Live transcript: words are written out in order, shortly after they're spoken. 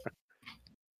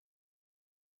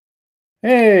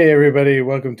Hey everybody,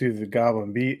 welcome to the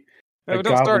Goblin Beat. No,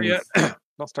 don't start yet.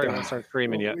 Don't start yet. Don't start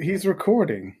screaming yet. He's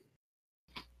recording.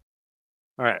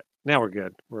 All right, now we're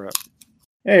good. We're up.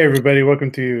 Hey everybody,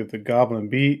 welcome to the Goblin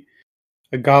Beat,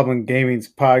 a Goblin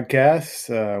Gaming's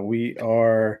podcast. We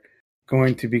are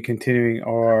going to be continuing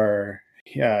our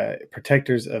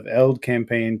Protectors of Eld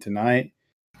campaign tonight.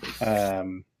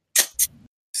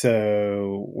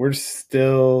 So we're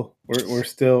still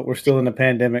in the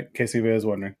pandemic, in case anybody was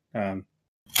wondering.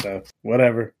 So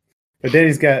whatever. But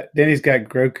Danny's got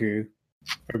Groku,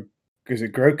 or is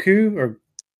it Groku or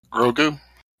Grogu?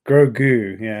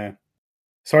 Grogu, yeah.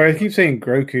 Sorry, I keep saying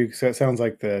Groku because that sounds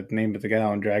like the name of the guy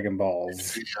on Dragon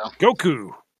Balls. Yeah.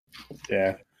 Goku.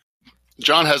 Yeah.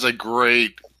 John has a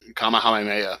great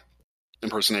Kamehameha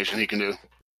impersonation he can do.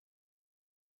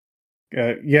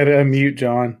 You got to unmute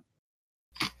John.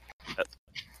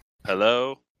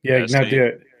 Hello? Yeah, Yes, now Steve. do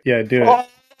it. Yeah, do it.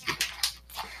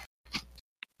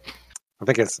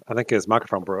 I think his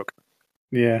microphone broke.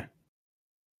 Yeah.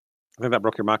 I think that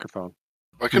broke your microphone.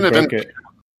 Why You couldn't it have broke been it.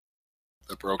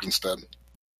 that broke instead?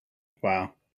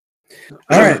 Wow.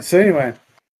 All right. So anyway,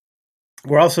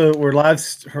 we're live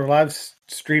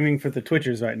streaming for the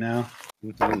Twitchers right now.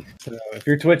 Mhm. So if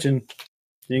you're twitching,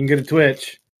 you can go to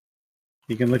Twitch.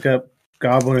 You can look up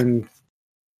Goblin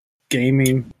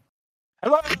Gaming,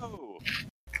 Hello!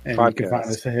 and you Podcast. can find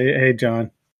us. Hey,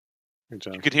 John. Good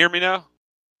job. You can hear me now?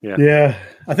 Yeah,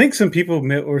 I think some people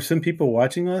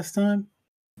watching last time.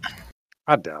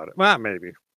 I doubt it. Well,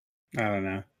 maybe. I don't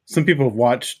know. Some people have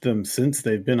watched them since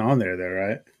they've been on there, though,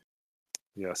 right?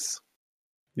 Yes.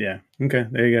 Yeah. Okay.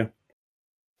 There you go.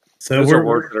 So Those are we're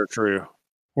words that are true.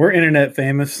 we're internet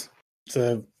famous.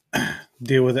 So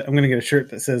deal with it. I'm going to get a shirt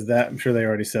that says that. I'm sure they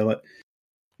already sell it.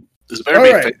 This better All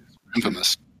be right.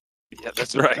 infamous. Yeah,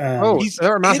 that's right.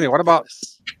 That reminds me. What about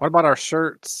our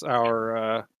shirts?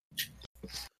 Our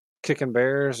kicking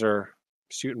bears or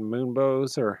shooting moon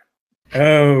bows or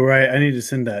Oh, right. I need to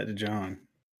send that to John.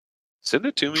 Send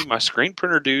it to me, my screen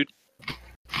printer dude.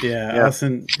 Yeah, Yeah.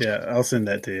 I'll send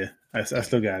that to you. I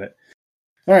still got it.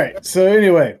 All right. So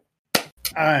anyway,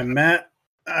 I'm Matt.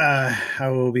 I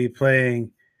will be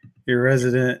playing your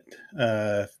resident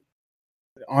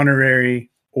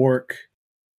honorary orc,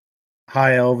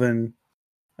 high elven,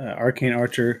 arcane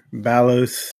archer,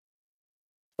 Balos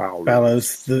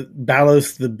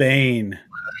the Bane.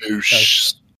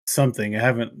 Oosh. Something I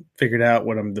haven't figured out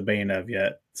what I'm the Bane of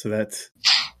yet. So that's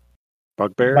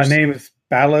bugbears. my name is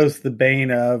Balos the Bane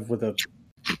of with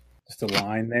just a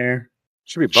line there.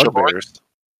 Should be bugbears.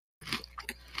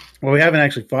 Well, we haven't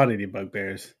actually fought any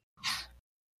bugbears.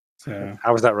 So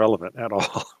How is that relevant at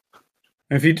all?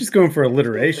 if you're just going for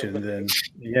alliteration, then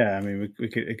yeah, I mean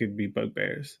it could be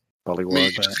bugbears. Probably I mean,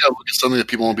 was. you just gotta look at something that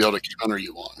people won't be able to counter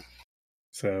you on.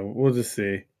 So we'll just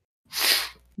see.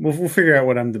 We'll figure out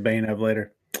what I'm the Bane of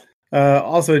later.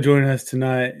 Also joining us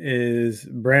tonight is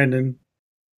Brandon.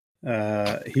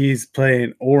 He's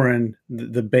playing Orin,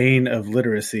 the Bane of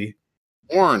Literacy.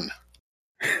 Orn.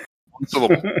 One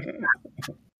syllable.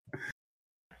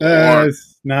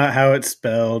 It's not how it's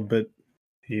spelled, but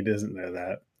he doesn't know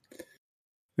that.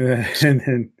 And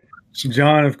then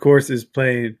John, of course, is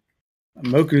playing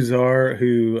Mokuzar,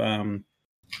 who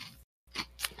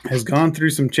has gone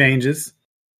through some changes,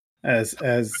 as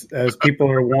people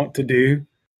are wont to do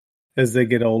as they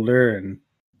get older and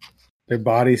their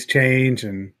bodies change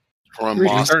and From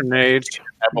Reach a Moss certain age.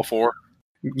 had before.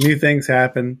 new things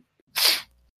happen.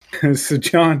 So,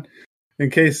 John, in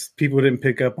case people didn't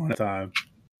pick up on time,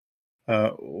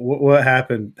 what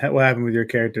happened? What happened with your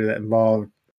character that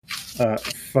involved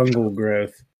fungal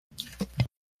growth?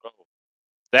 Oh,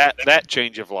 that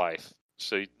change of life.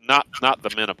 So not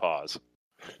the menopause.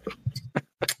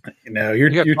 You know, you're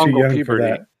You got too fungal young for puberty.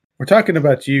 that. We're talking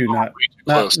about you, not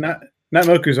Close.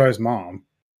 Mokuzar's mom.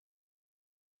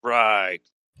 Right.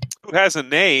 Who has a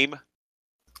name?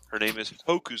 Her name is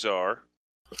Hokuzar.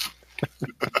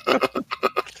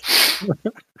 Of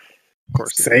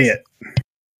course. Say it.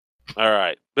 All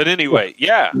right. But anyway,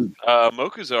 yeah.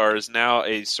 Mokuzar is now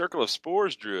a Circle of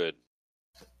Spores druid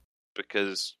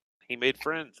because he made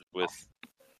friends with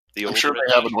the I'm old sure red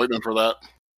they have an knight. ointment for that.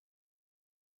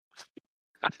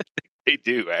 They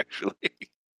do, actually.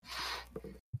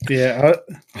 Yeah,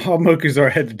 all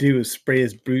Mokuzar had to do was spray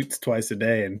his boots twice a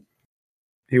day, and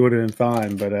he would have been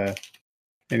fine. But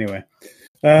anyway,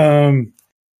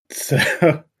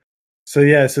 so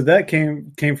yeah, so that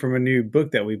came from a new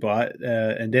book that we bought.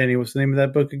 And Danny, what's the name of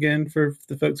that book again for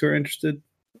the folks who are interested?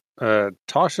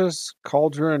 Tasha's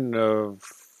Cauldron of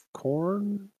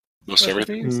Corn? Most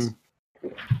everything. Recipes?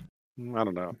 I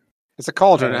don't know. It's a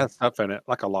cauldron. It has stuff in it,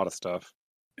 like a lot of stuff.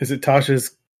 Is it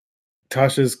Tasha's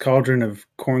Tasha's cauldron of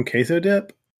corn queso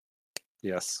dip.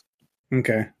 Yes.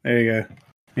 Okay, there you go.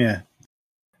 Yeah,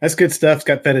 that's good stuff. It's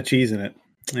got feta cheese in it.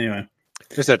 Anyway,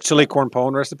 There's a chili corn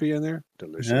pone recipe in there.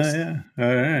 Delicious. yeah.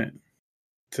 All right.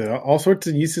 So all sorts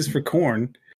of uses for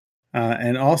corn,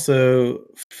 and also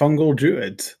fungal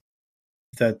druids.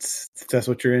 That's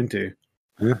what you're into.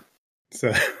 Yeah.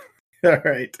 So, all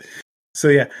right. So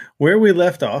yeah, where we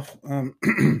left off,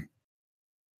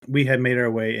 we had made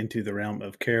our way into the realm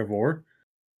of Caravor.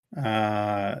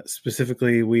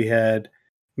 Specifically, we had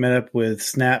met up with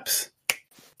Snaps,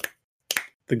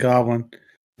 the goblin.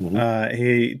 Mhm.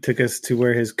 He took us to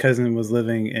where his cousin was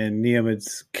living in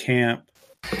Neomed's camp,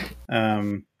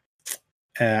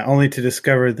 only to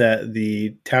discover that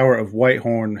the Tower of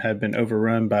Whitehorn had been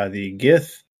overrun by the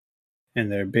Gith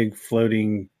and their big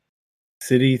floating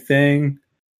city thing,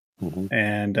 Mhm.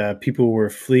 and people were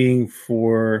fleeing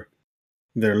for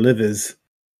their livers,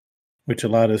 which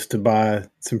allowed us to buy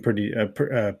some pretty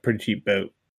cheap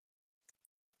boat.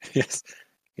 Yes.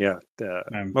 Yeah.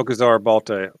 Um, Mokuzar bought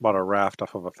a raft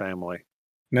off of a family.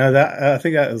 No, that I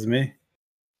think that was me.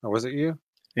 Oh, was it you?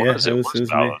 Yeah, Was it it was me.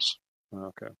 Dallas? Oh,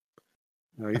 okay.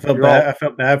 No, I felt bad. I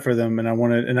felt bad for them,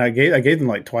 and I gave them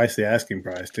like twice the asking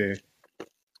price too,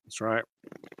 That's right.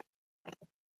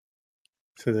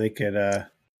 so they could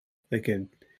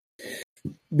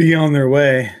be on their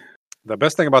way. The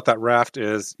best thing about that raft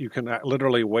is you can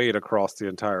literally wade across the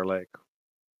entire lake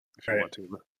if you Right. want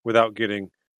to, without getting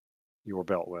your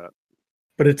belt wet.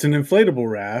 But it's an inflatable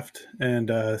raft, and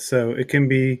so it can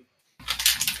be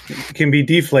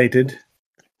deflated. It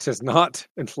says not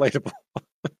inflatable.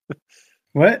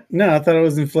 What? No, I thought it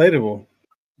was inflatable.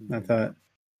 I thought.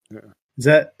 Yeah.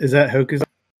 Is that Hokus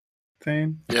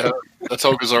thing? Yeah, that's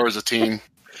Hokazar as a teen.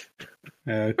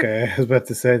 Okay, I was about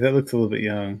to say that looks a little bit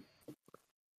young.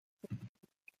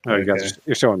 Oh, you guys,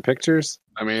 you're showing pictures?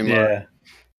 I mean, Yeah.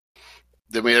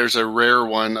 there's a rare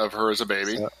one of her as a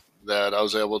baby So- that I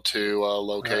was able to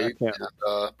locate can't-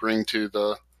 and bring to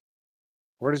the.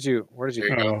 Where did you There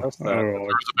you go. post that? Oh,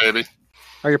 There's a baby.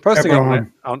 Oh, you're posting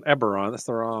Eberron. on Eberron. That's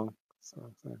the wrong.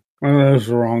 So- Well, that's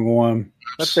the wrong one.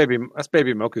 That's baby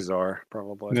Mokuzar,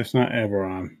 probably. That's not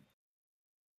Eberron.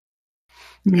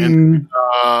 And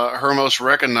her most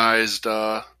recognized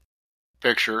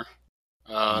picture,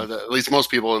 that at least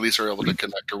most people at least are able to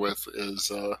connect her with,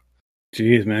 is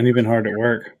Jeez, man, you've been hard at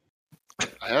work.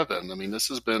 I have been. I mean, this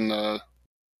has been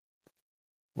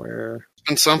Where? it's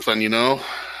been something, you know.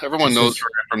 Everyone This knows is- her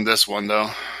from this one, though.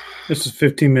 This is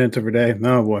 15 minutes of her day.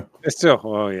 Oh boy. It's still.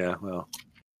 Oh yeah. Well,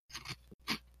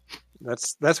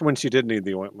 that's when she did need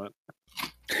the ointment.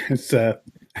 It's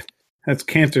that's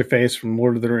Cancer Face from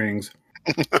Lord of the Rings.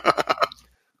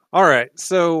 All right.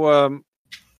 So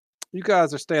you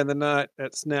guys are staying the night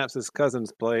at Snaps'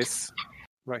 cousin's place,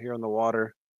 right here on the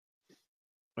water.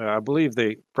 I believe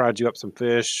they fried you up some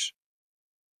fish,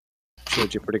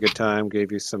 showed you a pretty good time,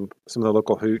 gave you some of the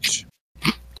local hooch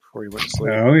before you went to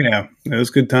sleep. Oh yeah, it was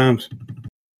good times.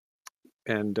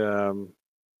 And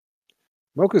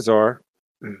Mokuzar,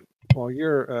 while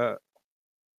you're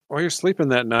sleeping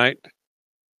that night,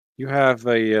 you have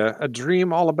a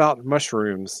dream all about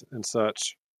mushrooms and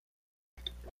such.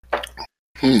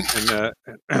 And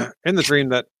in the dream,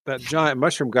 that giant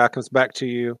mushroom guy comes back to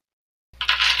you,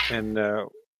 and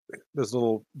those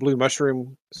little blue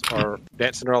mushrooms are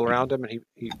dancing all around him, and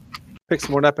he picks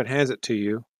one up and hands it to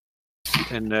you,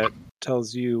 and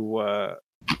tells you,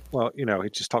 well, you know, he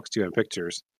just talks to you in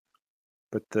pictures,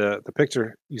 but the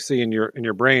picture you see in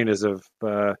your brain is of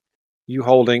you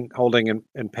holding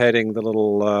and petting the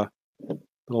little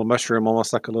mushroom,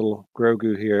 almost like a little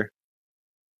Grogu here,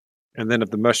 and then of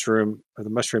the mushroom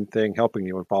thing helping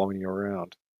you and following you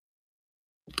around.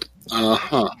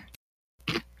 Uh-huh.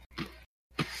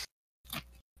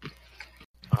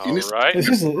 All right.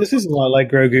 This is a lot like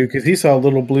Grogu because he saw a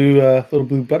little blue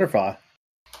butterfly.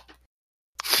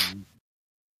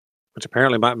 Which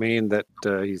apparently might mean that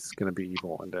he's going to be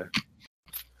evil one day.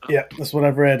 Yeah, that's what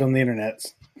I've read on the internet.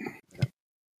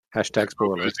 Hashtag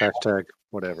spoilers. Hashtag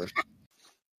whatever.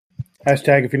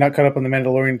 Hashtag if you're not caught up on the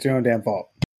Mandalorian, it's your own damn fault.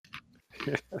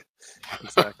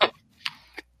 Exactly.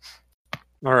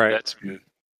 All right. That's me.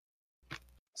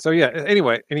 So yeah.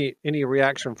 Anyway, any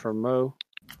reaction from Mo?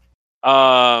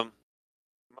 Mokuzar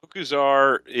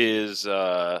is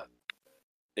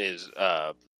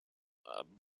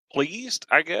pleased,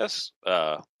 I guess,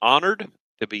 honored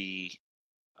to be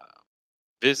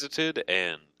visited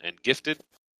and gifted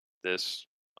this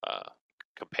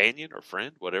companion or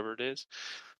friend, whatever it is.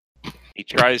 He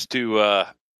tries to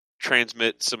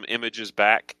transmit some images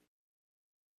back,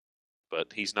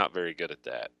 but he's not very good at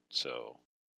that. So,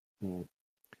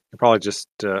 He probably just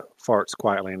farts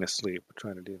quietly in his sleep,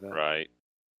 trying to do that. Right.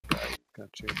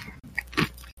 Got you.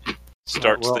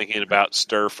 Starts well- thinking about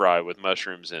stir fry with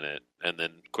mushrooms in it, and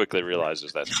then quickly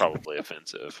realizes that's probably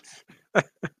offensive.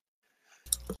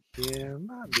 Yeah,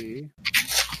 might be.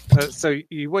 So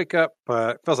you wake up.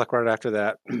 It feels like right after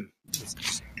that.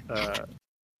 The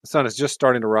sun is just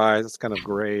starting to rise. It's kind of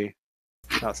gray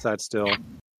outside still,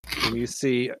 and you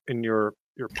see in your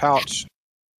pouch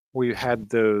where you had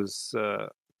those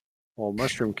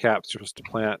mushroom caps you're supposed to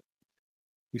plant.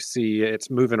 You see it's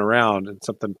moving around, and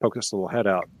something pokes its little head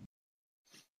out,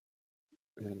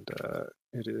 and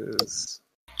it is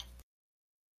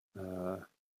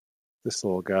this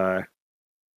little guy.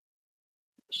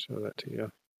 Show that to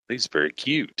you. He's very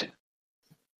cute.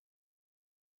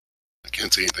 I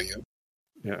can't see anything yet.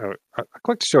 Yeah, I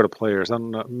clicked to show to players. I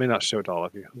may not show it to all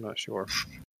of you. I'm not sure.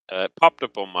 It popped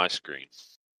up on my screen.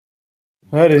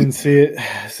 I didn't see it.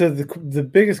 So the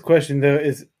biggest question though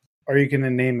is, are you going to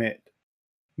name it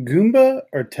Goomba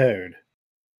or Toad?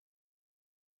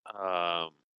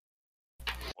 Well,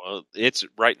 it's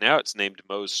right now. It's named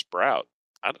Moe's Sprout.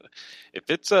 If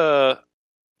it's a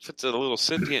little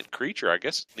sentient creature, I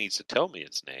guess it needs to tell me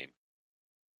its name.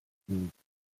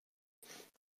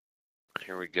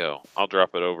 Here we go. I'll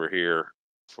drop it over here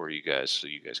for you guys so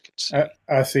you guys can see.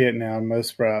 I see it now. Mo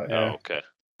Sprout. Yeah. Oh, okay.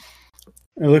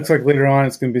 It looks like later on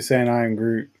it's going to be saying I am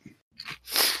Groot.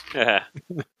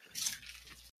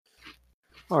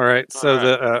 All right. So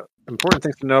the important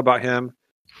things to know about him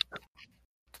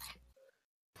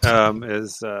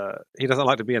is he doesn't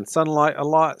like to be in sunlight a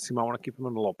lot, so you might want to keep him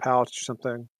in a little pouch or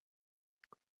something.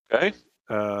 Okay.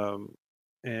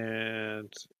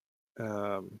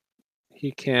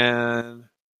 He can,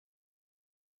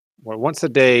 once a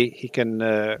day, he can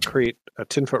create a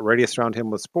 10-foot radius around him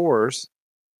with spores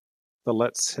that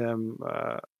lets him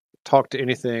talk to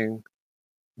anything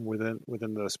within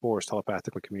the spores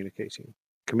telepathically communicating,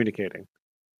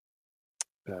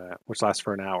 which lasts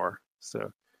for an hour. So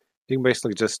you can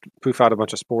basically just poof out a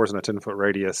bunch of spores in a 10-foot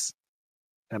radius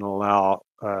and allow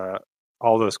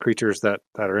all those creatures that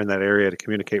are in that area to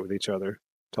communicate with each other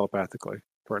telepathically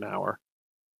for an hour.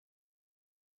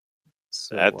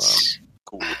 So, that's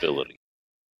cool ability.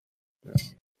 Yeah.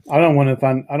 I don't know if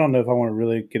I want to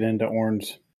really get into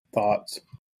Orin's thoughts.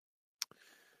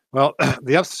 Well,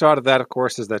 the upshot of that, of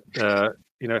course, is that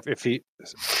if he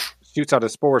shoots out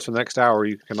his spores for the next hour,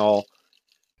 you can all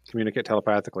communicate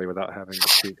telepathically without having to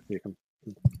speak. You can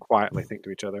quietly think to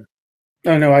each other.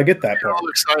 Oh no, I get that part. I'm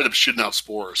excited of shooting out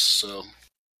spores, so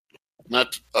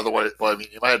not otherwise. Well, I mean,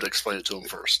 I had to explain it to him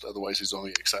first. Otherwise, he's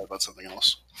only excited about something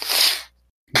else.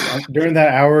 During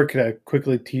that hour, could I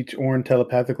quickly teach Orin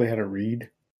telepathically how to read?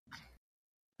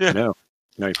 Yeah. No,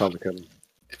 you probably couldn't.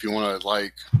 If you want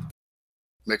to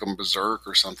make him berserk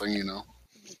or something,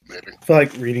 maybe. I feel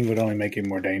like reading would only make him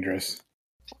more dangerous.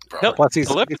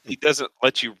 Telepathy doesn't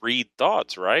let you read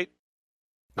thoughts, right?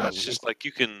 It's just like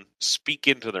you can speak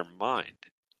into their mind.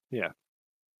 Yeah.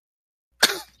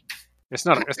 It's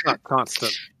not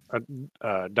constant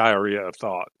diarrhea of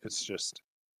thought. It's just.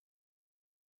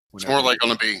 It's more like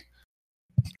going to be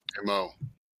MO.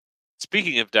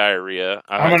 Speaking of diarrhea,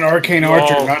 I'm an arcane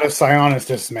archer, not a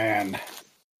psionicist, man.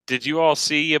 Did you all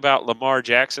see about Lamar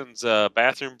Jackson's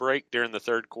bathroom break during the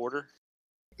third quarter?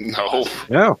 No.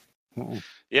 No.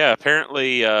 Yeah,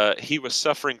 apparently he was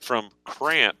suffering from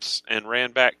cramps and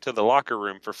ran back to the locker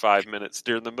room for 5 minutes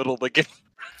during the middle of the game.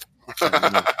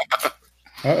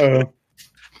 Uh-oh.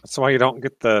 That's why you don't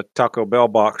get the Taco Bell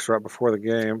box right before the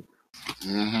game.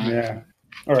 Mm-hmm. Yeah.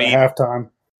 Or at halftime.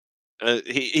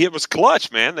 It was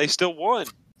clutch, man. They still won.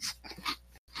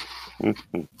 Oh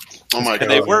my god!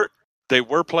 And they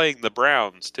were playing the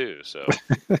Browns too. So.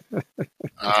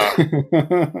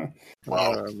 Wow.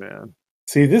 Oh man!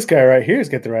 See, this guy right here's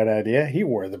got the right idea. He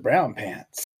wore the brown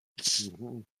pants.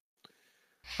 Mm-hmm.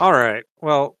 All right.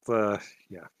 Well,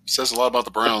 yeah. Says a lot about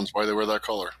the Browns why they wear that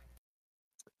color.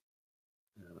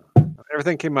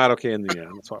 Everything came out okay in the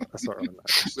end. That's what really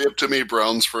matters. We have too many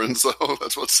Browns friends, though.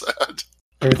 That's what's sad.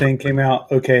 Everything came out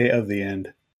okay of the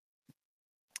end.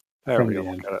 There we go.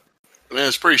 Got it. I mean,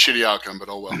 it's a pretty shitty outcome, but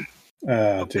oh well.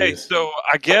 Okay, so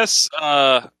I guess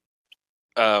Mo,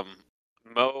 the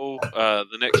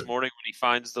next morning when he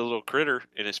finds the little critter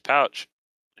in his pouch,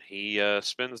 he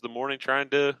spends the morning trying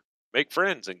to make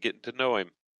friends and getting to know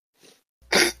him.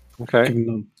 Okay.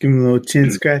 Give him little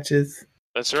chin scratches.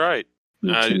 That's right.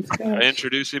 I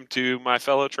introduce him to my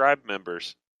fellow tribe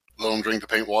members. Let him drink the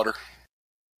paint water.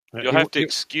 You'll have to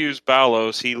excuse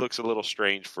Balos. He looks a little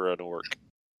strange for an orc.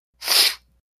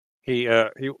 He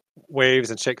waves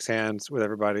and shakes hands with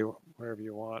everybody wherever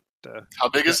you want. How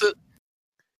big is it?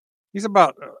 He's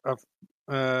about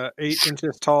 8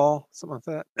 inches tall, something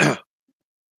like that.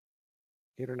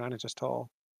 8 or 9 inches tall.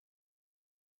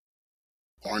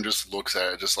 Orin just looks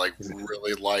at it, just like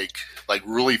really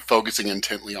really focusing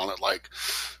intently on it, like.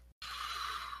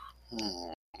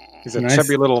 He's a Nice.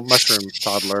 chubby little mushroom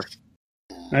toddler.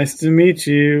 Nice to meet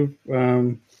you.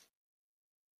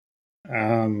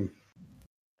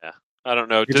 I don't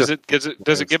know. You Does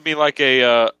just- it give me like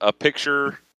a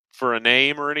picture for a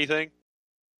name or anything?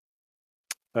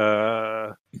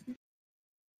 No,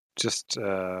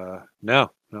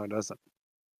 it doesn't.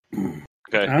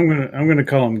 Okay. I'm gonna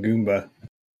call him Goomba.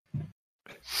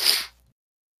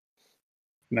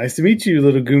 Nice to meet you,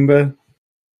 little Goomba.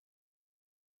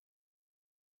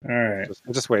 All right.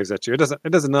 It just waves at you.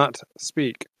 It does not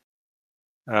speak.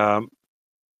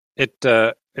 It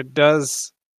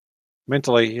does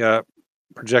mentally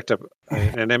project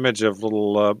an image of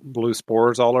little blue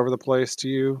spores all over the place to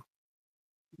you,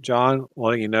 John,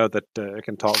 letting you know that it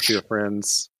can talk to your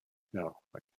friends.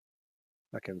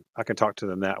 Like I can talk to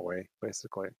them that way,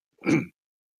 basically.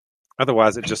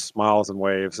 Otherwise, it just smiles and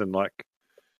waves and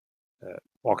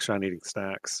walks around eating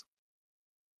snacks.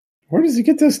 Where does he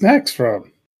get those snacks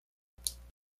from?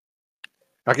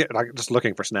 I get just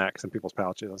looking for snacks in people's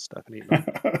pouches and stuff and eating them.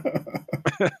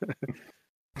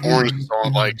 Orange is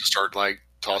all like start like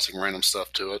tossing random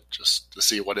stuff to it just to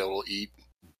see what it will eat.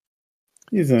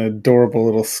 He's an adorable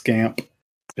little scamp.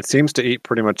 It seems to eat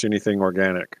pretty much anything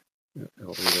organic.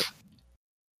 It'll eat it.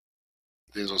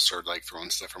 These will start like throwing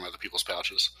stuff from other people's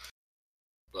pouches,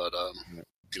 but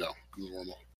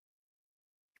normal.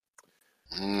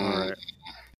 All right.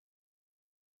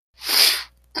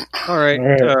 All right.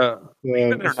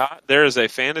 Believe it or not, there is a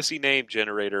fantasy name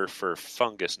generator for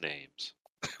fungus names.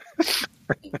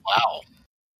 Wow.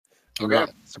 I'm Okay.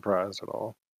 not surprised at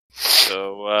all.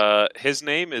 So his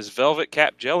name is Velvet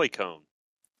Cap Jellycone.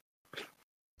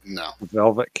 No.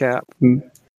 Velvet cap.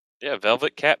 Yeah,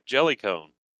 Velvet Cap Jellycone.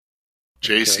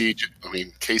 JC. I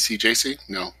mean KCJC.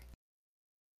 No.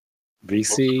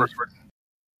 VC.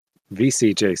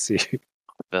 VCJC.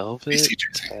 Velvet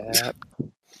VCJC. Cap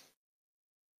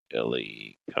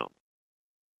Jellycone.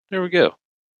 There we go.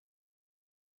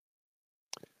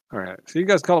 All right. So you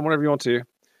guys call him whatever you want to.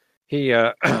 He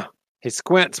he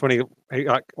squints when he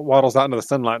like waddles out into the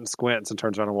sunlight and squints and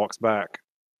turns around and walks back.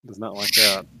 Does not like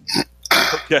that.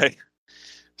 Okay.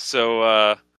 So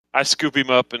I scoop him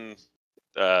up and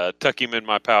tuck him in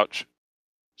my pouch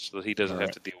so that he doesn't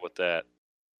have to deal with that.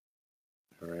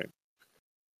 All right.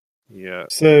 Yeah.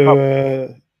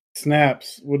 So,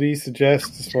 Snaps, what do you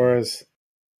suggest as far as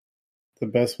the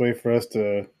best way for us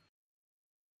to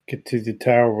get to the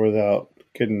tower without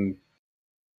getting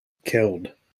killed?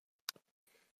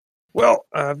 Well,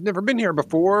 I've never been here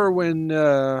before when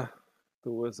there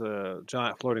was a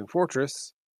giant floating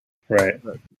fortress, Right.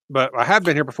 but I have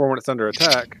been here before when it's under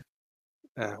attack.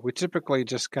 We typically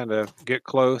just kind of get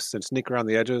close and sneak around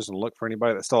the edges and look for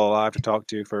anybody that's still alive to talk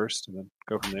to first, and then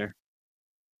go from there.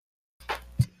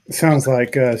 Sounds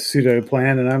like a pseudo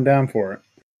plan, and I'm down for it.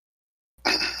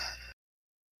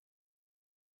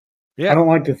 Yeah. I don't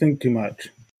like to think too much.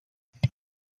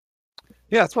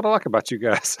 Yeah, that's what I like about you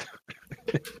guys.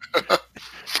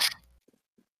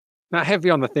 Not heavy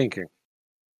on the thinking.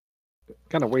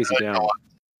 Kind of weighs you down.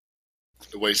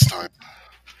 It wastes time.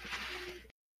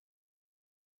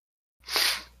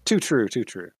 Too true.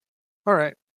 All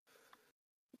right.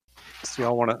 So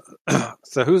y'all want to...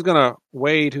 So who's going to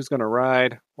wade? Who's going to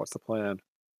ride? What's the plan?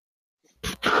 I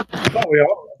thought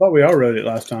we all wrote it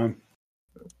last time.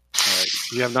 All right.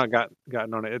 You have not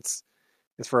gotten on it. It's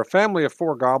for a family of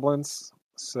 4 goblins.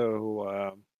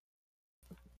 So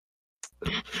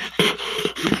you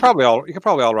could probably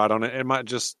all ride on it. It might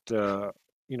just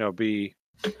be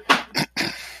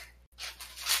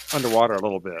underwater a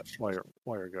little bit while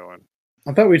you're going.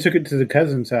 I thought we took it to the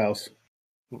cousin's house.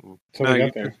 Mm-mm. So No, we you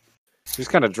got there. just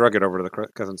kind of drug it over to the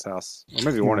cousin's house, or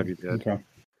maybe one of you did. Okay.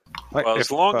 Like, Well, if,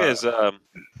 as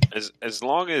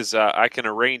long as I can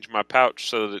arrange my pouch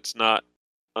so that it's not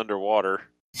underwater,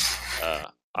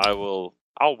 I'll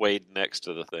wade next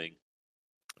to the thing.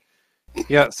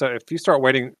 yeah. So if you start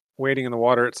wading in the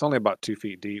water, it's only about 2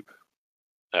 feet deep.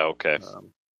 Oh, okay.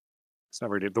 It's not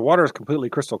very deep. The water is completely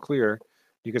crystal clear.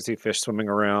 You can see fish swimming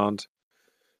around.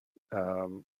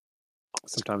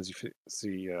 Sometimes you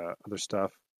see other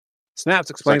stuff. Snaps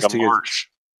It's explains like a to you. marsh.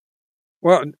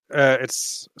 Well,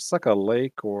 it's like a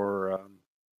lake or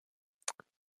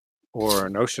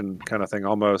an ocean kind of thing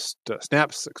almost.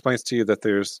 Snaps explains to you that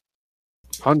there's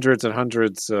hundreds and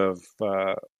hundreds of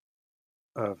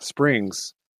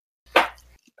springs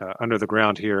under the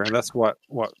ground here, and that's what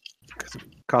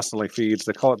constantly feeds.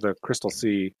 They call it the Crystal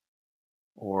Sea.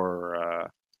 or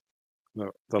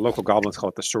the local goblins call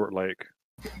it the Short Lake.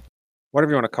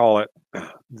 Whatever you want to call it.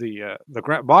 The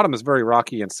bottom is very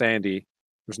rocky and sandy.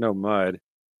 There's no mud,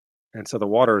 and so the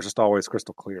water is just always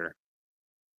crystal clear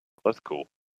That's cool.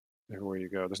 everywhere you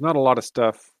go. There's not a lot of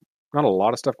stuff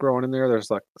growing in there. There's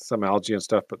like some algae and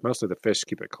stuff, but mostly the fish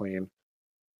keep it clean.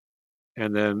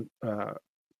 And then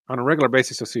on a regular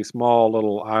basis, you'll see small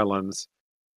little islands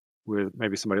with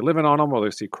maybe somebody living on them, or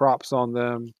they see crops on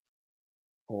them,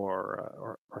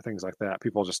 or things like that.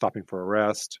 People just stopping for a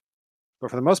rest. But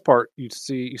for the most part, you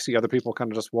see other people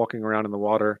kind of just walking around in the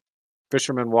water.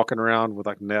 Fishermen walking around with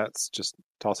like nets, just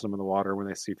tossing them in the water when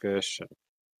they see fish.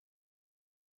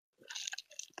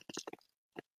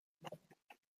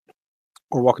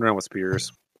 Or walking around with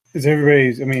spears. Is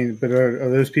everybody's? I mean, but are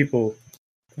those people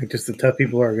like just the tough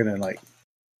people are gonna like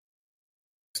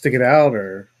stick it out,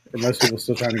 or are most people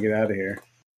still trying to get out of here?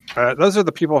 Those are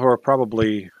the people who are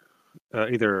probably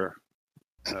either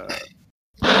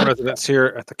residents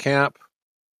here at the camp,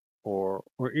 or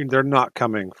they're not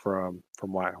coming from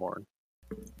Whitehorn.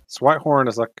 So Whitehorn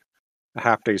is like a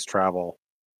half day's travel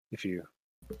if you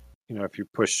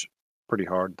push pretty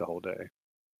hard the whole day.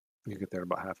 You get there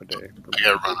about half a day. I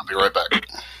gotta run. I'll be right back.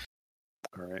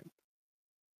 All right.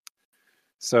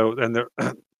 So then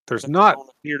there's not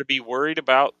here to be worried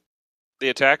about the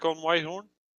attack on Whitehorn.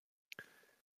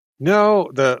 No,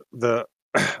 the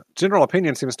general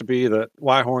opinion seems to be that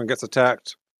Whitehorn gets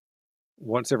attacked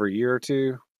once every year or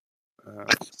two.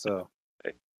 So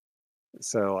like,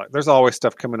 there's always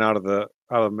stuff coming out of the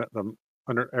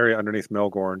area underneath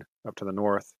Melgorn up to the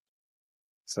north.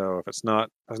 So if it's not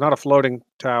a floating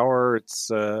tower, it's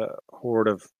a horde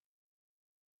of,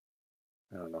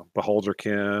 I don't know,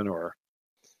 Beholderkin or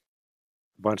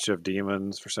a bunch of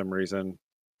demons for some reason.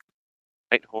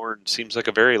 Whitehorn seems like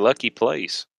a very lucky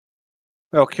place.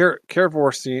 Well,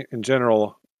 Carevorce in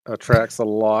general attracts a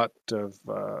lot of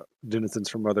denizens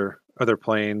from other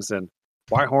planes, and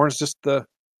Whitehorn's just the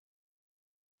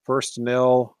first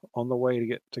nail on the way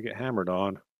to get hammered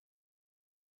on.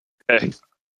 Okay.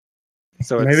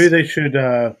 So maybe they should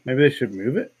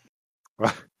move it.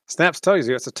 Well, Snaps tells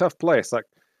you it's a tough place. Like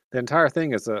the entire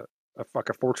thing is a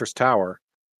fortress tower.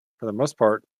 For the most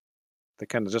part, they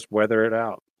kind of just weather it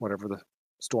out, whatever the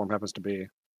storm happens to be.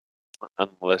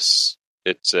 Unless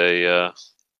it's a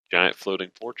giant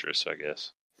floating fortress, I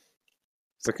guess.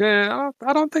 It's like,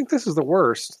 I don't think this is the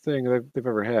worst thing they've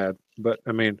ever had. But,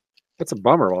 I mean, it's a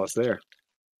bummer while it's there.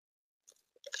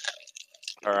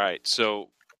 All right, so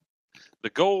the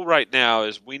goal right now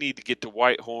is we need to get to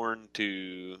Whitehorn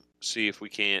to see if we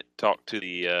can't talk to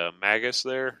the Magus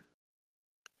there.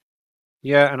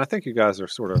 Yeah, and I think you guys are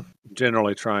sort of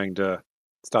generally trying to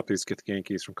stop these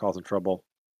Githyankies from causing trouble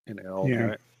in Eld, Yeah.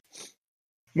 right?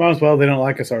 Might as well. They don't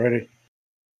like us already.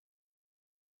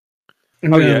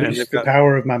 And and just the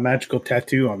power of my magical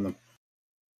tattoo on them.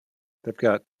 They've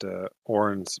got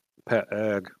Orin's pet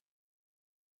egg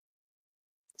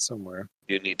somewhere.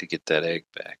 You need to get that egg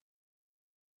back.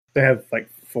 They have like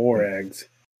 4 eggs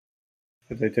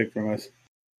that they took from us.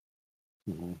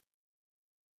 Mm-hmm.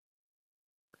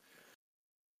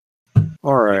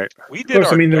 All right. We did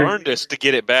our darndest to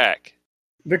get it back.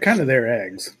 They're kind of their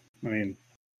eggs. I mean,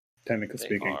 technically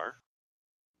speaking.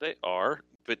 They are,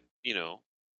 but,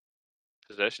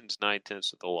 possession's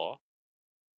 9/10 of the law.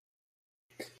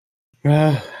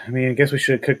 Well, I mean, I guess we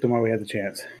should have cooked them while we had the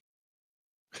chance.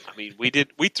 I mean, we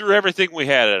threw everything we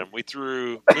had at them. We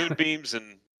threw moonbeams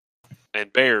and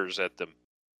bears at them.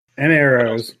 And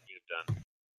arrows.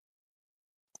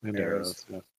 And arrows.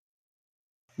 Yeah.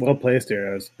 Well placed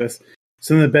arrows.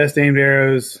 Some of the best aimed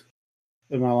arrows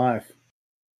of my life,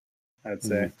 I'd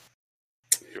say.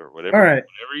 Sure, whatever. All right.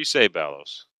 Whatever you say,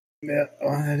 Balos. Yeah,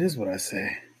 well, that is what I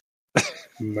say.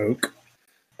 Moke.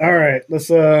 All right, let's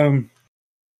head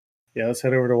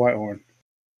over to Whitehorn.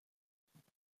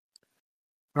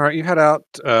 All right, you head out.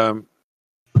 You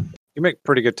make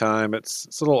pretty good time.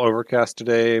 It's a little overcast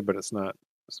today, but it's not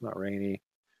rainy,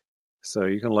 so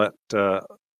you can let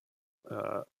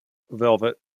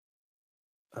Velvet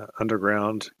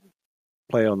Underground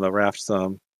play on the raft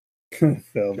some.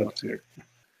 Velvet.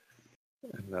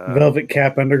 And, Velvet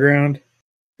Cap Underground.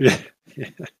 Yeah.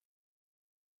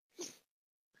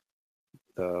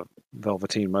 The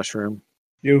Velveteen Mushroom.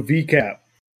 Yo, V-Cap.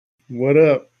 What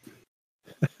up?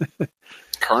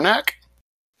 Karnak?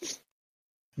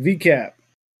 V-Cap.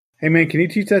 Hey, man, can you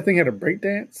teach that thing how to break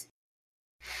dance?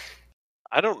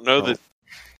 I don't know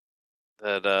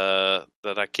that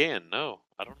I can. No,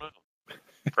 I don't know.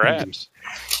 Perhaps.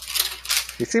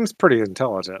 He seems pretty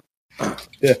intelligent.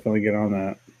 Definitely get on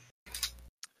that.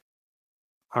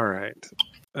 All right.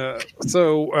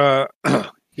 Yeah,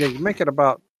 you make it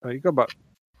about you go about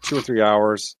 2 or 3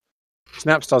 hours.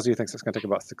 Snaps tells you he thinks it's going to take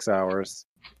about 6 hours.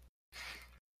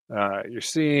 You're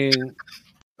seeing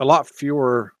a lot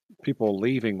fewer people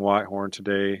leaving Whitehorn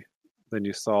today than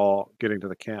you saw getting to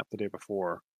the camp the day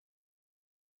before.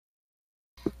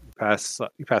 You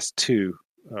passed 2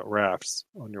 rafts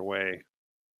on your way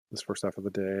this first half of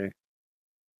the day.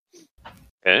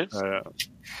 Okay.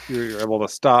 You're able to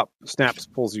stop. Snaps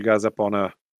pulls you guys up on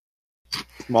a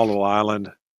small little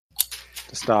island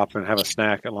to stop and have a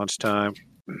snack at lunchtime,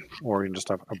 or you can just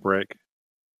have a break.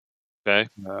 Okay.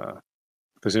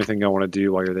 If there's anything you want to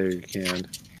do while you're there, you can.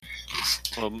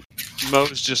 Well,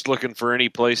 Mo's just looking for any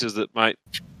places that might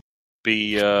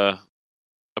be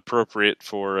appropriate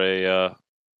for a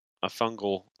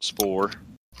fungal spore.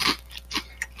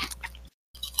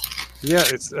 Yeah,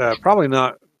 it's probably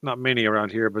not many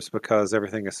around here, but it's because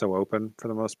everything is so open for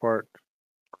the most part.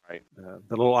 Right.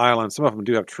 The little islands, some of them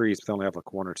do have trees, but they only have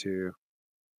like 1 or 2.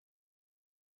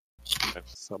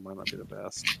 So it might not be the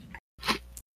best.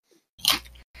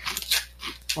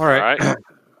 All right.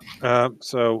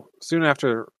 So soon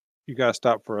after you guys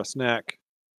stop for a snack,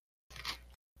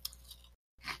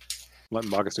 letting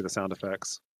Bogus do the sound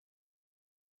effects.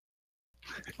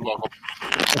 You're welcome.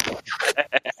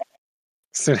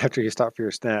 Soon after you stop for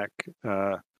your snack,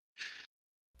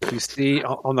 you see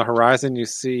on the horizon, you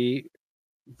see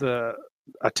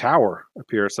a tower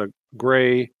appear. It's a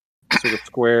gray sort of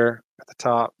square at the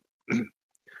top.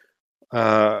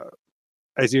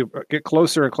 As you get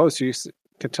closer and closer, you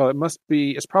can tell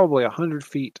it's probably 100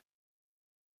 feet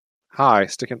high,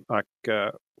 sticking like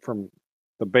from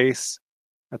the base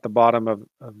at the bottom of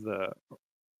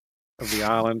the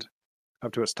island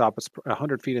up to its top. It's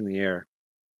 100 feet in the air.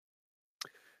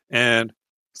 And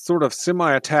sort of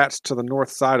semi-attached to the north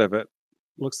side of it,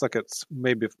 looks like it's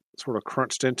maybe sort of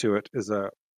crunched into it, is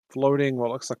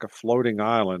what looks like a floating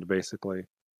island, basically,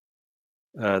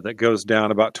 that goes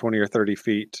down about 20 or 30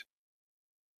 feet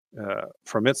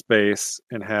from its base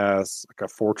and has like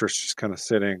a fortress just kind of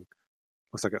sitting.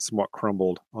 Looks like it's somewhat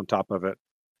crumbled on top of it.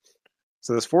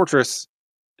 So this fortress...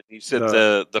 You said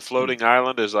the floating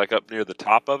island is like up near the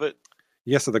top of it?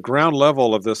 Yes, so the ground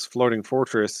level of this floating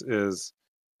fortress is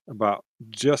about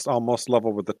just almost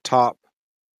level with the top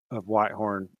of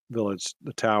Whitehorn Village,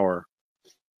 the tower,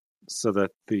 so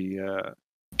that the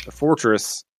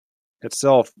fortress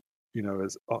itself,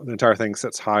 is the entire thing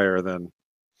sits higher than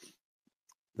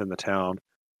the town,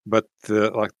 but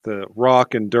the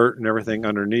rock and dirt and everything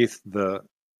underneath the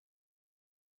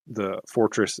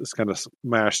fortress is kind of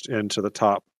smashed into the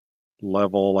top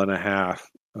level and a half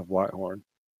of Whitehorn.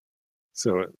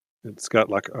 So it's got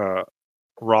like a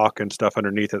rock and stuff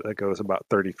underneath it that goes about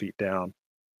 30 feet down.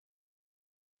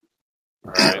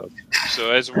 All right.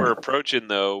 So as we're approaching,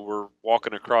 though, we're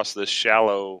walking across this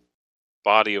shallow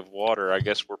body of water. I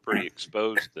guess we're pretty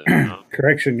exposed then. Huh?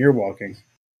 Correction, you're walking.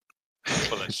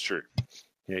 Well, that's true.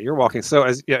 Yeah, you're walking. So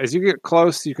as you get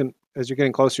close, as you're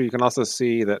getting closer, you can also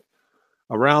see that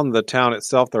around the town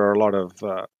itself there are a lot of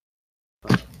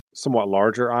somewhat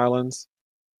larger islands.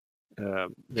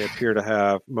 They appear to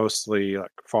have mostly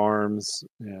like farms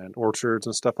and orchards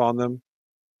and stuff on them.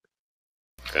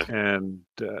 Okay. And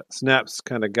Snaps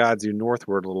kind of guides you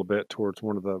northward a little bit towards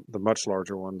one of the much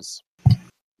larger ones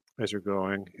as you're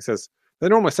going. He says they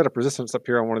normally set up resistance up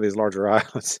here on one of these larger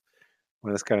islands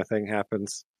when this kind of thing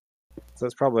happens. So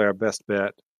that's probably our best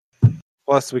bet.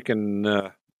 Plus, we can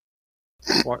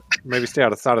maybe stay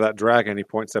out of sight of that dragon. He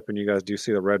points up, and you guys do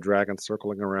see the red dragon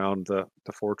circling around the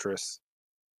fortress.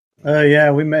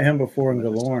 Yeah, we met him before in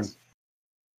Galorn.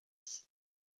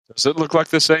 Does it look like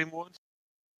the same one?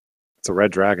 It's a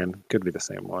red dragon. Could be the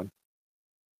same one.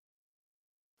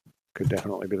 Could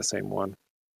definitely be the same one.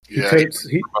 Yeah,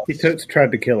 He totes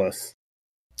tried to kill us.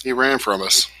 he ran from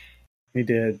us. He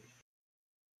did.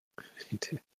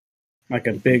 Like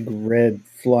a big red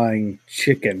flying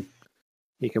chicken.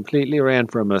 He completely ran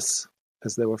from us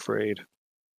as they were afraid.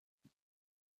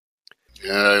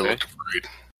 Yeah, I looked afraid.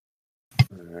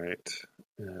 All right.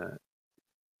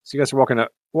 So you guys are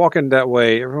walking that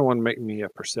way. Everyone make me a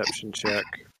perception check.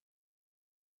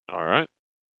 All right.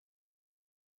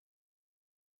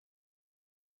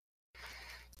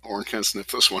 Orin can't sniff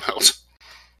this one out.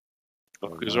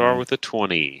 Kuzar with a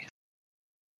 20.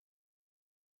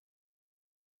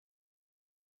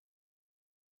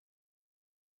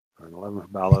 An 11 for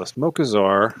Balos.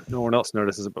 Mokuzar, no one else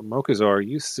notices it, but Mokuzar,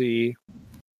 you see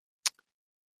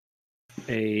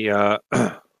a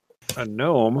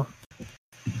gnome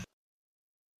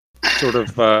sort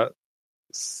of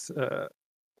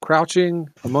crouching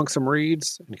among some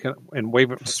reeds and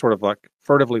waving, sort of like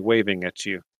furtively waving at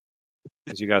you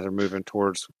as you guys are moving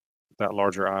towards that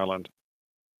larger island.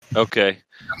 Okay.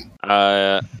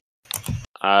 I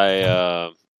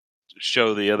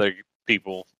show the other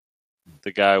people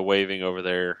the guy waving over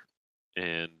there,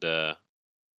 and I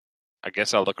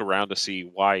guess I'll look around to see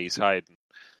why he's hiding.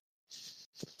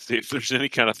 See if there's any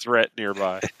kind of threat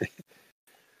nearby.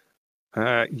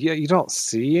 Yeah, you don't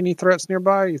see any threats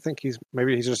nearby. You think he's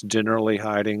just generally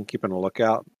hiding, keeping a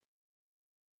lookout,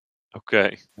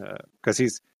 Okay. because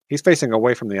he's facing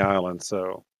away from the island.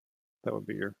 So that would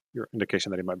be your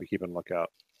indication that he might be keeping a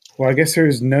lookout. Well, I guess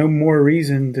there's no more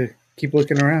reason to keep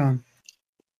looking around.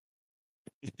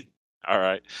 All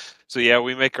right. So yeah,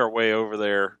 we make our way over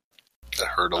there. That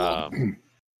hurt a little.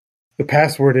 The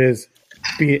password is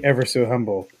 "Be ever so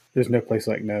humble." There's no place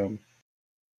like Nome.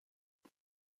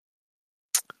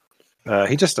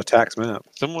 He just attacks Map.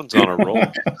 Someone's on a roll.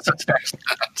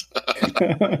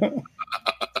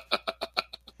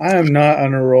 I am not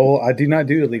on a roll. I do not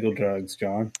do illegal drugs,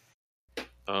 John.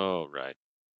 Oh, right.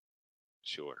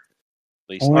 Sure. At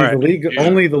least Only the legal,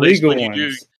 only the At least legal when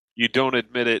ones. you don't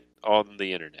admit it on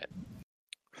the internet.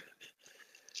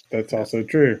 That's also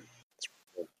true.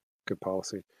 Good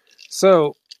policy.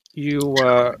 So you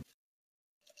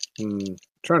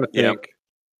trying to Yeah. think.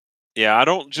 Yeah, I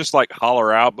don't just like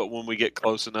holler out, but when we get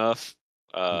close enough,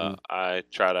 I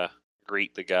try to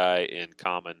greet the guy in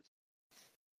common.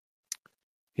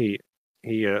 He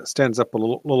stands up a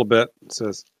little bit and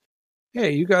says,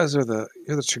 "Hey, you guys are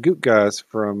you're the Chagut guys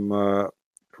from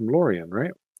Lorien,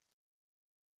 right?"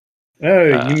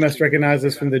 Oh, you must recognize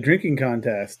us from the drinking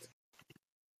contest.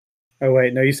 Oh,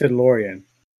 wait. No, you said Lorien.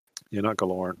 You're not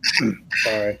Galorn.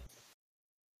 Sorry.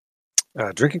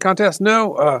 Drinking contest?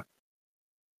 No.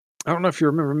 I don't know if you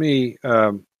remember me.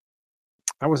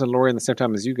 I was in Lorien the same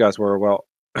time as you guys were. Well,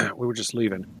 we were just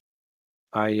leaving.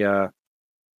 My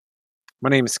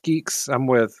name is Skeeks. I'm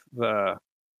with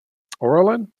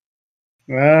Orlin.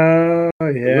 Oh,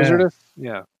 yeah. Wizardess?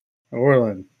 Yeah.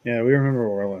 Orlin. Yeah, we remember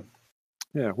Orlin.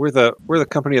 Yeah. We're the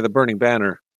company of the Burning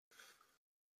Banner.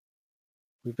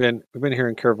 We've been here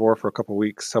in Carivore for a couple of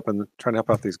weeks, trying to help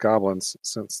out these goblins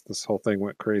since this whole thing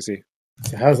went crazy.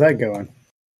 So how's that going?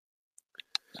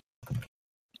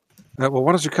 Well,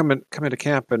 why don't you come into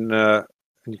camp and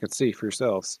you can see for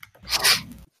yourselves.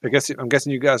 I'm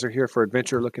guessing you guys are here for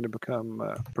adventure, looking to become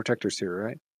protectors here,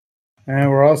 right? And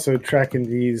we're also tracking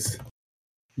these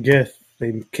Gith.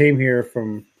 They came here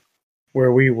from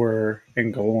where we were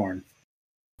in Galorn.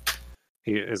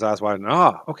 His eyes widen.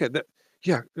 Okay.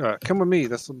 Come with me.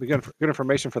 This will be good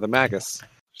information for the Magus.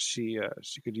 She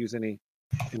could use any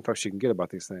info she can get about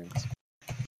these things.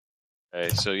 Okay,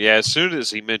 so yeah, as soon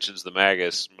as he mentions the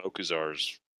Magus,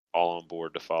 Mokuzar's all on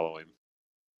board to follow him.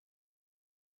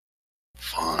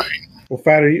 Fine.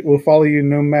 We'll follow you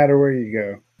no matter where you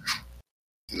go.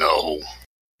 No.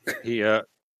 He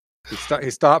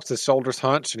stops. His shoulders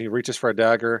hunch, and he reaches for a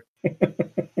dagger.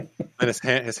 And his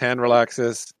hand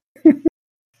relaxes.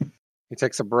 He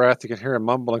takes a breath. You can hear him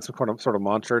mumbling some sort of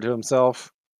mantra to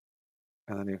himself,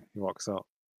 and then he walks out.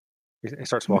 He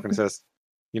starts walking. He says,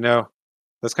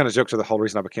 those kind of jokes are the whole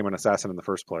reason I became an assassin in the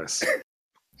first place.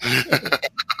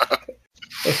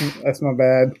 That's my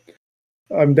bad.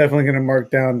 I'm definitely going to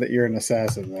mark down that you're an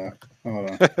assassin, though.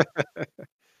 Hold on.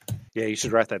 Yeah, you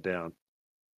should write that down.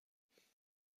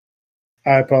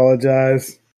 I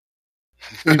apologize.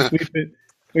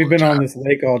 We've been on this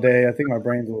lake all day. I think my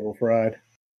brain's a little fried.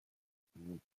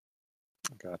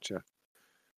 Gotcha.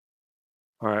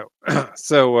 All right.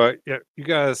 So, you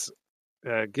guys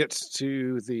get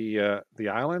to the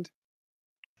island.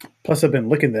 Plus, I've been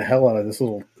licking the hell out of this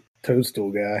little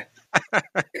toadstool guy.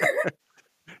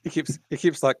 He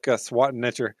keeps like swatting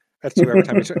at you every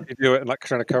time you do it, and like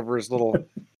trying to cover his little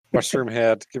mushroom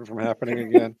head to keep it from happening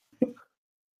again.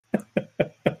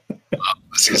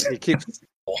 He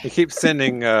keeps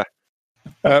sending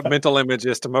mental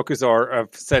images to Mokuzar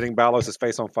of setting Balos'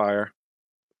 face on fire.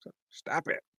 Stop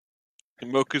it.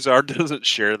 And Mokuzar doesn't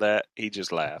share that. He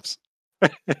just laughs.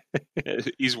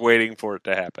 He's waiting for it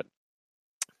to happen.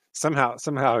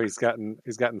 Somehow he's gotten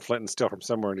flint and steel from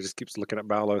somewhere, and he just keeps looking at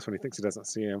Balos when he thinks he doesn't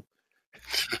see him.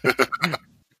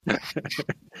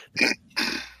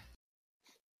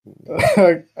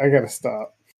 I gotta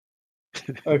stop.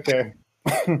 Okay.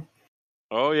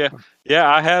 Oh yeah.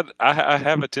 I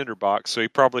have a tinderbox, so he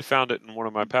probably found it in one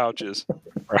of my pouches.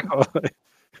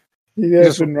 He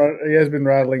has been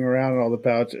rattling around in all the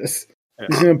pouches. Yeah.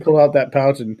 He's going to pull out that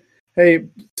pouch and, hey,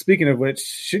 speaking of which,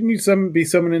 shouldn't you be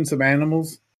summoning some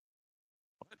animals?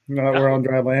 Now that we're on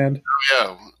dry land.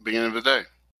 Yeah, beginning of the day.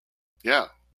 Yeah.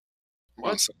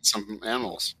 Want some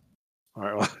animals. All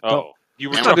right. Well, You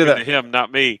were Let's not do talking to that. him,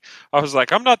 not me. I was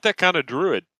like, I'm not that kind of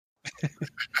druid.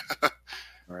 All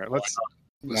right, let's.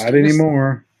 Not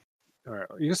anymore. All right,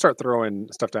 you can start throwing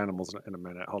stuffed animals in a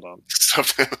minute. Hold on.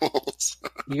 Stuffed animals.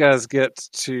 You guys get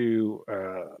to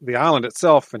the island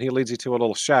itself, and he leads you to a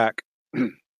little shack.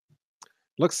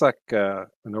 Looks like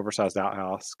an oversized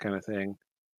outhouse kind of thing.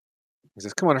 He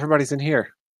says, "Come on, everybody's in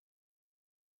here."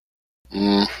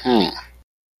 Hmm.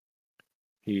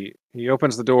 He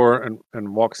opens the door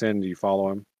and walks in. Do you follow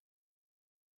him?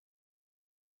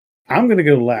 I'm going to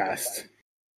go last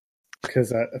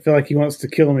because I feel like he wants to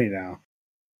kill me now,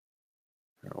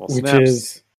 Well, which Snaps,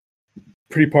 is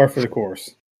pretty par for the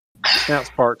course. Snaps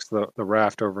parks the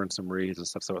raft over in some reeds and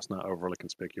stuff, so it's not overly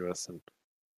conspicuous. And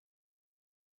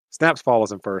Snaps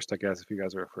follows him first, I guess, if you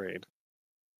guys are afraid.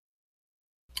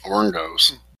 Orin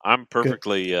goes. I'm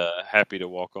perfectly happy to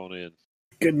walk on in.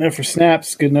 Good enough for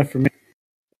Snaps. Good enough for me.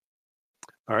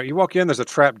 All right, you walk in. There's a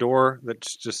trap door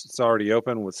that's just it's already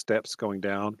open with steps going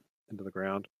down into the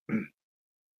ground.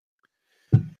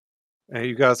 And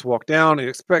you guys walk down. You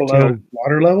expect Below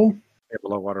water level?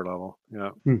 below water level.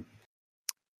 Yeah. Hmm.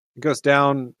 It goes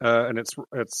down, and it's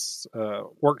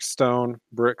worked stone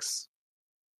bricks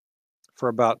for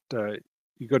about.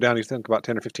 You go down. You think about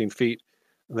 10 or 15 feet,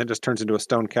 and then it just turns into a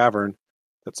stone cavern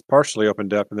that's partially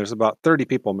opened up. And there's about 30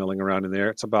 people milling around in there.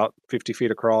 It's about 50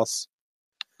 feet across.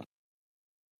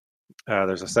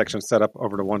 There's a section set up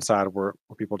over to one side where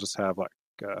people just have like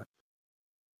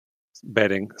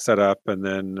bedding set up, and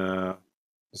then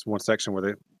there's one section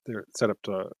where they're set up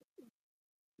to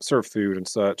serve food and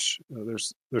such.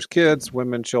 There's kids,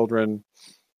 women, children,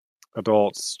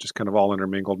 adults, just kind of all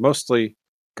intermingled. Mostly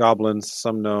goblins,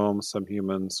 some gnomes, some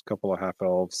humans, a couple of half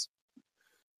elves,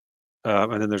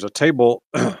 and then there's a table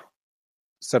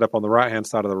set up on the right hand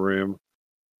side of the room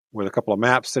with a couple of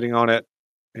maps sitting on it,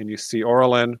 and you see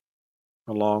Orlin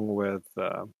along with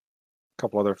a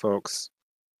couple other folks,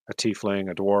 a tiefling,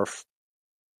 a dwarf,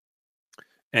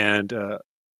 and a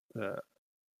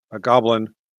goblin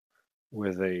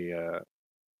with a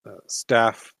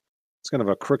staff. It's kind of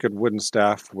a crooked wooden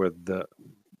staff with the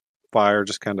fire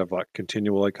just kind of like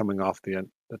continually coming off the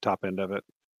top end of it.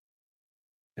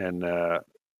 And the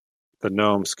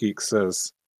gnome Skeek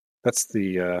says, "That's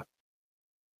the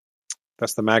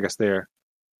Magus there.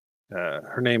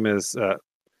 Her name is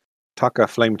Taka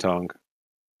Flametongue.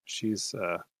 She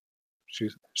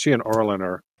and Orlin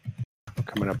are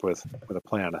coming up with a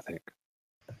plan, I think."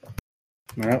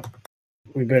 Well,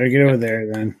 we better get over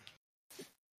there then.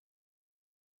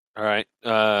 All right.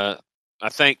 I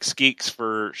thank Skeeks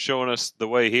for showing us the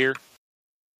way here,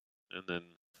 and then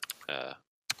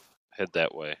head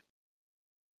that way.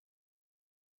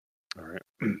 All right.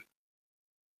 All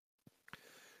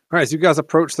right, as you guys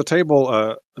approach the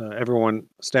table, everyone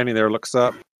standing there looks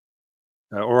up.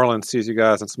 Orlin sees you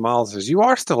guys and smiles and says, "You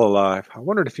are still alive. I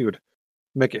wondered if you would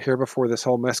make it here before this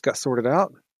whole mess got sorted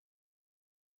out."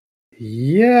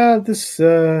 Yeah, this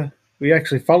we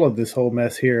actually followed this whole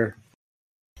mess here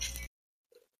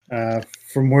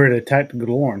from where it attacked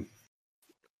Glorn.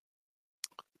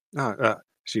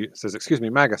 She says, "Excuse me,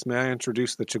 Magus, may I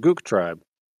introduce the Chaguk tribe?"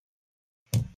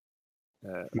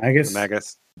 Magus? The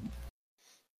Magus.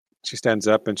 She stands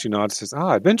up and she nods and says,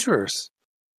 adventurers.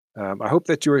 I hope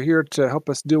that you are here to help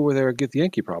us deal with our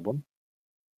Githyanki problem.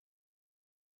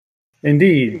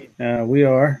 Indeed, we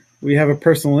are. We have a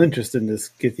personal interest in this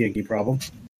Githyanki problem.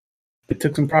 It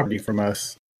took some property from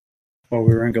us while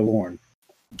we were in Galorn.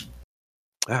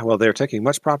 Well, they're taking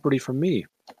much property from me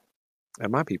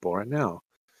and my people right now.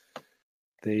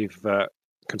 They've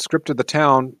conscripted the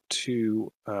town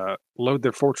to load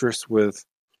their fortress with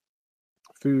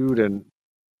food and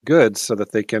goods so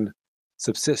that they can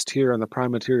subsist here on the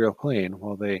prime material plane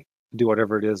while they do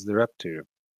whatever it is they're up to.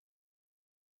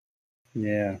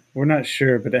 Yeah, we're not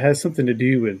sure, but it has something to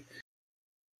do with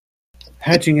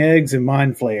hatching eggs and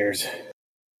mind flayers.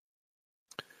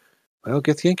 Well,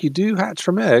 Githyanki do hatch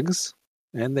from eggs,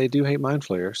 and they do hate mind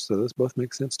flayers, so those both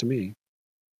make sense to me.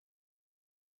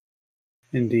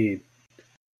 Indeed.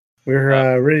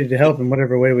 We're ready to help in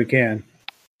whatever way we can.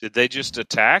 Did they just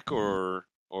attack, or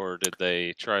did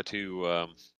they try to,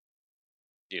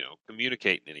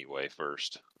 communicate in any way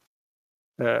first?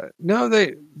 No,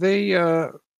 they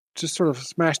just sort of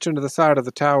smashed into the side of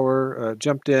the tower,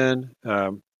 jumped in,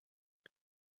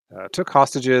 took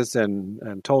hostages,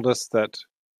 and told us that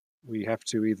we have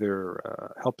to either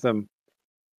help them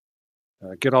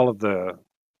get all of the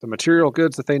material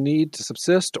goods that they need to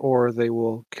subsist, or they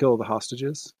will kill the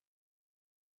hostages.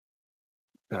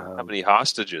 How many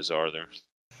hostages are there?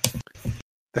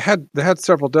 They had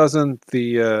several dozen.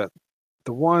 The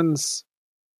ones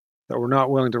that we're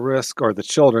not willing to risk are the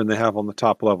children they have on the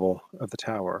top level of the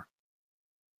tower.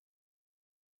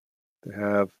 They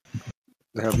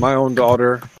have my own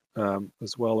daughter,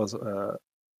 as well as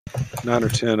 9 or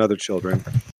 10 other children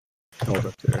held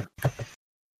up there.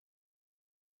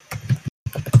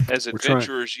 As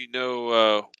adventurers,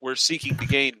 we're seeking to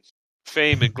gain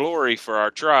fame and glory for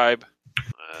our tribe.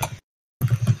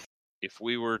 If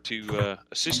we were to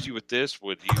assist you with this,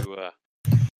 would you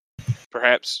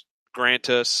perhaps grant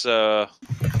us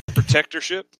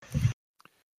protectorship?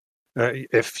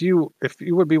 If you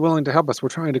would be willing to help us, we're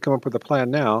trying to come up with a plan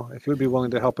now. If you would be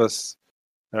willing to help us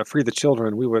free the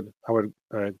children, I would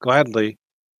gladly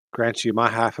grant you my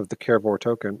half of the Kervor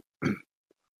token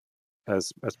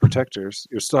as protectors.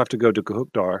 You still have to go to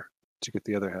Kahukdar to get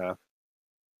the other half.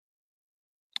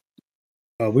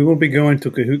 We won't be going to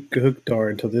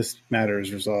Kahukdar until this matter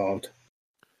is resolved.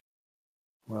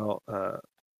 Well,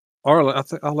 Arlen,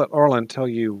 I'll let Arlen tell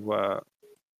you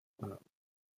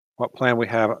what plan we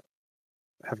have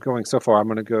going so far. I'm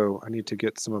going to go. I need to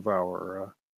get some of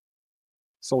our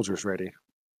soldiers ready.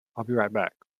 I'll be right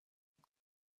back.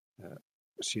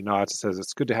 She nods and says,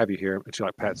 "It's good to have you here." And she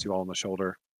pats you all on the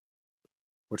shoulder,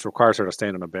 which requires her to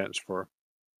stand on a bench for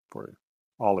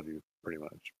all of you, pretty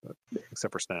much, but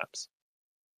except for Snaps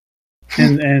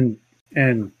and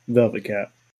Velvet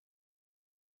Cap.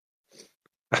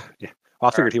 Yeah, well,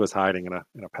 I figured he was hiding in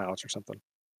a pouch or something.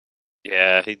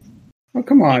 Yeah. Oh,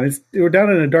 come on! We're down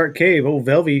in a dark cave. Old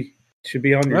Velvy should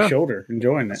be on your shoulder,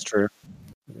 enjoying That's it. true.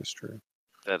 That is true.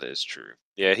 That is true.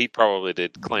 Yeah, he probably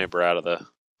did clamber out of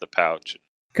the pouch.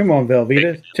 Come on,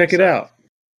 Velveeta, check it out.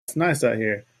 It's nice out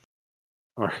here.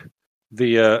 All right.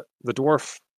 The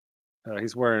dwarf,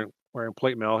 he's wearing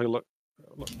plate mail. He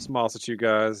smiles at you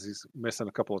guys. He's missing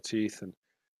a couple of teeth and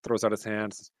throws out his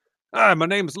hands. "Hi, my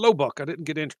name's Lobuk. I didn't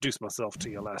get to introduce myself to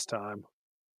you last time."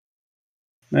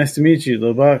 Nice to meet you,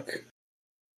 Lobuk.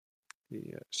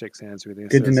 He shakes hands with you.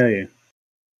 Good to know you.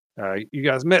 You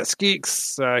guys met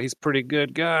Skeeks. He's a pretty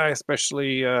good guy,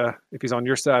 especially if he's on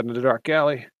your side in the dark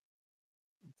alley.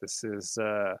 This is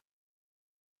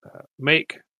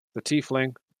Make, the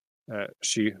tiefling.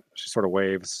 She sort of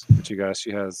waves at you guys.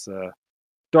 She has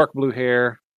dark blue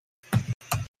hair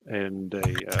and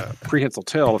a prehensile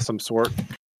tail of some sort.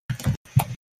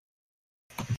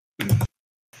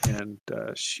 And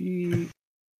she's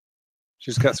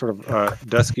got sort of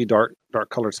dusky, dark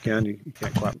colored skin. You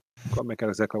can't quite make out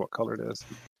exactly what color it is.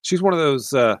 She's one of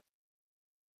those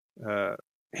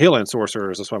healing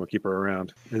sorcerers. That's why we keep her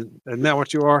around. Isn't that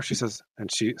what you are? She says, and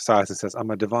she sighs and says,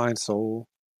 "I'm a divine soul."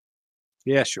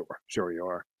 Yeah, sure you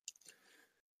are.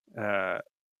 Yeah,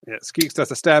 Skeeks does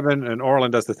the stabbing, and Orlin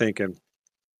does the thinking,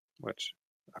 which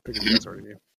I figured you guys already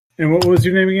knew. And what was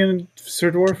your name again,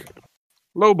 Sir Dwarf?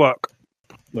 Lobuk.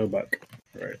 Lobuk.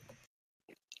 Right.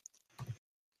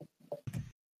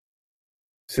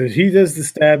 So he does the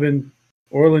stabbing,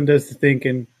 Orlin does the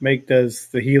thinking, Make does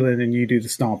the healing, and you do the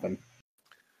stomping.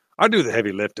 I do the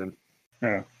heavy lifting.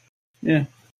 Oh, yeah.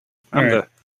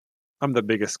 I'm the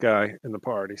biggest guy in the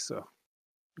party, so.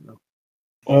 You know.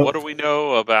 Well, what do we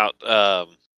know about the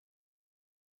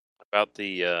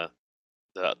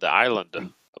island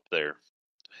up there?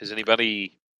 Has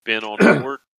anybody been on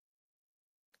board?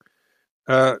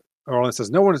 Orlin says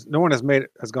no one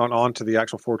has gone on to the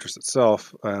actual fortress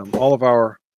itself. All of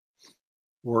our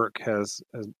work has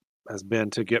been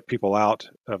to get people out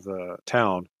of the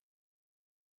town.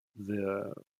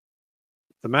 The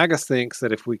Magus thinks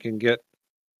that if we can get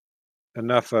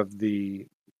enough of the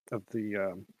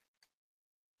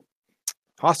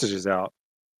hostages out,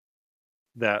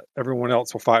 that everyone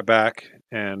else will fight back,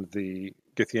 and the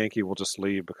Githyanki will just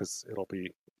leave because it'll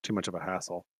be too much of a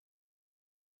hassle.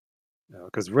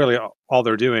 Because really, all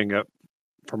they're doing,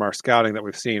 from our scouting that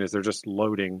we've seen, is they're just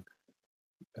loading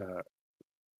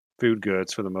food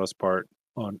goods for the most part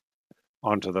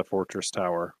onto the fortress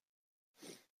tower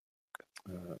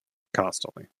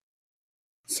constantly.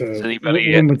 So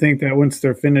one would think that once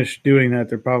they're finished doing that,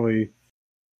 they're probably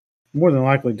more than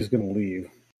likely just going to leave.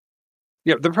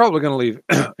 Yeah, they're probably going to leave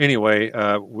anyway.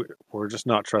 We're just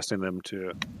not trusting them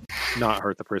to not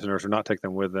hurt the prisoners or not take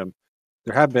them with them.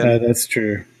 There have been that's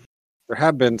true. There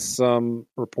have been some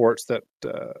reports that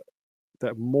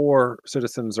more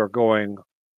citizens are going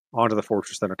onto the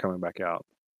fortress than are coming back out.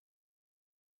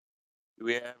 Do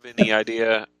we have any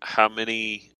idea how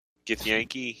many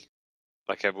Githyanki?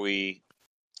 Like, have we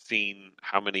seen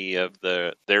how many of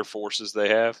their forces they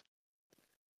have?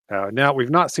 Now, we've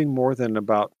not seen more than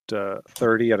about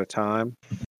 30 at a time.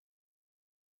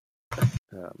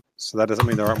 So that doesn't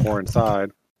mean there aren't more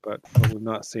inside, but we've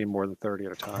not seen more than 30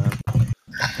 at a time.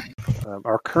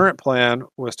 Our current plan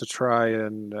was to try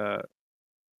and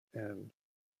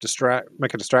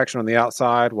make a distraction on the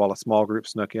outside while a small group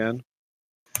snuck in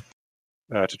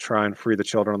to try and free the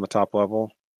children on the top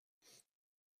level.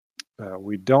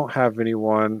 We don't have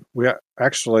anyone.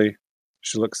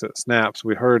 She looks at Snaps.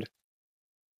 We heard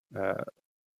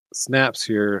Snaps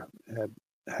here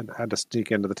had to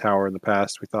sneak into the tower in the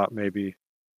past. We thought maybe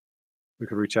we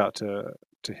could reach out to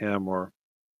him or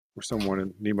someone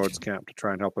in Nemo's camp to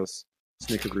try and help us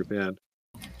sneak a group in.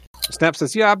 Snap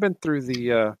says, "Yeah, I've been through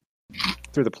the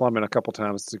plumbing a couple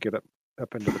times to get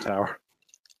up into the tower."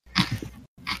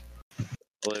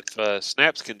 Well, if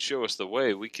Snaps can show us the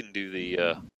way, we can do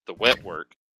the wet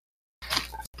work.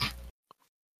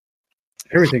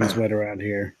 Everything's wet around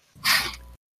here.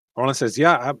 Orlin says,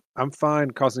 "Yeah, I'm fine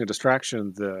causing a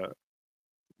distraction. The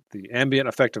ambient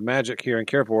effect of magic here in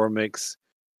Carevor makes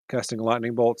casting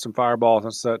lightning bolts and fireballs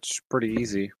and such pretty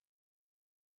easy."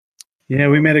 Yeah,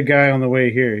 we met a guy on the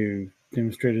way here who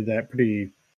demonstrated that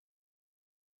pretty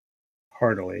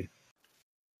heartily.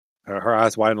 Her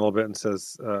eyes widen a little bit and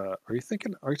says, are you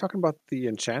talking about the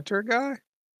enchanter guy?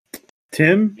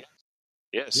 Tim?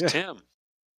 Yes, Yeah. Tim.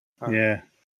 Yeah.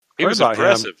 He was about him.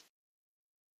 impressive.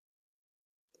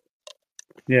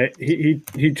 Yeah, he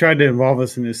tried to involve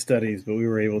us in his studies, but we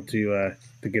were able to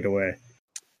get away.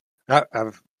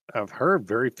 I've heard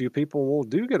very few people will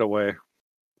get away.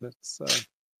 That's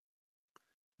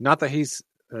not that he's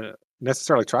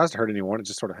necessarily tries to hurt anyone. It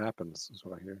just sort of happens, is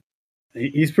what I hear.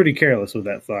 He's pretty careless with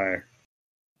that fire.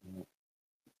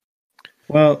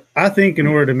 Well, I think in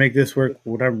order to make this work,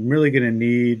 what I'm really going to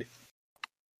need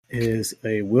is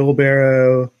a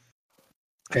wheelbarrow,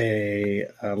 a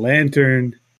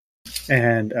lantern,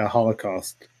 and a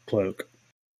Holocaust cloak.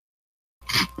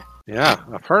 Yeah,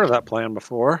 I've heard of that plan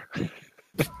before.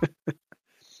 I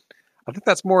think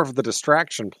that's more of the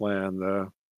distraction plan,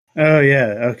 though. Oh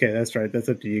yeah, okay, that's right. That's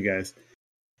up to you guys.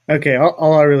 Okay,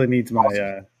 all I really need is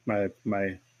my my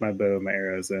bow and my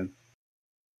arrows. Then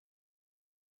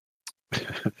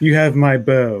you have my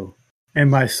bow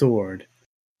and my sword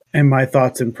and my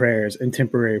thoughts and prayers and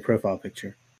temporary profile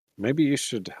picture. Maybe you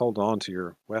should hold on to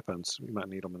your weapons. You might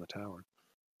need them in the tower.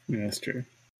 Yeah, that's true.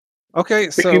 Okay,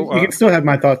 But so you can still have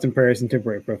my thoughts and prayers and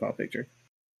temporary profile picture.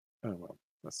 oh well,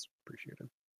 that's appreciated.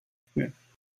 Yeah.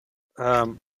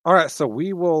 All right, so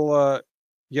we will.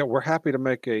 Yeah, we're happy to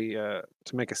make a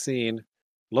scene.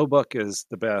 Lowbuck is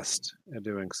the best at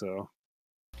doing so.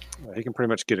 He can pretty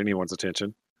much get anyone's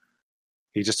attention.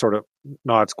 He just sort of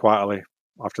nods quietly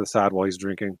off to the side while he's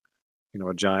drinking,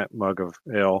 a giant mug of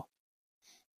ale.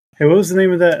 Hey, what was the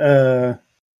name of that?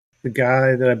 The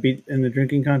guy that I beat in the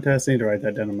drinking contest? I need to write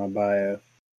that down in my bio.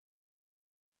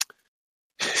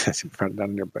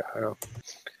 Down in your bio.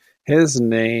 His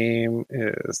name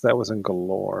is, that was in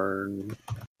Galorn.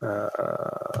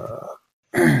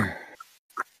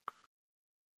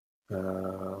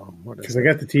 What is Because I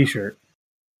got the T-shirt.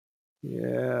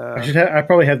 Yeah. I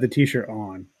probably have the T-shirt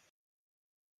on.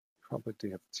 Probably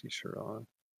do have the T-shirt on.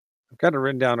 I've got it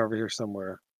written down over here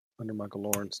somewhere under my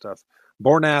Galorn stuff.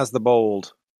 Bornaz the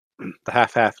Bold, the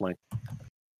half-halfling.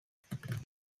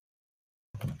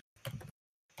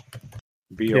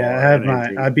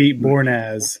 Yeah, I beat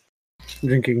Bornaz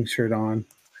drinking shirt on.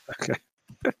 Okay.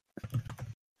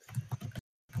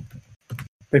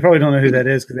 They probably don't know who that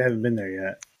is because they haven't been there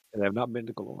yet. They have not been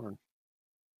to Galorn.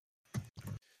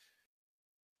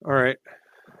 All right.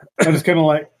 I'm just kind of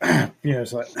like,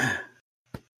 it's like.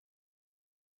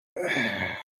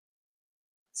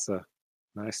 It's a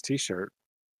nice T-shirt.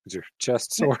 Is your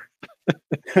chest sore?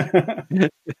 A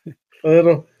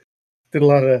little. Did a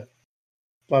lot of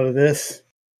this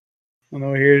on the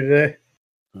way here today.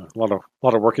 A lot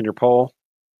of work in your pole.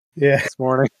 Yeah, this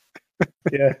morning.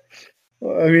 Yeah.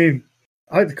 Well, I mean,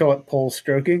 I like to call it pole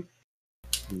stroking.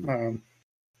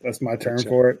 That's my term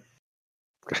for it.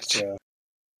 Gotcha.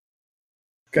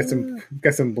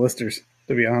 Got some blisters,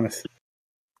 to be honest.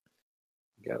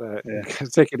 You gotta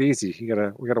take it easy.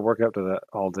 We gotta work up to that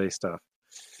all day stuff.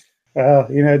 I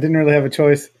didn't really have a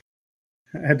choice.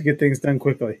 I had to get things done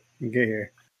quickly and get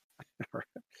here.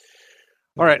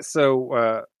 All right.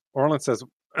 So Orlin says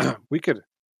we could,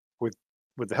 with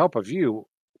the help of you,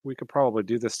 we could probably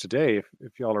do this today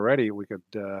if y'all are ready. We could.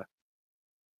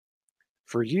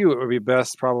 For you, it would be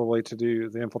best probably to do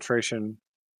the infiltration.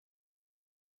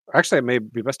 Actually, it may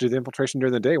be best to do the infiltration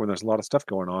during the day when there's a lot of stuff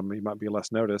going on. You might be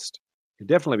less noticed. It'd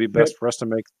definitely be best for us to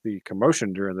make the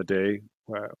commotion during the day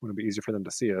when it'd be easier for them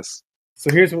to see us.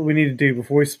 So here's what we need to do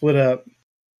before we split up.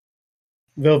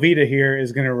 Velveeta here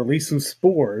is going to release some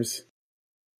spores,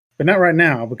 but not right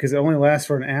now because it only lasts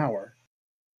for an hour.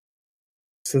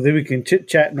 So then we can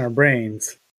chit-chat in our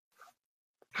brains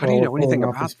How do you know Pulling anything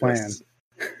off about his plan. this?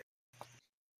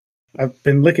 I've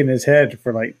been licking his head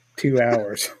for like 2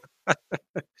 hours.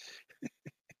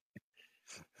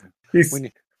 He's, When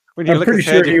you I'm lick pretty his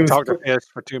sure head, you he can was talk to fish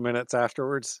for 2 minutes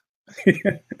afterwards.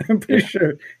 I'm pretty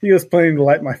sure he was planning to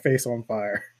light my face on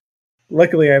fire.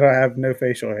 Luckily, I don't have no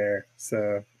facial hair,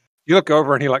 so You look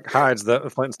over and he like hides the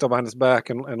flint still behind his back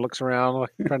and looks around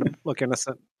like trying to look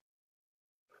innocent.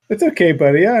 it's okay,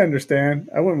 buddy. I understand.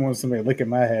 I wouldn't want somebody licking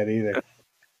my head either.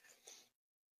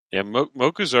 Yeah,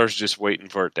 Mokuzar's just waiting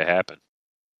for it to happen.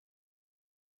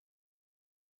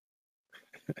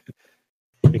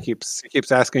 He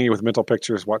keeps asking you with mental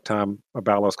pictures what time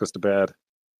Abalos goes to bed.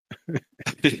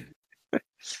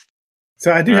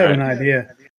 So I do All have right. an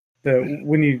idea that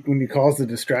when you cause the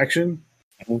distraction,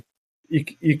 Mhm.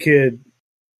 you could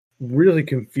really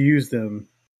confuse them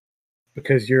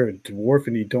because you're a dwarf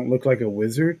and you don't look like a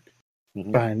wizard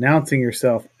Mhm. by announcing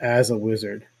yourself as a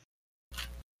wizard.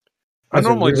 I As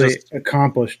normally a really just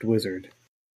accomplished wizard.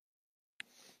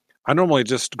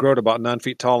 grow to about 9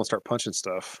 feet tall and start punching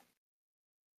stuff.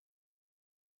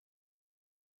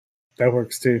 That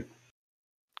works too.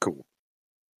 Cool.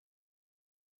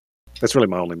 That's really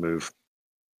my only move.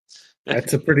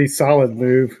 That's a pretty solid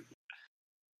move.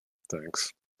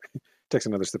 Thanks. Takes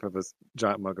another sip of his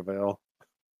giant mug of ale.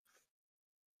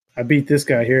 I beat this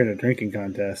guy here in a drinking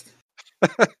contest.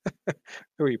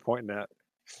 Who are you pointing at?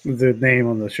 The name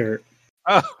on the shirt.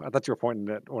 Oh, I thought you were pointing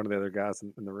at one of the other guys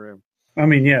in the room. I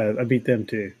mean, yeah, I beat them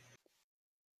too.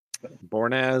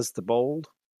 Bornaz the Bold.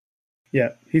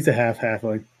 Yeah, he's a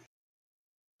halfling.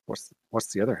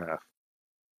 What's the other half?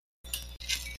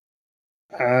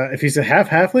 If he's a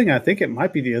halfling, I think it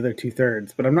might be the other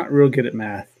 2/3, but I'm not real good at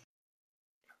math.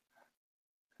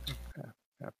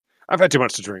 I've had too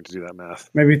much to drink to do that math.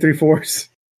 Maybe 3/4.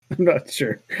 I'm not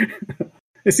sure.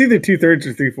 It's either 2/3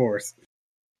 or 3/4.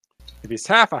 If he's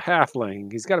half a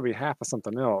halfling, he's got to be half of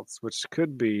something else, which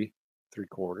could be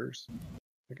 3/4,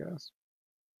 I guess.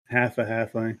 Half a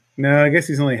halfling. No, I guess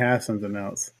he's only half something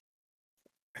else.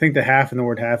 I think the half in the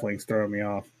word halfling's throwing me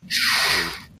off.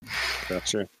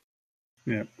 Gotcha.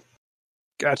 Yeah.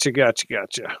 Gotcha.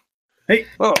 Hey,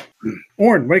 Oh,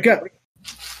 Orin, wake up.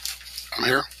 I'm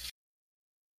here.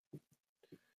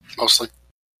 Mostly.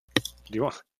 do you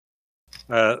want?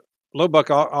 Lowbuck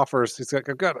offers. He's like,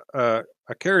 I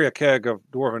carry a keg of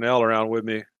dwarven ale around with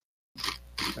me.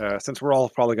 Since we're all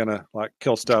probably gonna like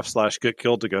kill stuff / get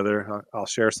killed together, I'll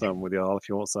share some with y'all if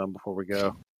you want some before we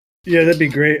go. Yeah, that'd be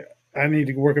great. I need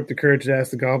to work up the courage to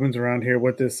ask the goblins around here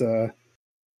what this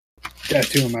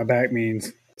tattoo on my back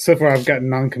means. So far, I've gotten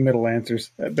non-committal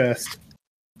answers at best.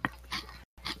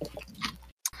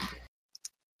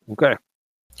 Okay.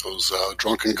 Those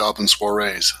drunken goblin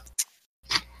soirees.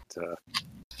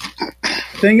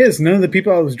 Thing is, none of the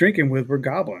people I was drinking with were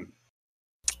goblin.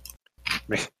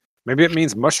 Maybe it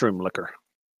means mushroom liquor.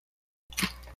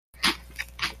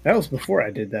 That was before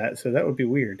I did that, so that would be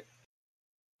weird.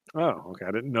 Oh, okay.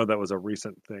 I didn't know that was a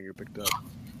recent thing you picked up.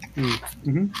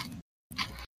 Mm-hmm.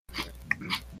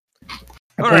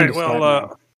 All right.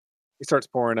 Well, he starts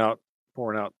pouring out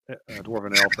dwarven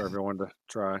ale for everyone to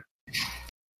try.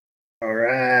 All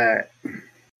right.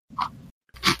 All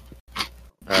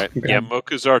right. Okay. Yeah,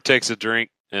 Mokuzar takes a drink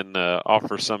and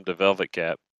offers some to Velvet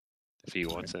Cap if he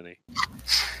wants any.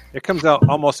 It comes out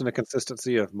almost in the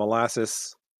consistency of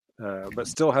molasses, but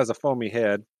still has a foamy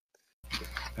head.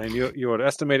 And you would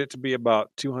estimate it to be about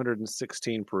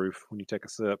 216 proof when you take a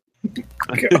sip.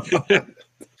 God.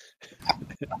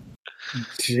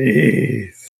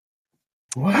 Jeez.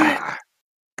 What?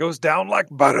 Goes down like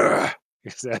butter. He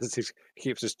says he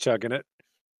keeps just chugging it.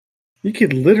 You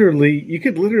could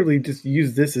literally just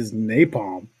use this as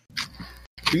napalm.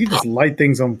 You could just light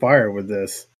things on fire with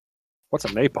this. What's a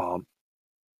napalm?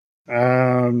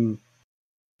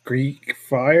 Greek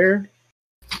fire.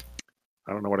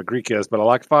 I don't know what a Greek is, but I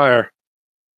like fire.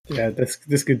 Yeah,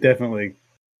 this could definitely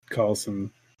cause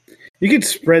some. You could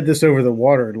spread this over the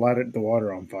water and light the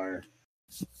water on fire.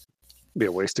 Be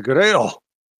a waste of good ale.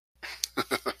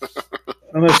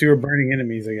 Unless you were burning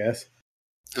enemies, I guess.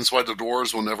 That's why the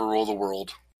dwarves will never rule the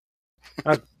world.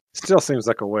 Still seems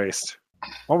like a waste.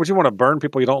 Why would you want to burn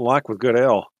people you don't like with good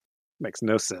ale? Makes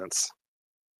no sense.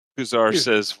 Mokuzar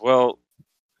says, well,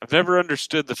 I've never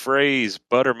understood the phrase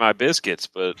butter my biscuits,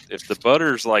 but if the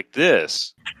butter's like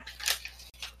this,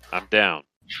 I'm down.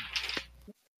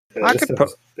 I This could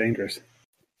stuff's dangerous.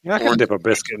 Yeah, I can dip a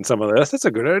biscuit in some of this. That's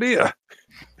a good idea.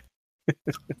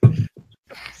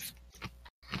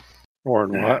 Or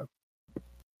in what?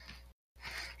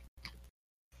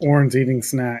 Orin's eating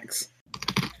snacks.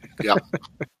 Yeah.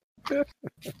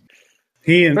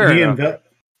 He and Fair he enough. and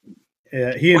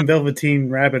He and Velveteen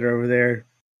Rabbit are over there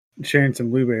sharing some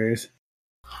blueberries.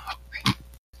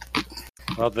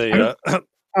 Well, they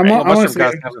I'm honestly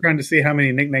guys just trying to see how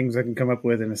many nicknames I can come up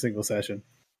with in a single session.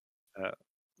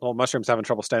 Well, Mushroom's having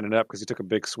trouble standing up because he took a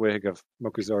big swig of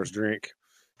Mokuzar's drink.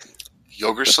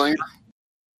 Yogurt Slinger?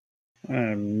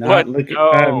 I'm not What? looking.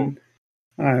 No.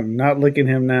 I'm not licking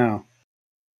him now.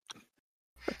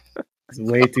 He's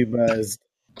way too buzzed.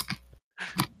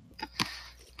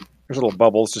 There's little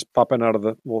bubbles just popping out of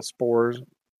the little spores.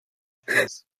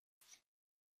 Yes.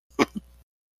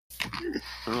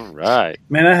 all right.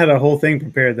 Man, I had a whole thing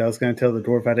prepared that I was going to tell the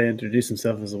dwarf how to introduce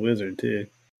himself as a wizard too.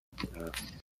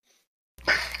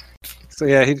 So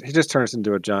yeah, he just turns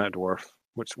into a giant dwarf,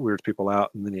 which weirds people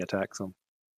out, and then he attacks them.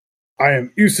 I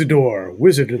am Usador,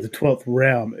 wizard of the 12th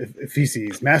realm,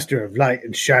 Epheses, master of light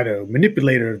and shadow,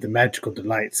 manipulator of the magical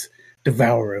delights,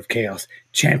 devourer of chaos,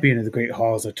 champion of the great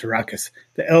halls of Tarakas.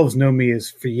 The elves know me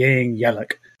as Freyang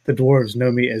Yalak. The dwarves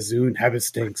know me as Zune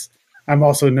Habitstinks. I'm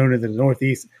also known in the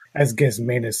northeast as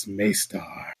Gesmanus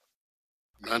Maystar.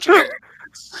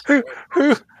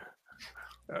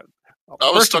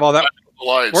 First of all,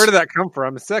 where did that come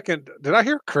from? Second, did I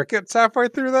hear crickets halfway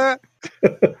through that?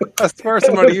 That's the first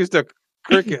somebody used a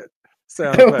cricket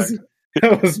sound effect.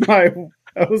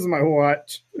 That was my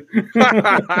watch.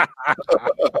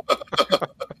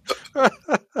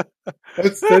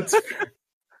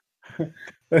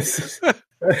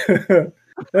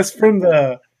 That's from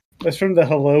the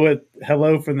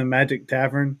Hello from the Magic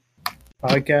Tavern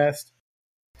podcast.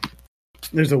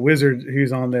 There's a wizard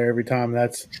who's on there every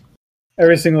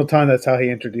single time. That's how he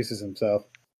introduces himself.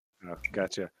 Oh,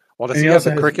 gotcha. Well, does he have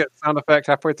the cricket sound effect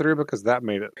halfway through? Because that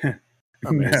made it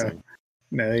amazing.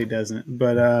 No, he doesn't.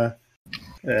 But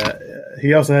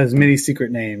he also has many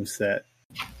secret names that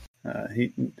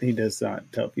he does not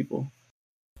tell people.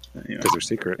 Because they're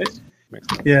secrets.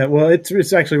 Yeah, well,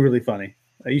 it's actually really funny.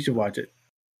 You should watch it.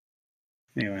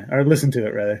 Anyway, or listen to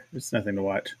it rather. It's nothing to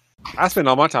watch. I spend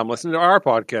all my time listening to our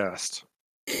podcast.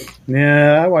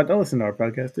 Yeah, I listen to our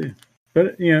podcast too.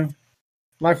 But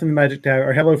Live from the Magic Tower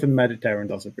or Hello from the Magic Tavern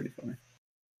is also pretty funny.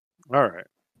 All right,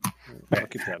 I'll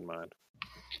keep that in mind.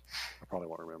 I probably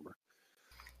won't remember.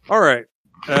 All right,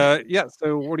 yeah.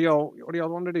 So what do y'all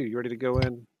want to do? You ready to go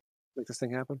in, make this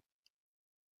thing happen?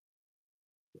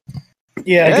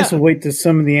 Yeah, I guess we'll wait to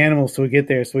summon the animals till we get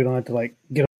there, so we don't have to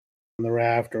get on the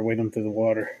raft or wait them through the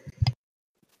water.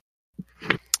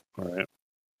 All right.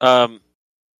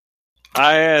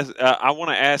 I want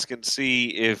to ask and see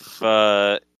if,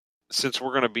 since we're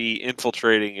going to be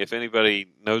infiltrating, if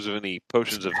anybody knows of any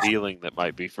potions of healing that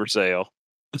might be for sale.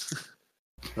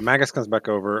 The Magus comes back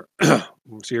over.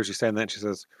 She hears you saying that. And she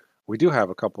says, "We do have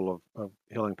a couple of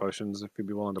healing potions. If you'd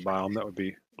be willing to buy them, that would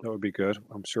be good.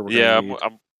 I'm sure we're going to need."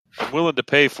 I'm willing to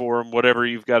pay for them, whatever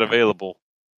you've got available.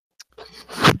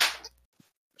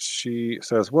 She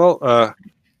says, "Well,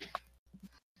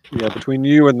 yeah, between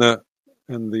you and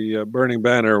the Burning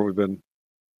Banner, we've been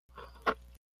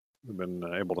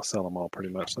able to sell them all pretty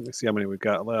much. Let me see how many we've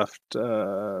got left. 3.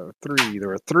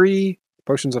 There are 3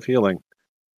 potions of healing.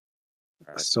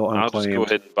 Still unclaimed. I'll just go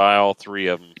ahead and buy all 3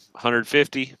 of them.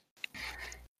 150?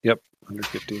 Yep,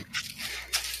 150.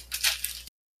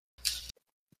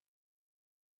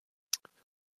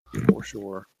 For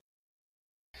sure.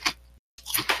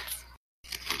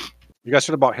 You guys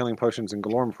should have bought healing potions in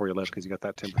Galorm before you left because you got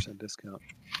that 10% discount.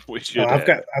 We should. I've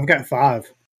got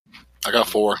 5. I got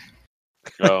 4.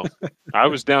 Oh, I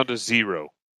was down to 0.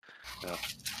 Yeah.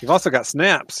 You've also got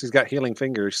Snaps. He's got healing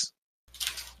fingers.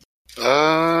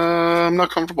 I'm not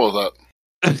comfortable with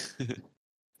that.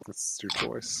 That's your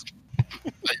choice.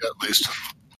 At least.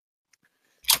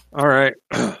 All right.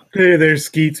 Hey there,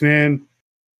 Skeets, man.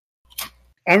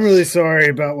 I'm really sorry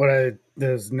about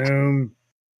those gnome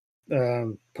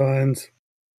puns.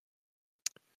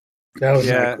 That was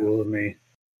not cool of me.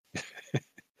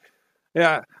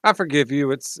 Yeah, I forgive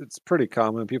you. It's pretty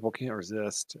common. People can't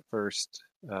resist at first.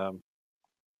 But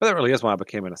that really is why I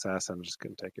became an assassin. I just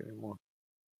couldn't take it anymore.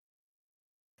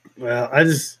 Well, I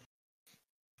just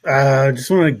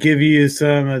want to give you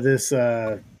some of this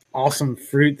awesome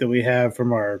fruit that we have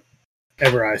from our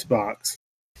Ever Ice box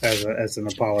as an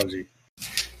apology.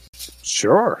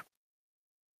 Sure.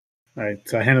 All right,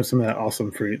 so I hand him some of that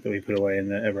awesome fruit that we put away in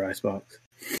the Ever Ice box.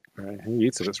 All right, he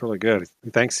eats it. It's really good.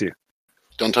 He thanks you.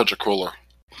 Don't touch a cooler.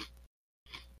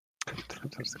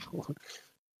 Don't touch the cooler.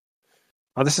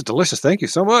 Oh, this is delicious. Thank you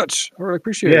so much. I really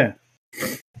appreciate it.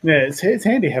 Yeah, it's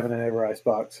handy having an Ever Ice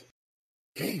box.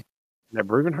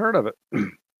 Never even heard of it.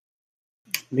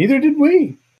 Neither did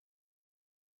we.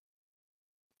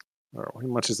 All right, well, he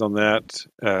munches on that.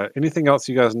 Anything else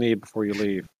you guys need before you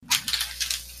leave?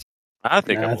 I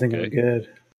think I'm I'm okay. good.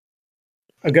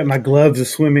 I've got my gloves of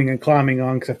swimming and climbing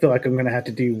on because I feel like I'm going to have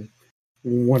to do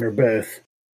one or both.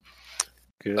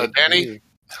 Good. Danny,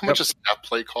 how much does half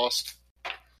plate cost?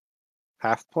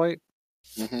 Half plate?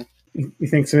 Mm-hmm. You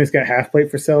think somebody's got half plate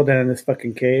for sale down in this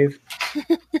fucking cave?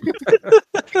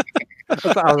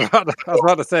 I was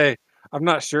about to say, I'm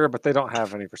not sure, but they don't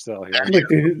have any for sale here. Look,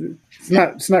 dude, it's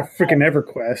not freaking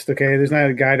EverQuest, okay? There's not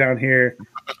a guy down here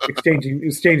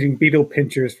exchanging beetle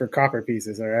pinchers for copper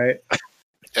pieces, all right?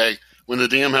 Hey, when the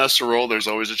DM has to roll, there's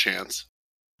always a chance.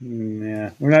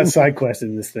 Yeah, we're not side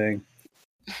questing this thing.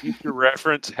 Future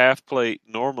reference, half plate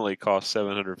normally costs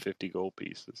 750 gold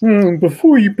pieces.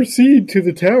 Before you proceed to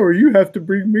the tower, you have to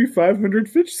bring me 500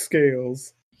 fish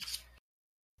scales.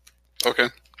 Okay.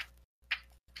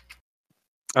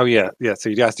 Oh, yeah. So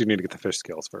you guys do need to get the fish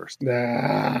scales first.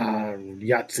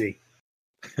 Yahtzee.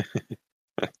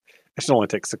 It should only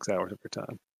take 6 hours of your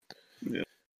time. Yeah.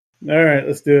 All right,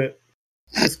 let's do it.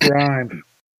 Let's grind.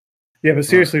 Yeah, but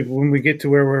seriously, when we get to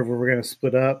wherever we're going to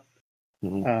split up,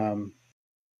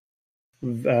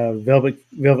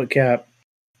 Velvet Cap,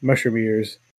 Mushroom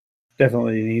Ears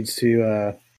definitely needs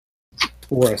to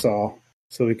war us all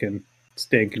so we can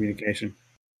stay in communication.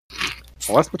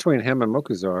 Well, that's between him and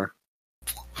Mokuzar.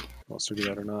 Wants to do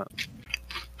that or not?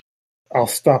 I'll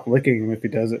stop licking him if he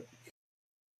does it.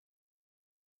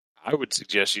 I would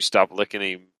suggest you stop licking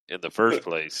him in the first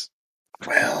place.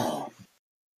 Well,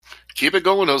 keep it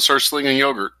going. He'll start slinging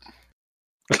yogurt.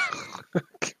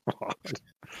 Come on,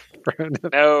 Brandon.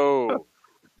 No.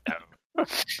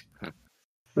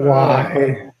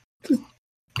 Why?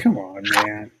 Come on,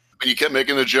 man. You kept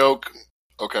making the joke.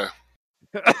 Okay.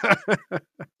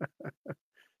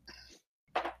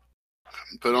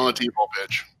 Put on a T-ball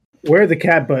pitch. Where are the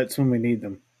cat butts when we need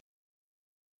them?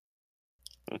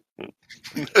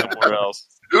 Somewhere else.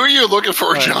 Who are you looking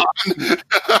for, John?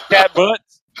 Cat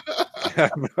butts.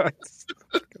 Cat butts.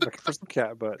 Looking for some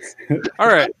cat butts. All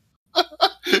right.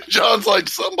 John's like,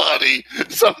 somebody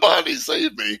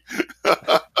save me.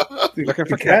 Looking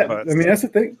for The cat butts. I mean, that's the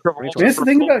thing. Triple I mean, that's the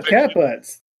thing about cat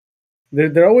butts.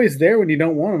 They're always there when you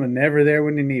don't want them and never there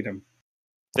when you need them.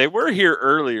 They were here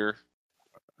earlier.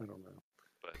 I don't know.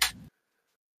 But...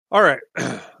 All right.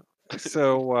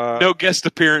 So no guest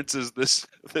appearances this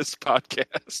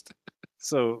podcast.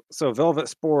 So velvet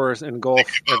spores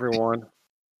engulf everyone.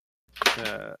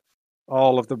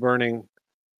 All of the burning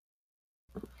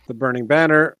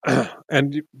banner.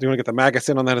 And do you want to get the Magus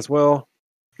in on that as well?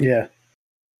 Yeah.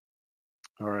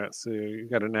 All right. So you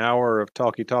got an hour of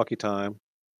talkie time.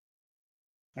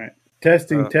 All right.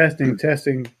 Testing.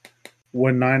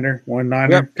 One niner.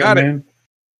 Yep, got it. In.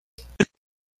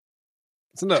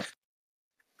 That's enough.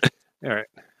 All right.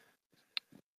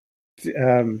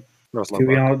 Do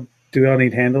we all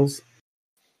need handles?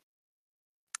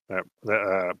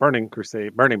 The burning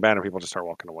banner people just start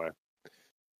walking away.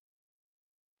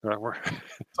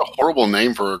 It's a horrible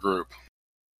name for a group.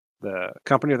 The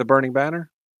Company of the Burning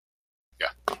Banner?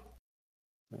 Yeah.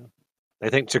 They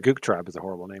think Chaguk Tribe is a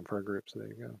horrible name for a group, so there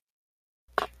you go.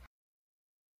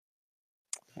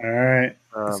 All right.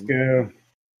 Let's go.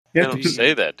 They don't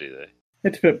say that, do they?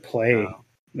 You have to put play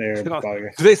there.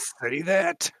 Do they say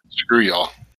that? Screw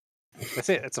y'all. They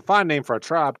say it's a fine name for a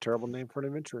tribe, terrible name for an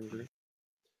adventuring group.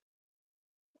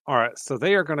 All right, so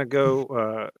they are going to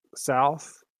go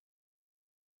south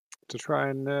to try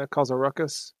and cause a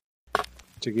ruckus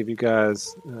to give you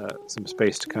guys some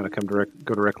space to kind of go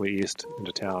directly east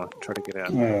into town and try to get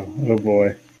in. Oh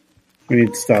boy. We need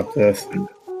to stop this. I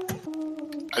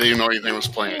didn't even know anything was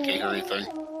playing. I can't hear anything.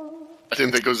 I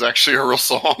didn't think it was actually a real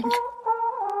song.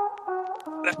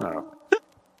 Oh.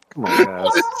 Come on, guys.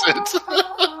 What is it?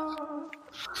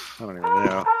 I don't even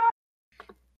know.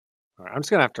 All right, I'm just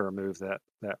going to have to remove that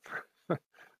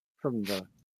from the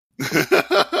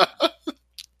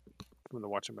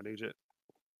Watchamadoojit.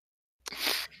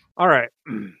 All right.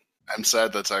 I'm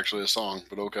sad that's actually a song,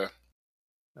 but okay.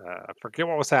 I forget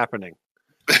what was happening.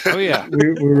 Oh, yeah.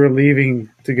 we were leaving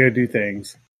to go do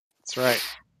things. That's right.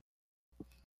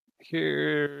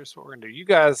 Here's what we're going to do. You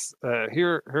guys,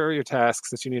 here are your tasks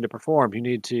that you need to perform. You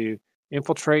need to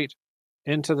infiltrate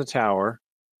into the tower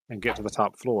and get to the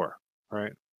top floor,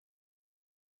 right?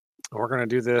 We're going to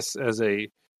do this as a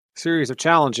series of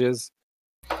challenges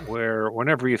where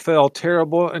whenever you fail,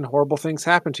 terrible and horrible things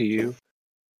happen to you.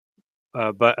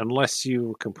 But unless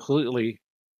you completely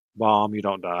bomb, you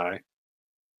don't die.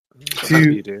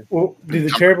 You do. Well, do the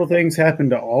terrible things happen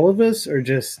to all of us or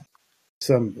just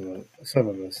some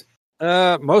of us?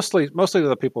 Mostly to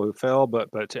the people who fail, but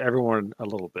to everyone a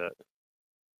little bit.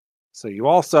 So you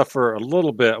all suffer a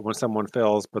little bit when someone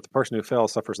fails, but the person who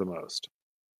fails suffers the most.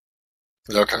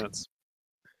 Okay.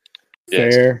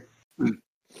 Yes. Fair.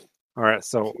 All right,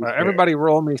 so Fair. everybody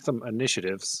roll me some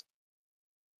initiatives.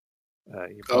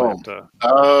 You probably have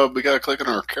to. We gotta click on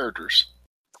our characters.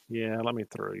 Yeah, let me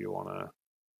throw you on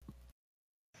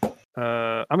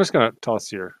a. I'm just gonna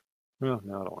toss your. Well,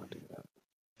 no, I don't want to do that.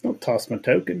 Don't toss my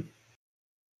token.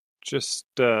 Just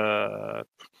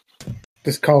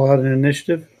Just call out an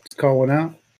initiative. Just call one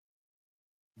out.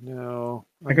 no.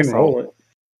 I can roll it.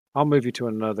 I'll move you to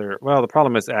another. Well, the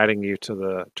problem is adding you to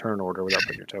the turn order without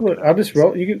putting your token. Look, out. I'll just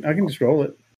roll. I can just roll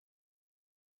it.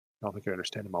 I don't think you're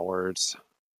understanding my words.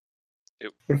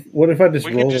 What if I just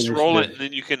We roll? can just roll it, initiative? and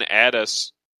then you can add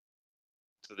us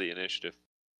to the initiative.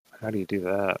 How do you do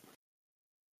that?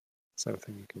 That's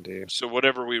everything you can do. So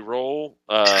whatever we roll,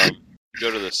 go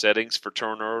to the settings for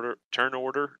turn order,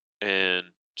 and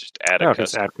just add a Okay,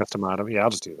 just custom. add custom item. Yeah, I'll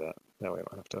just do that. That way I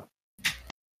don't have to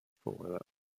fool with it.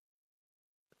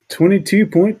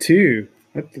 22.2.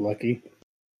 That's lucky.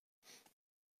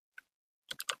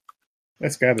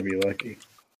 That's got to be lucky.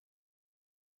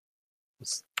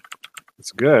 It's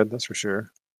good, that's for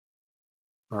sure.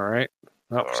 All right.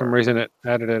 Oh, for some reason it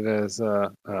added it as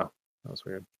oh, that was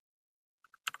weird.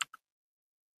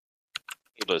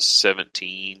 It was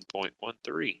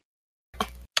 17.13.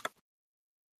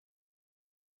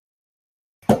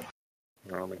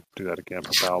 Let me do that again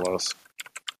for Palos.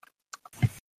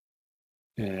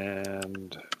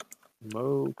 And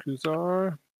Mo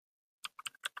Kuzar.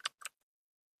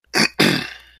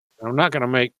 I'm not going to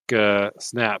make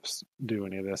Snaps do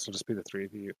any of this. It'll just be the three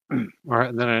of you. All right,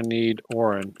 and then I need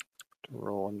Oren to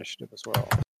roll initiative as well.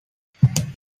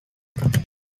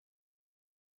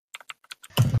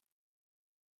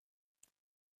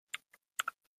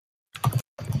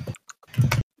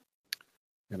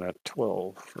 And a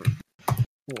 12 for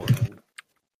Oren.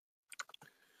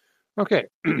 Okay.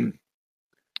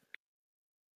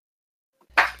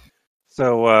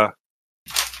 So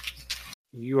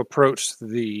you approach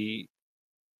the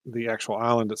actual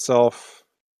island itself.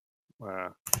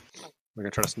 We're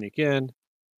gonna try to sneak in.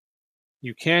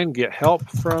 You can get help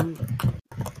from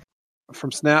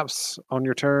Snaps on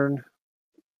your turn.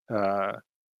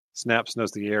 Snaps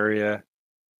knows the area.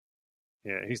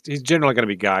 Yeah, he's generally going to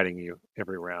be guiding you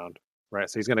every round, right?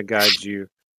 So he's going to guide you.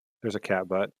 There's a cat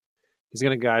butt. He's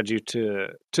going to guide you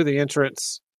to the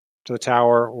entrance to the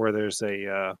tower where there's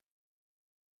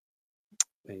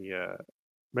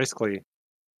basically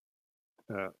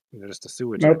just a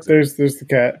sewage Nope, exit. there's the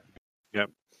cat. Yep.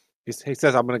 He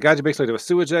says, I'm going to guide you basically to a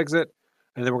sewage exit,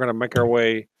 and then we're going to make our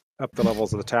way up the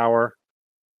levels of the tower.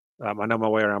 I know my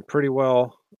way around pretty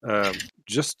well.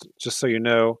 Just so you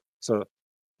know, so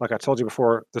like I told you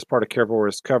before, this part of Kervor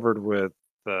is covered with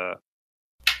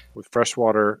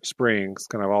freshwater springs,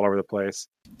 kind of all over the place.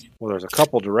 Well, there's a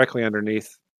couple directly underneath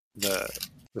the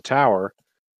tower,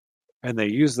 and they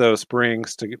use those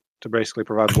springs to basically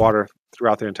provide water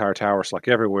throughout the entire tower. So, like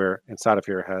everywhere inside of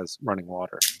here has running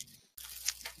water.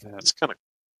 And It's kind of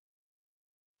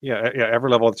yeah. Every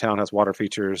level of the town has water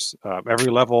features.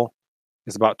 Every level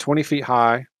is about 20 feet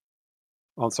high.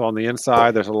 Also, on the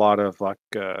inside, there's a lot of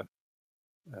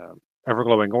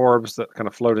ever-glowing orbs that kind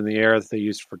of float in the air that they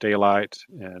use for daylight,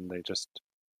 and they just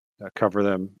cover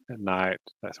them at night,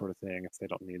 that sort of thing, if they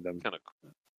don't need them. kind of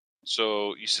cool.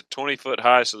 So you said 20 foot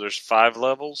high, so there's 5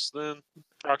 levels then,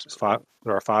 approximately?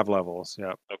 There are 5 levels,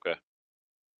 yeah. Okay.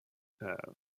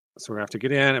 So we're going to have to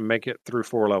get in and make it through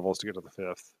 4 levels to get to the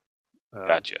 5th.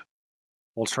 Gotcha.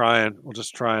 We'll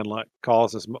just try and like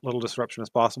cause as little disruption as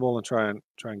possible and try and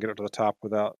get it to the top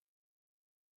without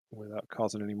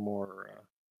causing any more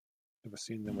of a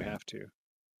scene than we have to.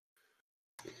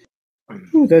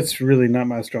 Ooh, that's really not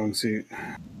my strong suit.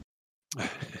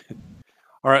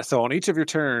 All right, so on each of your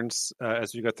turns,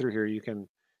 as you go through here, you can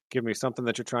give me something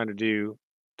that you're trying to do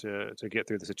to get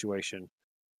through the situation.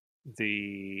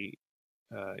 You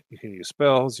can use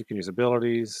spells, you can use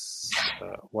abilities,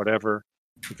 whatever.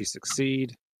 If you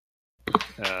succeed,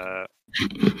 for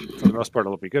the most part,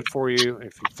 it'll be good for you.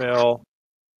 If you fail,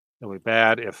 it'll be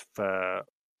bad. If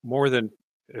more than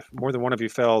one of you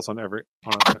fails on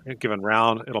a given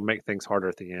round, it'll make things harder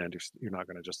at the end. You're not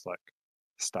going to just like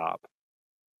stop.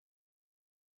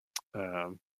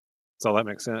 So that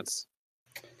makes sense.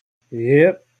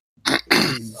 Yep. All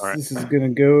right. This is gonna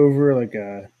go over like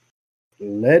a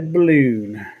lead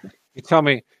balloon. You tell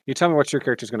me what your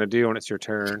character's going to do when it's your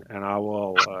turn, and I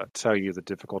will tell you the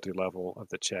difficulty level of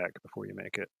the check before you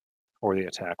make it, or the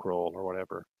attack roll, or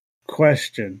whatever.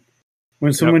 Question: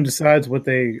 when someone decides what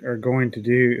they are going to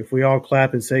do, if we all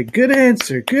clap and say "Good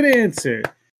answer, good answer,"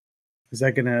 is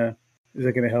that gonna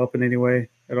help in any way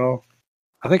at all?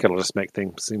 I think it'll just make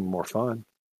things seem more fun.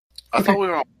 I thought we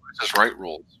were on Price is Right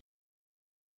rules.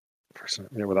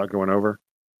 without going over.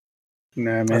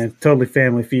 Nah, man, it's totally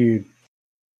Family Feud.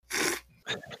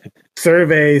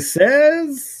 Survey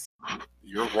says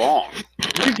You're wrong.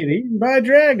 you get eaten by a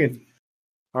dragon.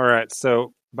 All right,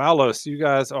 so Balos, you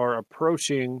guys are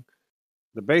approaching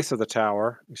the base of the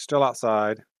tower. You're still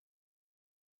outside.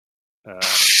 You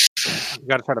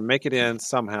got to try to make it in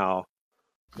somehow.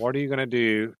 What are you going to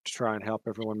do to try and help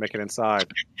everyone make it inside?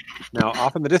 Now,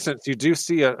 off in the distance, you do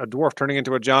see a dwarf turning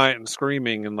into a giant and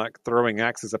screaming and like throwing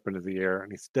axes up into the air,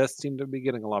 and he does seem to be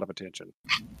getting a lot of attention.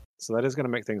 So that is going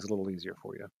to make things a little easier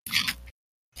for you.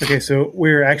 Okay, so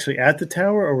we're actually at the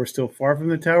tower, or we're still far from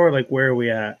the tower? Like, where are we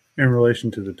at in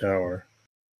relation to the tower?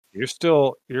 You're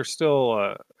still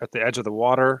at the edge of the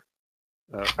water,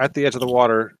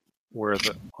 where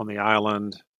on the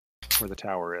island where the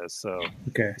tower is. So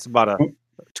Okay. it's about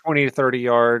 20 to 30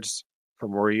 yards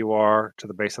from where you are to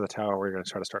the base of the tower where you're going to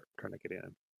try to start trying to get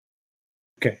in.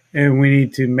 Okay, and we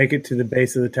need to make it to the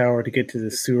base of the tower to get to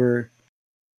the sewer.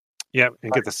 Yep,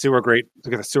 and get the sewer grate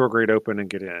open and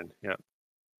get in. Yep.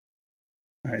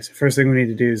 All right, so first thing we need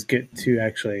to do is get to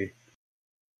the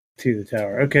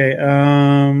tower. Okay,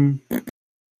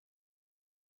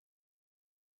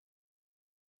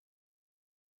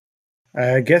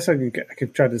 I guess I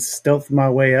could try to stealth my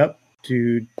way up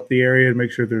to the area and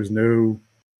make sure there's no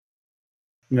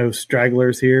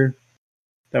stragglers here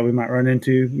that we might run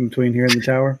into in between here and the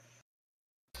tower.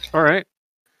 All right.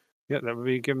 Yeah, that would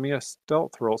be giving me a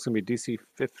stealth roll. It's going to be DC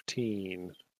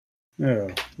 15. Oh, I'm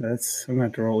going to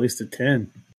have to roll at least a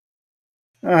 10.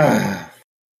 All right,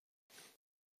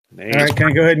 can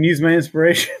I go ahead and use my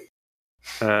inspiration?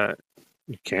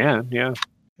 You can, yeah.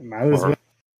 Might as well.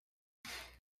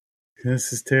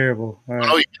 This is terrible. All right.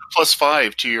 Oh, you get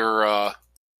 +5 to your.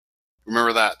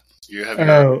 Remember that you have.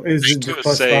 Is it to a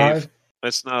just save. +5?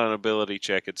 That's not an ability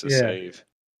check; it's a Yeah. save.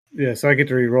 Yeah, so I get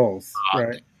to re-rolls,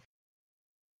 right?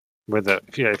 With the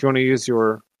if you want to use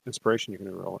your inspiration, you can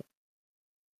roll it.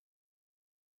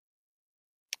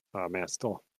 Oh man, it's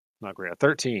still not great.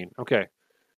 13. Okay.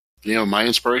 You know my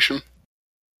inspiration.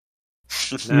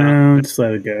 No, just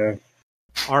let it go.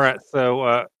 All right.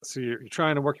 So you're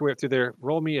trying to work your way up through there.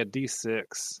 Roll me a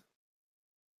D6.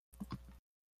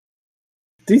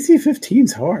 DC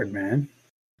 15's hard, man.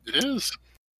 It is,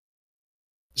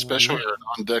 especially when you're a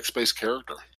non-dex-based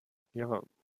character.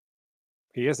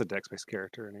 He is a dex-based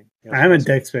character, and I'm a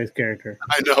dex-based character.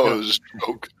 I know it was a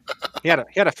joke. he had a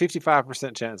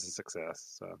 55% chance of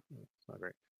success, so it's not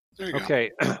great. There you go. Okay,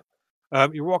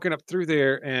 you're walking up through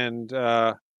there, and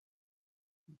it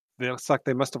looks like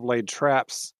they must have laid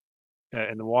traps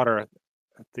in the water at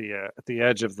the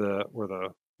edge of where the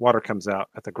water comes out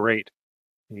at the grate.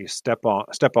 And you step on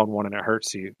one, and it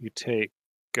hurts you. You take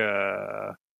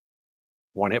 1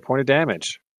 hit point of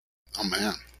damage. Oh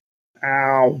man!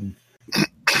 Ow!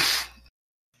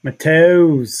 My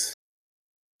toes.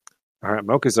 All right,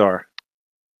 Mokuzar.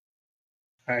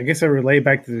 I guess I relay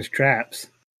back to those traps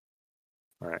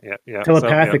All right, yeah.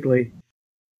 telepathically. So, yeah,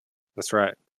 that's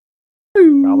right.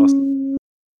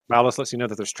 Malus lets you know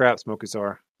that there's traps,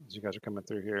 Mokuzar, as you guys are coming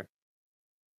through here.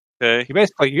 Okay.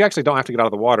 You actually don't have to get out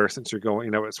of the water since you're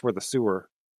going. It's where the sewer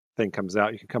thing comes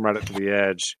out. You can come right up to the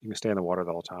edge. You can stay in the water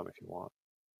the whole time if you want.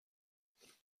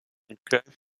 Okay.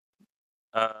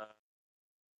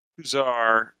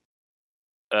 Huzar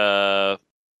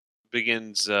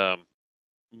begins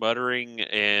muttering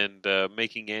and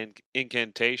making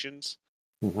incantations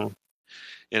Mm-hmm.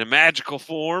 in a magical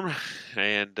form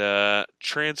and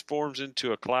transforms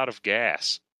into a cloud of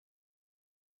gas.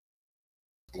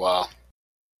 Wow.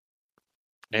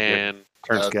 And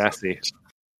Turns gassy.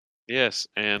 yes,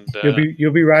 and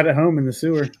You'll be right at home in the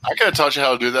sewer. I could have taught you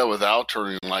how to do that without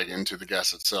turning light into the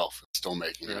gas itself. It's still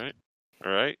making it.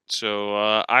 all right. So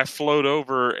I float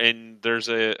over, and there's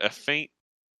a faint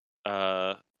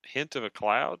hint of a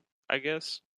cloud, I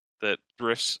guess, that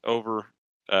drifts over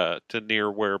to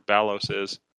near where Balos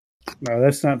is. No,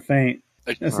 that's not faint.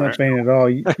 That's All not right. faint at all.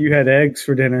 You had eggs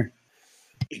for dinner.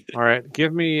 All right,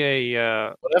 give me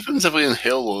a What happens if we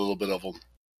inhale a little bit of them?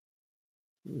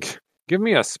 give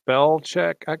me a spell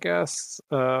check, I guess.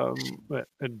 A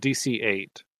DC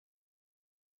 8.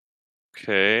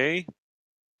 Okay.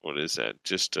 What is that?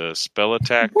 Just a spell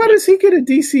attack? Why does he get a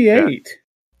DC 8?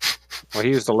 Well, he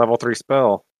used a level 3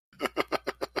 spell.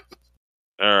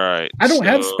 All right. I don't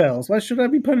have spells. Why should I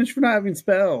be punished for not having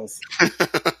spells?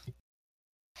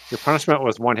 Your punishment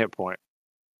was 1 hit point.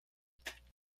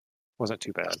 Wasn't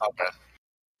too bad. That's not bad.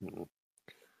 Mm.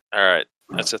 All right.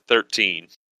 That's a 13.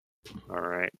 All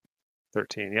right,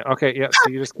 13. Yeah. Okay. Yeah. So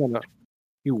you just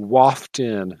you waft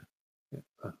into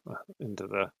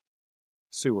the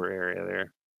sewer area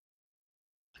there.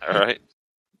 All right.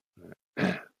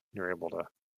 You're able to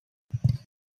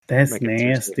That's make it through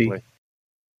nasty. safely.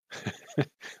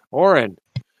 Oren.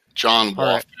 John All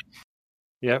right. Waft.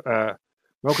 Yeah.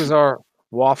 Mokuzar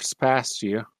wafts past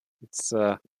you. It's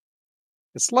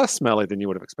less smelly than you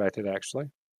would have expected, actually.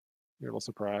 You're a little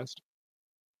surprised.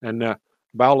 And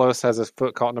Balos has his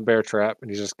foot caught in a bear trap,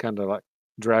 and he's just kind of like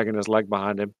dragging his leg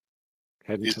behind him,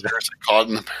 heading He's to the. seriously caught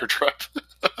in the bear trap.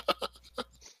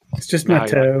 It's just No, my you're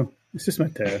toe. It's just my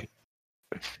toe.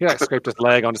 He like scraped his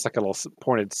leg on just like a little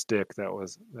pointed stick that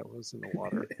was in the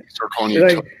water. Start calling you.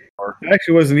 It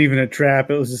actually wasn't even a trap.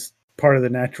 It was just part of the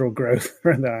natural growth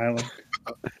around the island.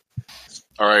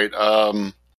 All right.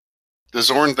 Does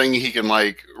Zorn think he can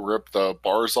like rip the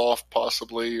bars off,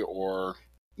 possibly, or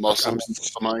muscle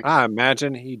something? I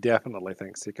imagine he definitely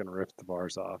thinks he can rip the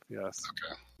bars off. Yes.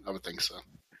 Okay, I would think so.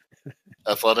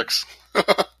 Athletics.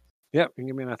 Yep. You can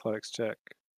give me an athletics check.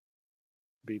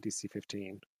 BDC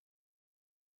 15.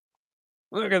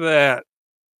 Look at that.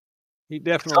 He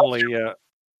definitely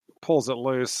pulls it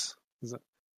loose.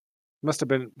 Must have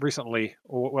been recently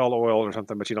well oiled or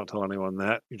something, but you don't tell anyone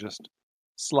that. You just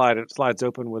slides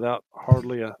open without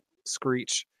hardly a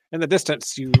screech. In the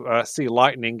distance, you see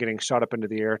lightning getting shot up into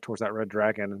the air towards that red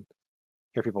dragon, and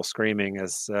hear people screaming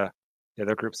as the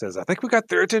other group says, "I think we got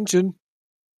their attention."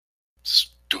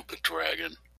 Stupid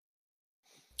dragon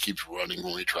keeps running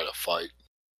when we try to fight.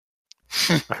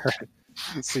 All right.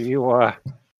 So you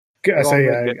Good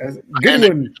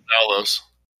one. Talos.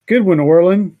 Good one,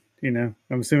 Orlin. I'm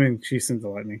assuming she sent the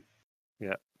lightning.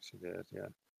 Yeah, she did. Yeah.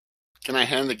 Can I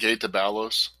hand the gate to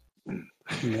Balos?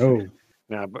 No.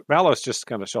 Yeah, but Balos just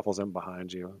kind of shuffles in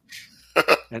behind you,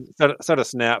 and sort of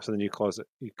snaps, and then you close it.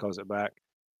 You close it back.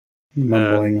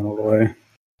 Mumbling all the way.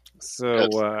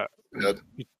 So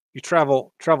you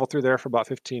travel through there for about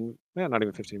 15. Not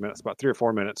even 15 minutes. About 3 or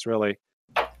 4 minutes, really,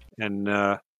 and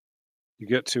you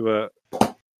get to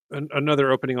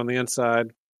another opening on the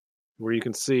inside where you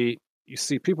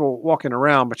see people walking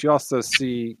around, but you also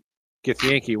see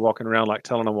Githyanki walking around, like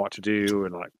telling them what to do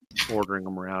and like ordering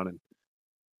them around, and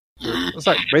it's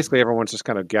like basically everyone's just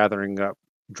kind of gathering up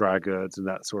dry goods and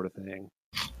that sort of thing.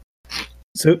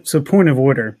 So point of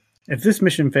order. If this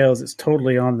mission fails, it's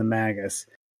totally on the Magus.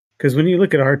 Because when you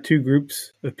look at our two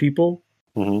groups of people,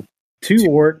 2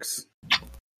 orcs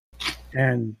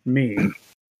and me, and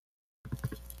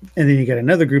then you get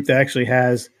another group that actually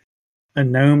has a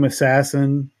gnome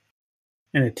assassin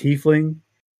and a tiefling,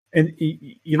 and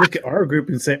you look at our group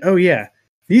and say, oh yeah,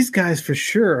 these guys for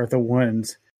sure are the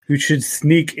ones who should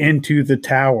sneak into the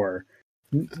tower.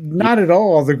 Not at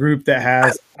all the group that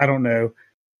has, I don't know,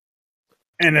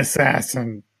 an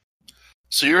assassin.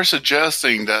 So you're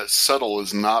suggesting that subtle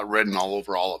is not written all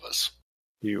over all of us?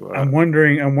 I'm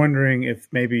wondering if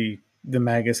maybe the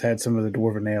Magus had some of the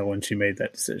dwarven ale when she made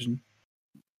that decision.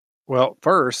 Well,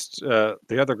 first,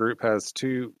 the other group has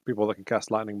 2 people that can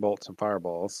cast lightning bolts and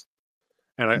fireballs,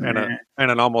 and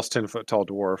an almost 10-foot tall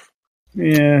dwarf.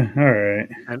 Yeah, all right.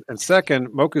 And second,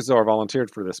 Mokuzar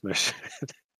volunteered for this mission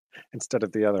instead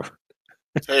of the other one.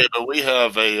 Hey, but we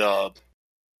have a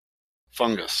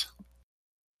fungus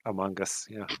among us.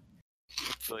 Yeah,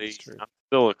 actually, I'm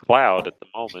still a cloud at the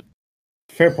moment.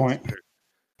 Fair point.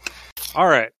 All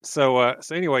right. So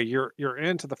anyway, you're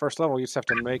into the first level. You just have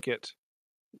to make it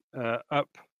up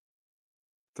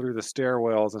through the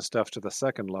stairwells and stuff to the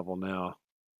second level now,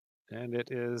 and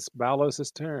it is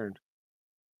Balos' turn.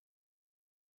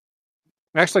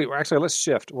 Actually, let's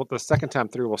shift. Well, the second time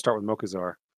through, we'll start with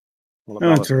Mokuzar.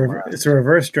 It's a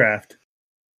reverse draft.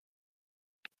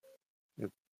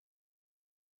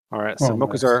 All right, so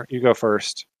Mokuzar, you go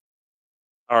first.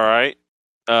 All right.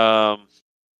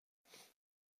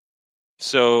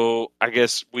 So I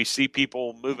guess we see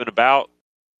people moving about.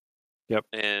 Yep.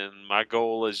 And my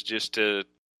goal is just to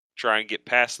try and get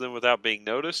past them without being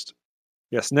noticed.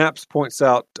 Yeah, Snaps points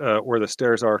out where the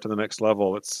stairs are to the next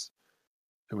level. It's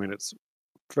a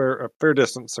fair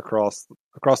distance across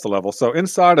the level. So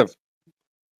inside of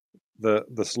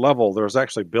this level, there's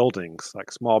actually buildings,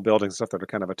 like small buildings, stuff that are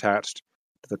kind of attached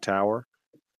to the tower.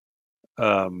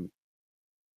 And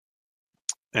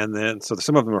then so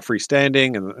some of them are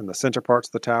freestanding in the center parts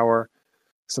of the tower.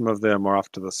 Some of them are off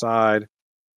to the side,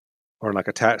 or like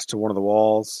attached to one of the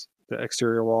walls, the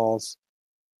exterior walls.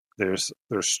 There's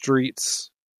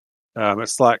streets.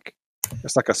 It's like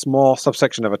a small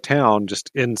subsection of a town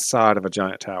just inside of a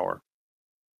giant tower.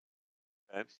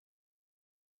 Okay.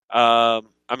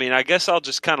 I mean, I guess I'll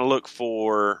just kind of look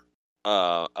for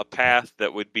a path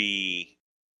that would be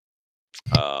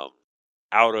out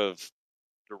of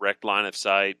direct line of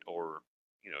sight, or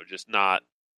just not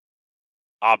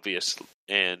obvious.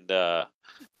 And I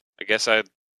guess I'd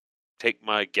take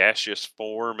my gaseous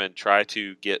form and try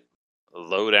to get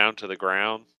low down to the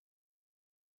ground?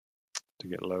 To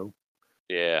get low.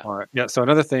 Yeah. All right. Yeah. So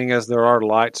another thing is there are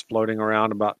lights floating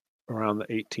around around the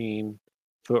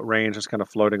 18-foot range, just kind of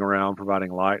floating around,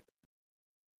 providing light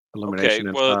illumination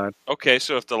inside. Okay,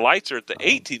 so if the lights are at the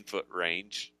 18-foot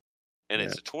range and Yeah.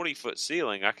 it's a 20-foot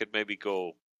ceiling, I could maybe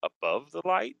go above the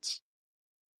lights.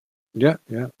 Yeah.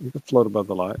 You can float above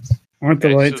the lights. Aren't the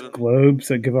Okay, lights so then- globes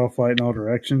that give off light in all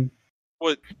directions?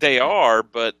 Well, they are,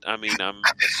 but I mean, I'm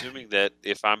assuming that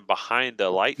if I'm behind a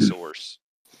light source,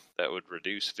 that would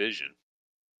reduce vision.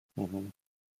 Mm-hmm.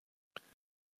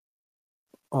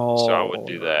 So I would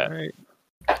do that. Right.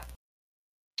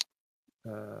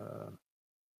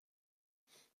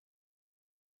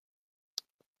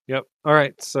 Yep. All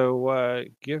right. So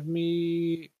give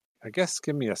me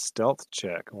a stealth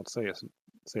check. We'll say it's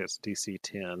DC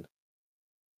 10.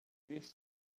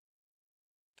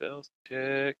 Stealth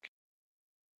check.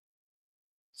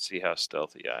 See how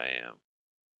stealthy I am.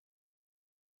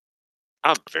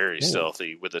 I'm very Ooh.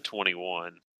 stealthy with a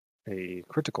 21. A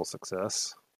critical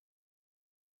success.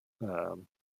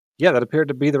 Yeah, that appeared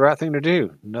to be the right thing to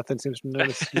do. Nothing seems to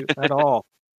notice you at all.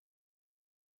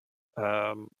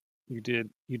 You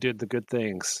did the good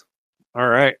things. All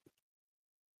right.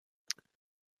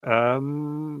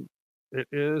 It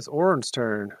is Oren's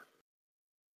turn.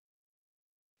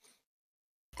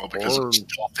 Well, because Or- it's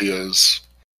stealthy as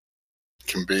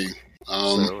can be.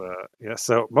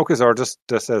 So Mokuzar just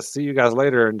says, "See you guys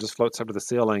later," and just floats up to the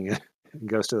ceiling and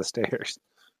goes to the stairs.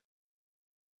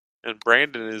 And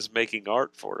Brandon is making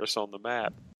art for us on the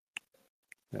map.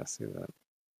 Yeah, see that.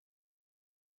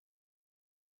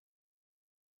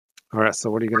 All right, so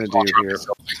what are you going to I'll do try here? to be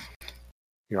stealthy.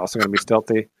 You're also going to be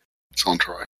stealthy. So I'll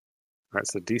try. All right,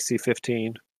 so DC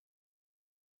 15.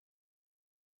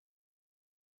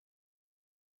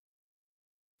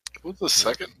 What was the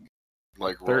second?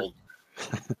 Third. Roll.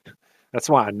 That's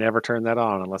why I never turn that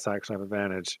on unless I actually have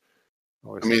advantage.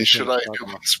 I mean, should I do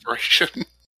inspiration?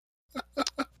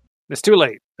 It's too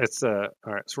late. It's all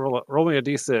right. So roll me a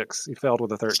D6. You failed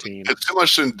with a 13. It's too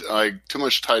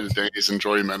much tied to Danny's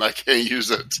enjoyment. I can't use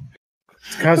it.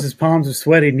 It's because his palms are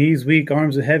sweaty, knees weak,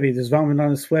 arms are heavy. There's vomit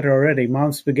on his sweater already.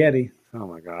 Mom's spaghetti. Oh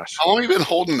my gosh. How long have you been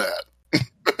holding that?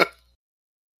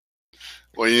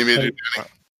 What do you need me to do?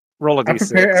 Roll a I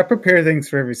D6. prepare things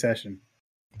for every session.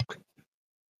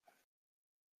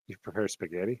 You prepare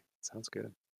spaghetti? Sounds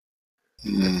good.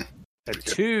 Mm. A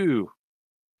 2.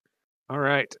 All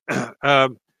right.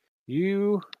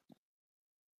 You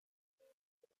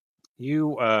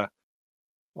are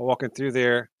walking through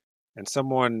there, and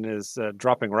someone is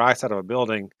dropping rice out of a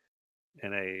building,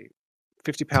 and a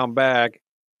 50-pound bag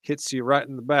hits you right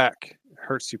in the back.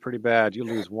 Hurts you pretty bad. You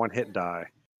lose 1 hit die.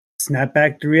 Snap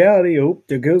back to reality. Oh,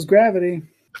 there goes gravity.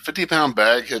 The 50-pound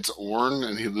bag hits Orn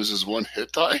and he loses 1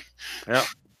 hit die. Yeah.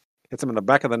 Hits him in the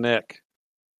back of the neck.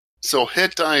 So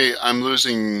hit die, I'm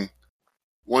losing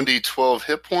 1d12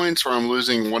 hit points, or I'm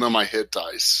losing one of my hit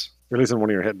dice. You're losing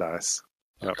one of your hit dice.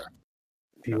 Yep. Okay.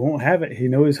 He won't have it. He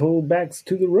knows his whole back's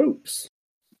to the ropes.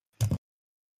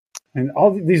 And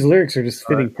all these lyrics are just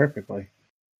fitting perfectly.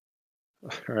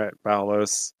 All right,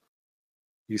 Balos.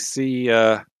 You see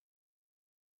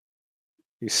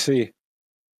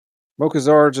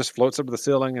Mokuzar just floats up to the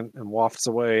ceiling and wafts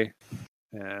away,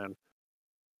 and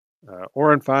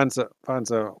Oren finds a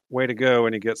way to go,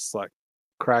 and he gets like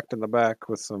cracked in the back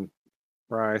with some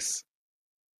rice,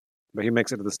 but he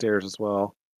makes it to the stairs as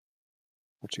well.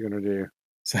 What you gonna do?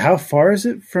 So how far is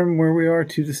it from where we are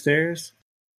to the stairs?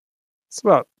 It's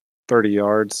about 30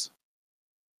 yards,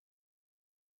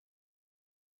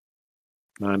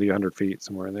 90, 100 feet,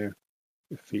 somewhere in there.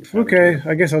 Okay,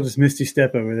 I guess I'll just Misty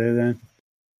Step over there then.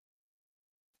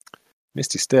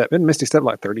 Misty Step. Isn't Misty Step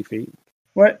like 30 feet?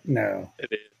 What? No.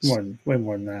 It is. Way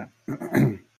more than that.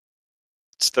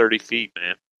 It's 30 feet,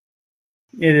 man.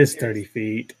 It is 30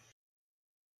 feet.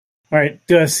 All right.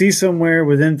 Do I see somewhere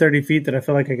within 30 feet that I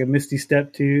feel like I can Misty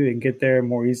Step to and get there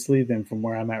more easily than from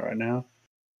where I'm at right now?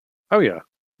 Oh, yeah.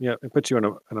 Yeah, it puts you in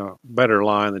a better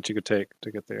line that you could take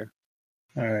to get there.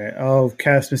 All right. I'll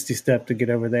cast Misty Step to get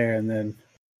over there and then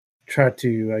try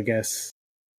to, I guess,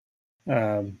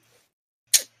 sneak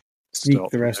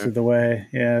Stealth the rest from of the way.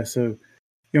 Yeah. So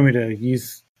you want me to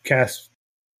cast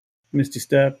Misty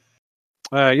Step?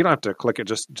 there. You don't have to click it.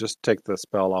 Just take the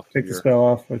spell off. Take the spell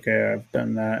off. Okay, I've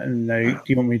done that. And now, do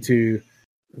you want me to?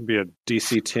 It'd be a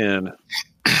DC 10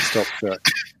 stealth check.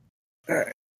 All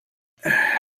right.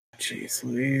 Jeez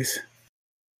Louise.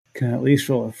 Can I at least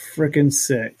roll a frickin'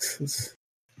 6? Let's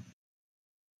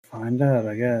find out,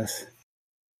 I guess.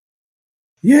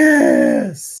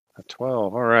 Yes! A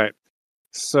 12. All right.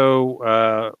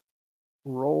 So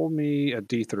roll me a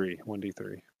D3,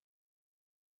 1d3.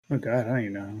 Oh God, I don't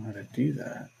even know how to do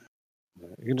that.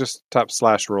 You can just type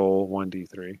 /roll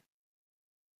 1d3.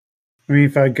 I mean,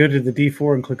 if I go to the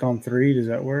D4 and click on 3, does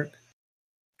that work?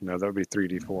 No, that would be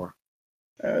 3d4.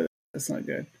 That's not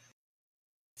good.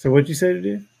 So what'd you say to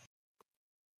do?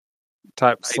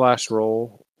 Type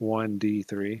 /roll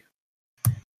 1d3.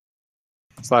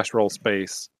 /roll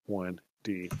space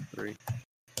 1d3.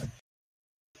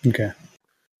 Okay.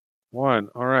 1.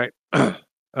 All right.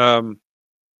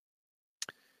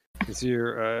 As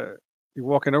you're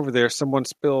walking over there, someone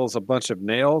spills a bunch of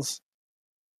nails,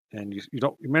 and you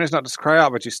manage not to cry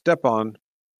out, but you step on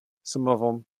some of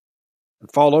them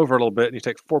and fall over a little bit, and you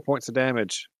take 4 points of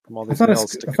damage from all I these thought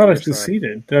nails. I thought I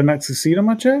succeeded. Did I not succeed on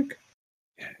my check?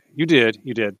 You did.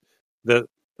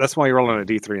 That's why you're rolling a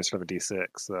D3 instead of a D6.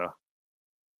 So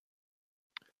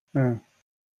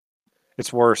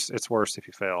it's worse. It's worse if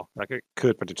you fail. Like it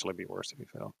could potentially be worse if you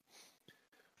fail.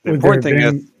 The important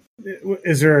thing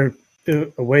is there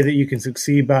a way that you can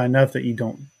succeed by enough that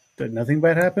that nothing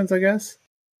bad happens? I guess.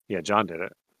 Yeah, John did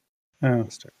it. Oh.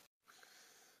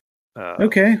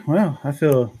 Okay. Well, I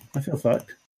feel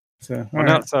fucked. So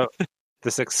So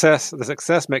the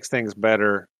success makes things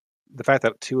better. The fact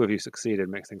that 2 of you succeeded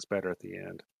makes things better at the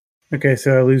end. Okay,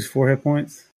 so I lose 4 hit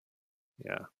points.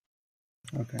 Yeah.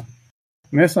 Okay.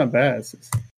 I mean, that's not bad.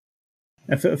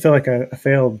 I feel like I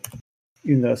failed,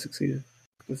 even though I succeeded.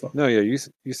 No, yeah,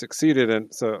 you succeeded,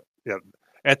 and so yeah,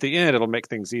 at the end it'll make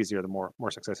things easier the more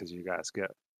successes you guys get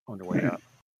on your way up.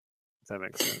 If that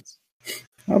makes sense.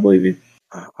 I believe you.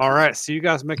 All right, so you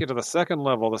guys make it to the second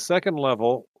level. The second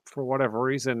level, for whatever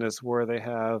reason, is where they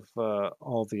have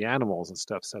all the animals and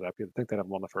stuff set up. You'd think they'd have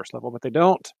them on the first level, but they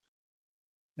don't.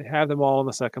 They have them all on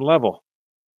the second level.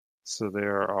 So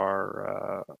there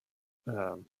are,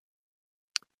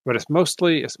 but it's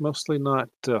mostly not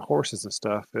horses and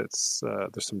stuff. It's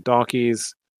there's some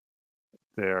donkeys.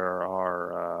 There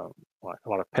are like a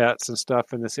lot of pets and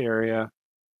stuff in this area.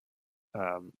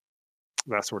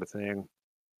 That sort of thing.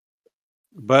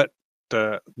 But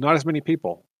not as many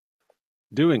people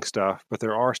doing stuff, but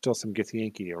there are still some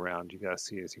Githyanki around. You guys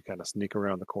see as you kind of sneak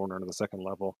around the corner into the second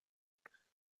level.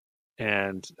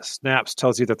 And Snaps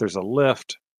tells you that there's a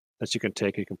lift that you can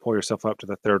take. You can pull yourself up to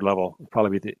the third level. It'll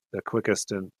probably be the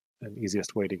quickest and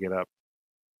easiest way to get up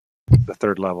the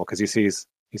third level because he sees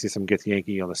some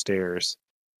Githyanki on the stairs.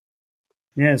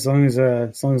 Yeah, as long as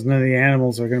none of the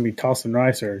animals are going to be tossing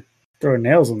rice or throwing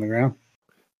nails on the ground.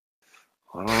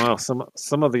 I don't know.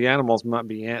 Some of the animals might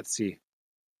be antsy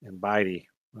and bitey.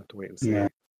 We'll have to wait and see. Yeah.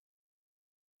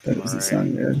 That doesn't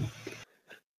sound good.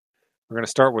 We're going to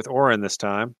start with Oren this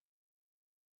time.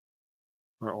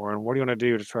 All right, Oren, what do you want to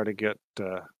do to try to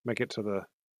make it to the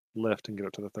lift and get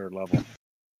up to the third level?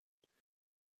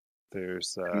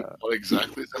 There's what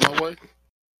exactly is in my way?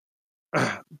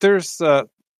 There's a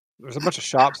bunch of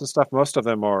shops and stuff. Most of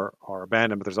them are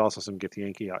abandoned, but there's also some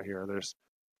Githyanki out here. There's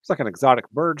like an exotic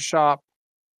bird shop.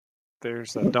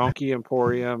 There's a donkey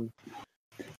emporium.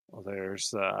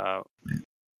 There's a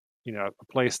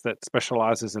place that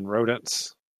specializes in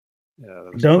rodents.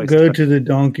 Don't go to the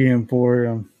donkey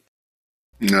emporium.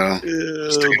 No.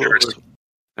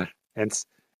 And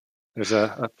there's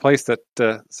a place that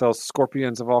sells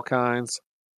scorpions of all kinds.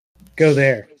 Go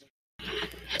there.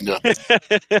 Yeah.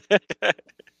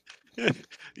 Yeah.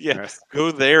 Yes.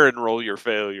 Go there and roll your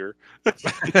failure.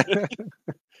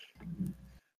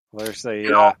 There's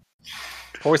a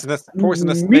poisonous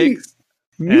snakes.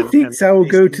 Methinks I will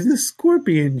go to the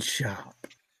scorpion shop.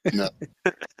 No.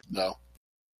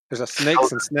 There's a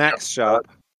snakes and snacks shop.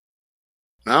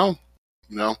 No.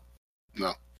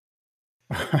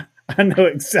 I know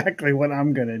exactly what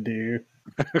I'm going to do.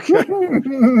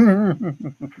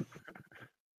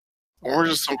 Or we're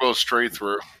just going to go straight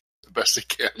through the best he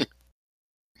can.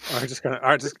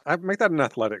 I make that an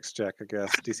athletics check, I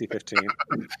guess. DC 15.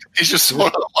 He's just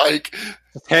sort of like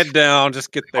head down,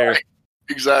 just get there. Right,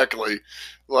 exactly.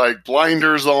 Like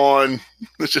blinders on.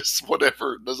 It's just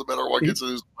whatever. It doesn't matter what gets in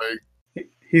his way.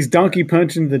 He's donkey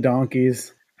punching the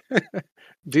donkeys.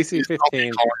 DC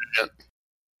 15. All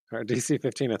right, DC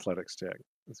 15 athletics check.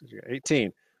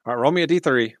 18. All right, roll me a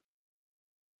D3.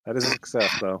 That is a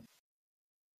success, though.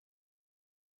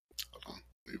 Let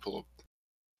me pull up.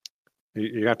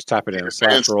 You have to type it in.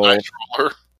 /roll.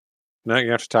 No,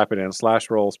 you have to type it in.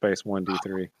 /roll space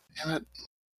 1D3. Damn it.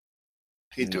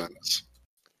 He's doing this.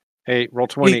 Hey, roll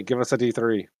 20. Give us a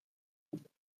D3.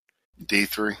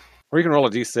 D3. Or you can roll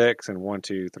a D6 and 1,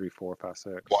 2, 3, 4, 5,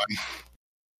 6.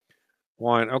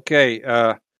 1.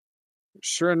 Okay.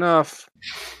 Sure enough,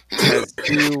 as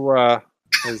you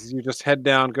as you just head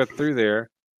down, go through there.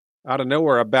 Out of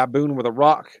nowhere, a baboon with a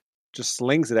rock just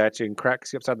slings it at you and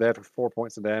cracks you upside the head for 4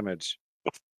 points of damage.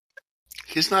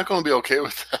 He's not going to be okay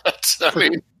with that. I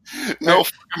mean, no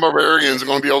fucking barbarians are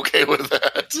going to be okay with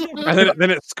that. And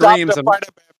then it screams and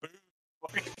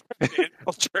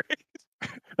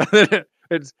then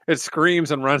it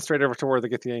screams and runs straight over to where the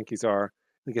Githyanki are.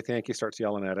 The Githyanki starts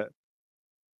yelling at it.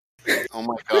 Oh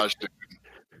my gosh, dude.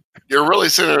 You're really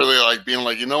sitting there like being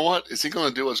like, you know what? Is he going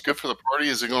to do what's good for the party?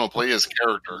 Is he going to play his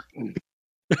character?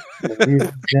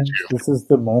 This is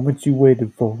the moment you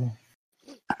waited for.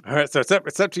 All right, so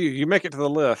it's up to you. You make it to the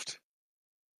lift.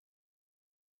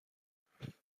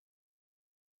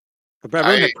 The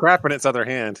baboon had crap in its other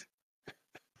hand.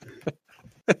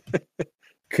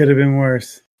 Could have been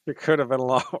worse. It could have been a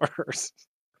lot worse.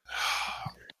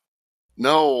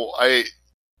 No,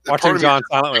 Watching John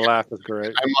silently laugh is great.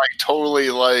 I'm like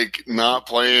totally like not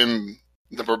playing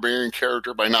the barbarian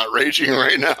character by not raging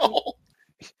right now.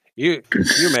 You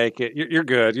make it. You're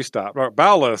good. You stop. All right,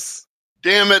 Bowless.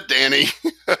 Damn it, Danny.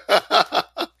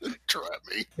 Trap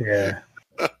me. Yeah.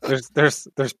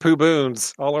 There's poo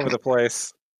boons all over the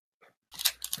place.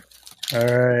 All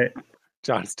right.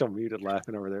 John's still muted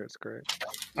laughing over there. It's great.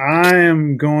 I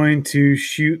am going to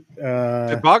shoot.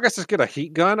 Did Bogus just get a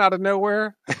heat gun out of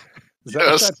nowhere? Is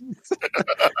Yes.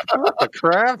 What the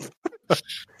crap?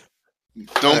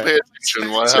 Don't pay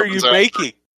attention. What are you happens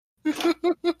making?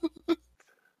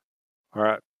 All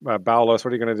right, Bowless,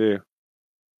 what are you going to do?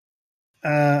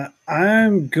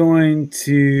 I'm going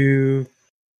to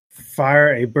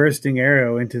fire a bursting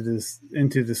arrow into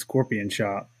the scorpion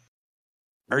shop.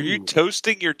 Are you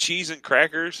toasting your cheese and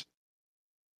crackers?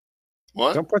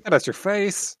 What? Don't put that at your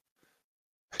face.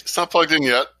 It's not plugged in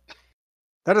yet.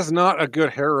 That is not a good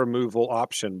hair removal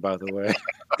option, by the way.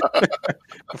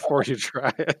 Before you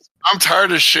try it, I'm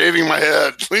tired of shaving my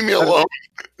head. Leave me alone.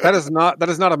 that is not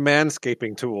a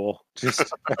manscaping tool.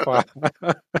 Just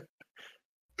FYI.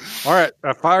 All right,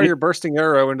 fire your bursting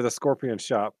arrow into the scorpion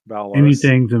shop, Bowless.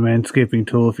 Anything's a manscaping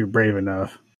tool if you're brave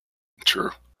enough.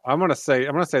 True. I'm gonna say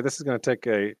this is gonna take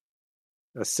a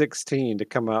 16 to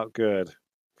come out good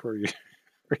for you.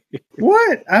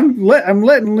 What? I'm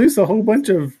letting loose a whole bunch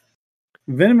of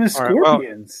venomous All right, well,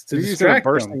 scorpions to You're using a distract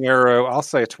bursting them. arrow. I'll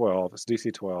say a 12. It's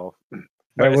DC 12. Right,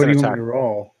 It's what an do you attack want me to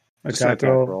roll? Just an Attack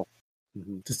roll?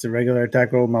 Mm-hmm. Just a regular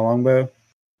attack roll with my longbow?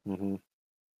 Mm-hmm.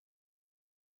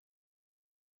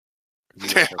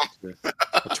 Damn.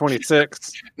 A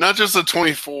 26. Not just a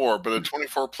 24, but a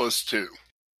 24 plus 2.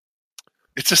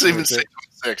 It doesn't even say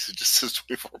 26. It just says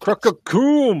 24 plus 2.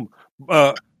 Krakakoom!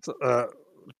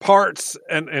 Parts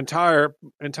and entire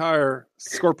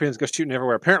scorpions go shooting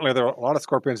everywhere. Apparently, there are a lot of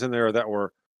scorpions in there that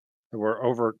were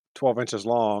over 12 inches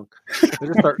long. They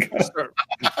just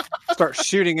start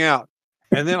shooting out.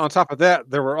 And then on top of that,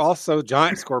 there were also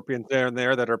giant scorpions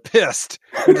there that are pissed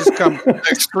and just come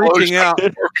screeching out.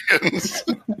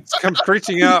 Come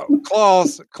screeching out,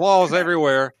 claws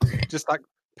everywhere, just like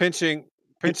pinching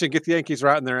Githyanki's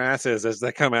right in their asses as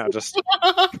they come out. Just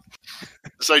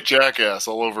it's like Jackass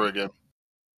all over again.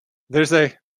 there's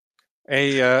a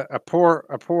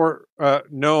poor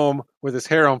gnome with his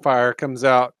hair on fire comes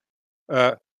out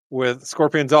with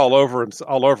scorpions all over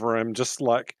him, just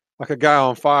like a guy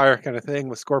on fire kind of thing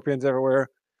with scorpions everywhere,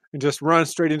 and just runs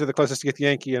straight into the closest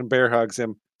Githyanki and bear hugs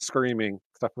him, screaming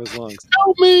stuff with his lungs.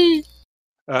 Help me!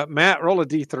 Matt, roll a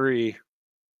D3.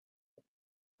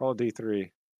 Roll a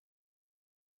D3.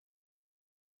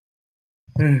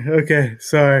 Okay,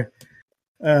 sorry.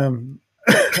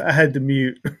 I had to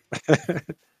mute.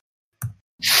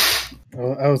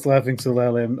 I was laughing so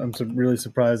loudly. I'm really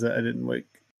surprised that I didn't wake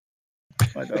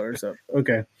my daughters up.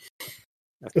 Okay.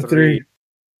 A 3.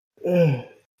 3.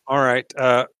 All right.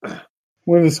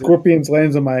 One of the scorpions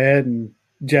lands on my head and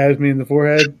jabs me in the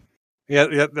forehead. Yeah.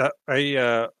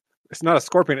 It's not a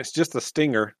scorpion. It's just a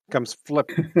stinger. Comes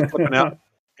flipping out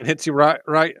and hits you right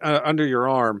under your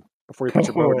arm before you put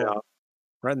your bow down,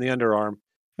 right in the underarm.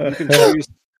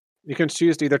 You can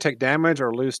choose to either take damage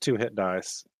or lose 2 hit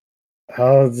dice.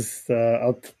 I'll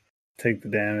take the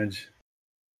damage.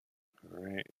 All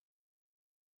right.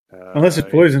 Unless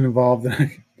there's poison involved.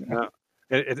 No,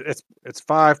 it's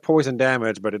 5 poison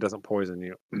damage, but it doesn't poison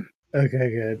you. Okay,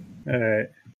 good. All right.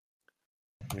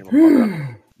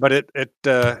 But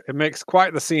it makes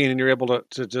quite the scene, and you're able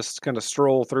to just kind of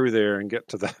stroll through there and get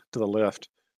to the lift.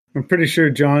 I'm pretty sure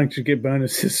John should get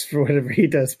bonuses for whatever he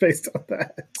does based on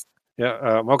that.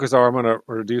 Yeah, Mokuzar, I'm going to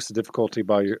reduce the difficulty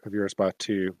of yours by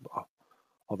 2.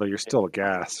 Although you're still a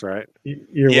gas, right?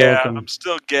 You're welcome. I'm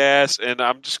still gas, and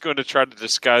I'm just going to try to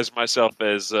disguise myself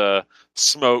as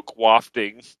smoke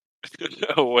wafting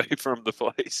away from the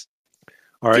place.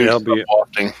 All right, Do that'll some be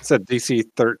wafting. it's a DC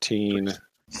 13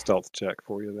 stealth check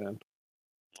for you then.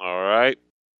 All right.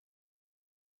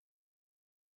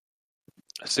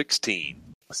 16.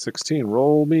 16.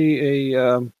 Roll me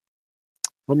a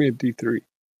D3.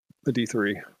 A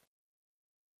D3.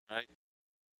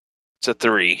 It's a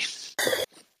 3.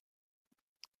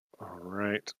 All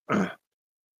right.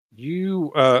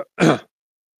 You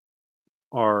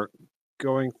are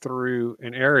going through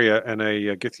an area, and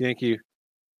a Githyanki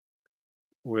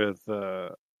with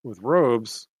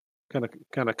robes kind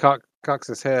of cocks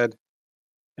his head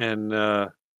and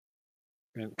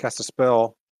casts a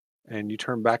spell, and you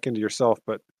turn back into yourself.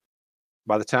 But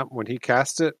by the time when he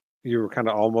cast it, you were kind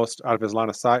of almost out of his line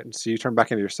of sight, and so you turn back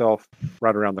into yourself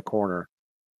right around the corner.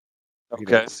 He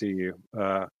Okay. doesn't see you.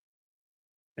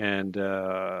 And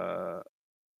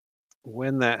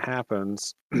when that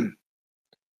happens,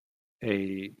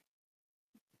 a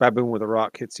baboon with a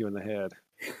rock hits you in the head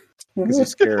because you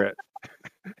scare it.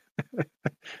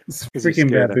 It's 'Cause you freaking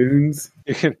scared it. baboons.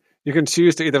 You can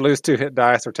choose to either lose 2 hit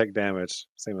dice or take damage,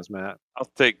 same as Matt. I'll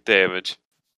take damage.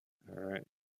 All right,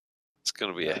 It's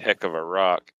going to be a heck of a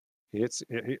rock. he hits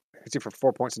you for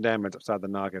 4 points of damage upside the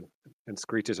noggin and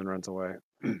screeches and runs away.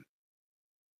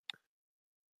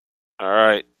 All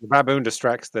right. The baboon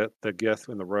distracts the Gith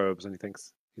in the robes, and he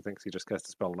thinks he just cast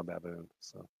a spell on a baboon.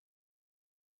 So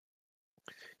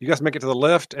you guys make it to the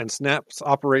lift, and Snaps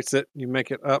operates it. You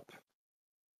make it up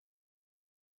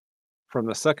from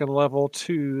the 2nd level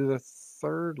to the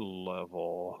 3rd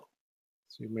level.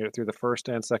 So you made it through the 1st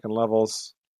and 2nd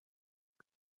levels.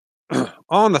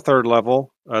 On the 3rd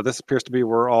level, this appears to be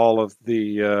where all of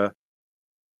the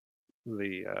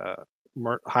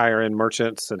higher end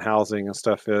merchants and housing and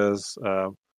stuff is.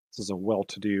 This is a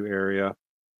well-to-do area.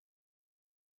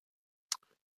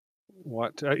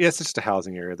 What? Yes, it's just a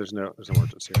housing area. There's no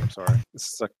merchants here. I'm sorry.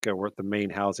 This is like we're at the main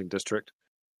housing district.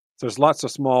 So there's lots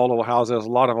of small little houses. A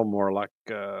lot of them are like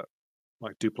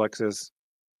duplexes,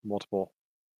 multiple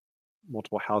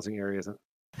housing areas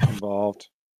involved,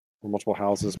 or multiple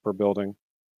houses per building.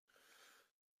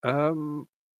 And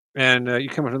you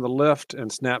come into the lift,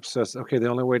 and Snap says, "Okay, the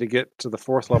only way to get to the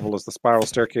 4th level is the spiral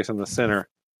staircase in the center.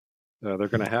 They're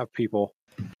going to have people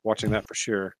watching that for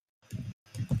sure.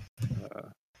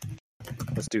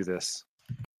 Let's do this."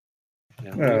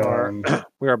 And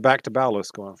we are back to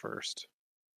Balos going first.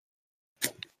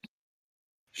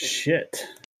 Shit.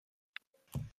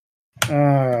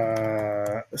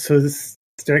 So this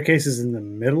staircase is in the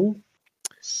middle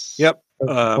Yep. of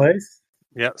the place?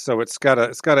 Yeah, so it's got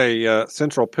a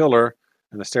central pillar,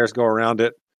 and the stairs go around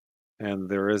it, and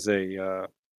there is a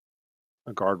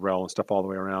guardrail and stuff all the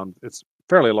way around. It's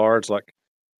fairly large. Like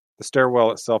the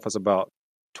stairwell itself is about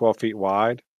 12 feet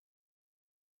wide,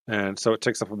 and so it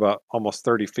takes up about almost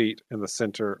 30 feet in the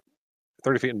center,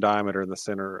 30 feet in diameter in the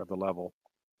center of the level.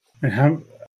 And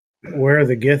where are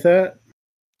the Gith at?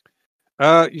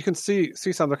 You can see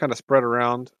some. They're kind of spread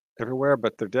around everywhere,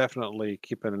 but they're definitely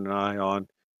keeping an eye on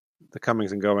the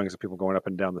comings and goings of people going up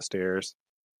and down the stairs.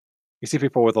 You see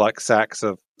people with like sacks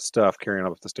of stuff carrying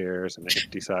up the stairs, and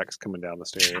empty sacks coming down the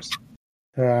stairs.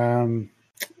 The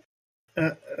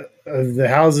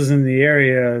houses in the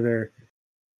area, are there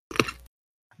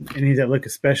any that look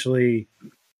especially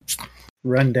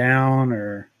run down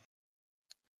or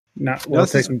not well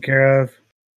taken care of?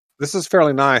 This is a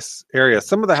fairly nice area.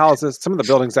 Some of the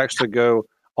buildings actually go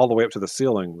all the way up to the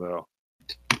ceiling, though.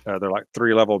 They're like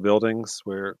 3-level buildings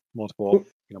where multiple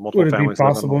families. Would it be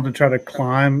possible to try to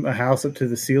climb a house up to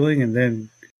the ceiling and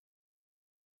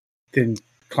then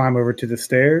climb over to the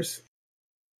stairs?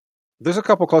 There's a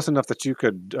couple close enough that you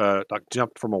could like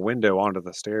jump from a window onto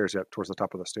the stairs, towards the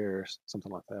top of the stairs,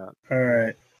 something like that. All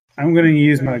right, I'm going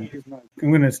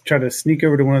to try to sneak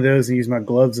over to one of those and use my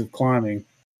gloves of climbing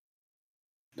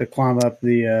to climb up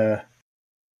the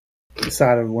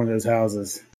side of one of those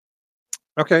houses.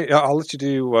 Okay, I'll let you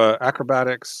do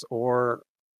acrobatics or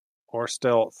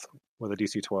stealth with a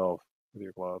DC 12 with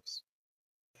your gloves.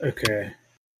 Okay,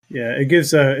 yeah, it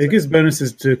gives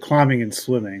bonuses to climbing and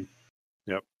swimming.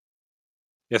 Yep.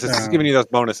 Yes, it's giving you those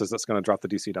bonuses. That's going to drop the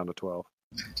DC down to 12.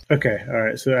 Okay, all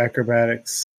right. So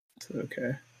acrobatics.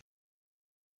 Okay.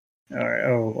 All right.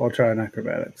 Oh, I'll try an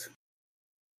acrobatics.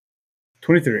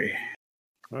 23.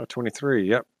 23.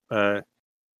 Yep.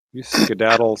 You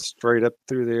skedaddle straight up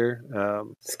through there.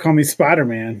 Just call me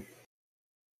Spider-Man.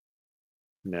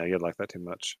 No, you'd like that too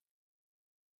much.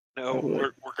 No,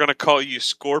 we're going to call you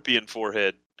Scorpion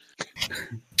Forehead.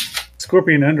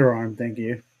 Scorpion Underarm, thank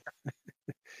you.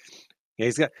 Yeah,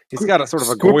 he's got a sort of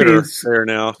a goiter there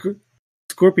now.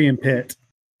 Scorpion Pit.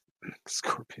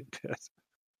 Scorpion Pit.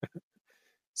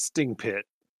 Sting Pit.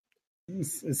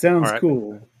 It sounds All right.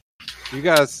 cool. You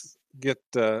guys get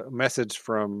a message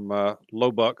from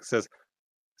Lowbuck. Says,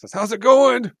 "How's it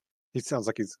going?" He sounds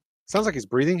like he's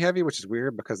breathing heavy, which is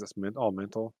weird because it's all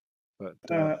mental. But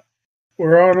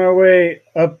We're on our way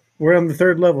up. We're on the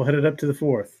 3rd level, headed up to the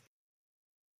 4th.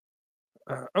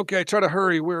 Okay, try to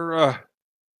hurry. We're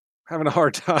having a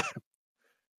hard time.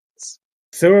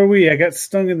 So are we. I got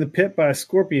stung in the pit by a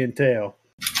scorpion tail.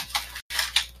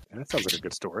 That sounds like a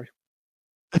good story.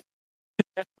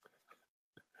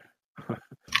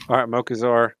 All right,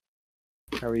 Mokuzar,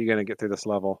 how are you going to get through this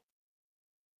level?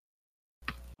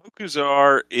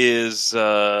 Mokuzar is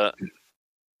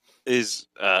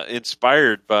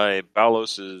inspired by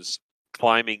Balos's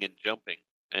climbing and jumping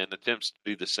and attempts to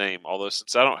do the same. Although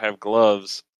since I don't have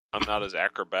gloves, I'm not as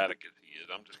acrobatic as he is.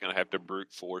 I'm just going to have to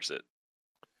brute force it.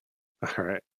 All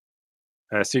right.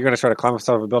 So you're going to try to climb up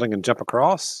top of a building and jump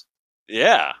across?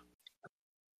 Yeah.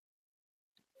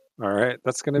 All right.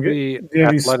 That's going to be Do you have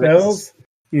any athletics. spells?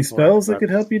 Any spells that could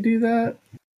help you do that?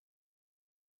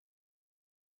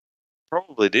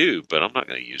 Probably do, but I'm not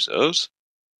going to use those.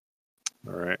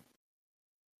 All right.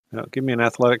 Now, give me an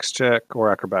athletics check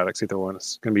or acrobatics, either one.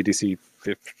 It's going to be DC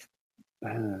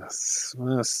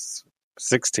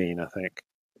 16, I think.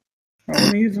 I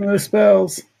want to use one of those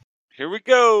spells. Here we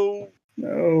go.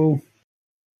 No.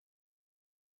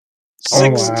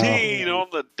 16 on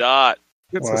the dot.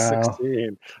 It's Wow. a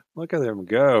 16. Look at them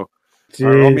go. Jeez,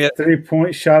 All right, roll me a-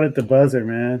 3-point shot at the buzzer,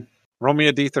 man. Roll me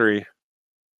a D3.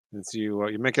 As you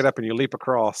make it up and you leap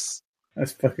across.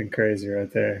 That's fucking crazy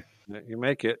right there. You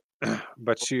make it,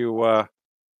 but your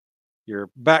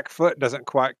back foot doesn't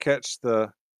quite gets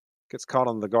caught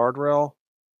on the guardrail,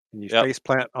 and you face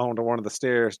plant onto one of the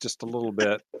stairs just a little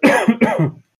bit.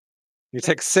 You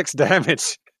take 6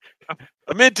 damage.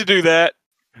 I meant to do that.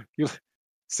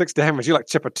 6 damage. You like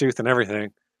chip a tooth and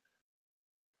everything.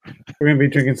 We're going to be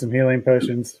drinking some healing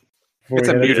potions. It's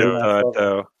a muted thud,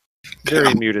 though.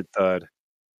 Very muted thud.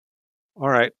 All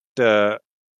right.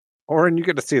 Oren, you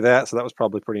get to see that, so that was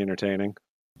probably pretty entertaining.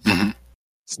 Mm-hmm.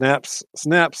 Snaps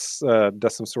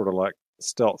does some sort of like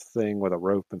stealth thing with a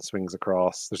rope and swings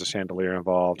across. There's a chandelier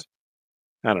involved.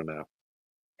 I don't know.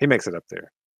 He makes it up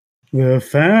there. The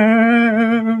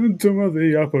Phantom of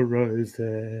the Opera is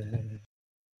there.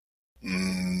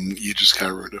 You just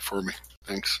kind of ruined it for me.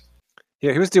 Thanks.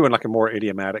 Yeah, he was doing like a more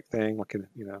idiomatic thing, like a,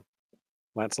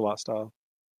 Lancelot style.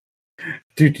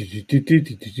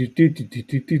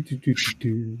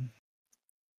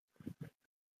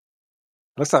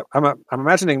 Looks like I'm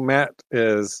imagining Matt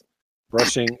is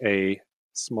brushing a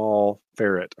small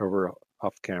ferret over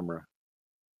off camera.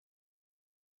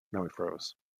 Now he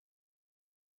froze.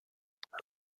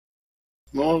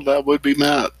 Well, that would be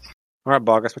Matt. All right,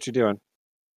 Bogus, what you doing?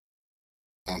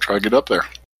 I'll try to get up there.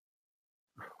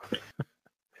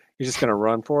 You just gonna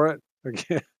run for it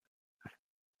again?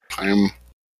 Climb,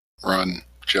 run,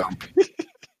 jump.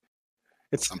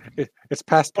 It's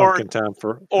past pumpkin time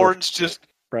for Orange just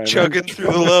Brandon. chugging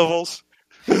through the levels.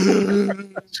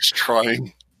 Just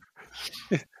trying.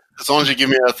 As long as you give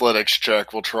me an athletics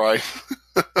check, we'll try.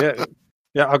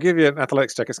 Yeah, I'll give you an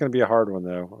athletics check. It's going to be a hard one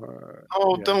though.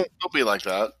 Don't be like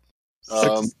that.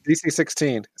 DC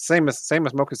 16, same as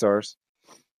Mokuzar's.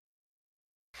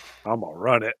 I'm gonna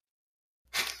run it.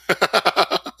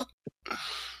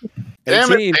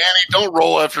 Damn it, Danny! Don't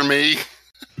roll after me.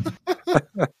 I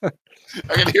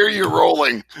can hear you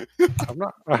rolling. I'm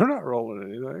not rolling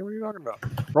anything. What are you talking about?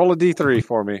 Roll a D3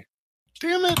 for me.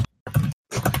 Damn it!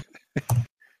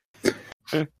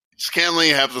 Just can't let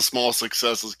you have the small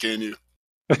successes, can you?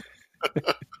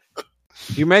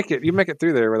 You make it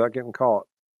through there without getting caught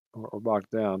or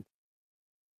bogged down.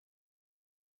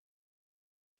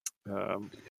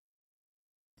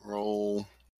 Roll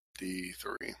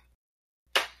D3.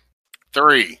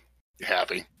 3. You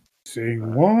happy?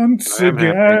 Sing once I am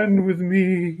again with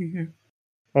me.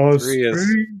 A 3 is-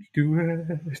 strange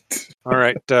duet. All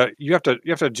right, you have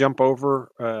to jump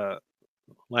over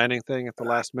landing thing at the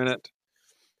last minute,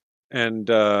 and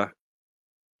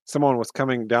someone was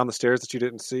coming down the stairs that you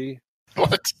didn't see,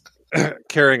 What?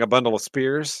 carrying a bundle of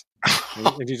spears,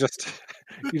 and you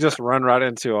just run right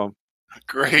into them.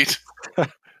 Great.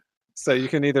 So you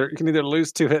can either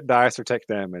lose 2 hit dice or take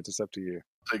damage. It's up to you.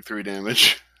 Take 3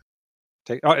 damage.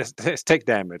 It's take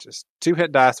damage. It's 2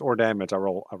 hit dice or damage. I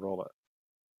roll it.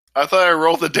 I thought I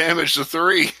rolled the damage to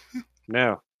 3.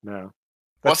 No. What's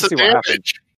That's the to see what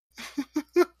happens.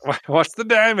 damage? What's the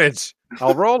damage?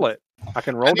 I'll roll it. I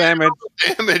can roll I need to damage. roll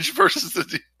the damage versus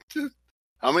the.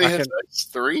 How many I hits?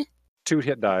 can- 3? 2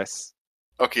 hit dice.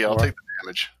 Okay, I'll Or- take the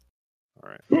damage. All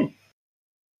right.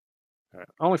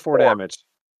 Only 4 damage.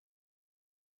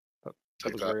 That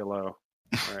Take was that. very low.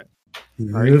 All right. All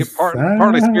right, you get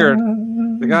partly scared.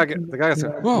 The guy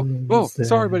said, "Whoa,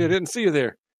 sorry, buddy, I didn't see you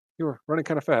there. You were running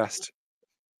kind of fast."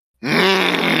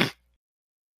 He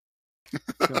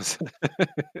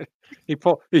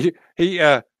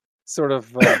sort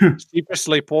of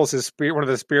sheepishly pulls one of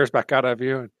the spears back out of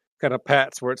you and kind of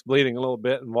pats where it's bleeding a little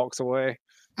bit and walks away.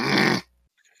 It's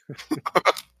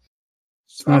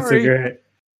not so Sorry. great.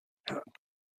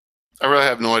 I really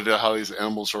have no idea how these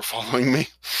animals are following me.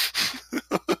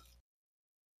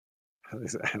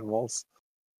 These animals.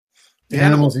 The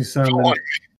animals you summoned. following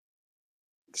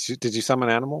Did you summon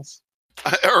animals?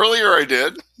 me. Earlier I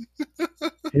did.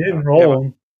 He didn't roll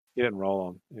them. You didn't roll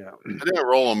them. Yeah. I didn't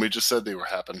roll them. We just said they were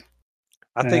happening.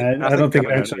 I don't think it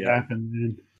kinda actually did, yeah. happened,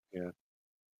 man.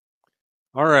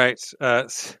 All right.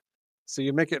 So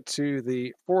you make it to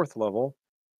the 4th level.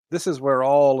 This is where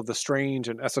all of the strange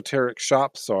and esoteric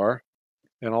shops are,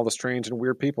 and all the strange and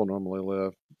weird people normally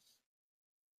live.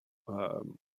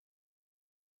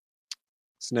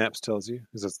 Snaps tells you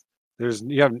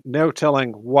you have no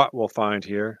telling what we'll find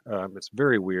here. It's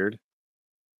very weird.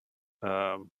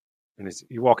 And as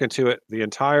you walk into it, the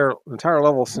entire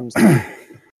level seems to be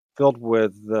filled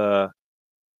with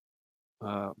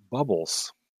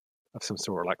bubbles of some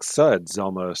sort, like suds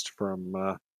almost from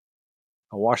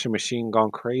a washing machine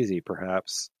gone crazy,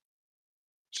 perhaps.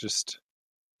 Just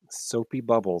soapy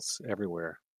bubbles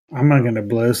everywhere. I'm not going to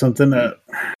blow something up.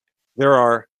 There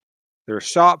are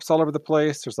shops all over the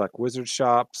place. There's like wizard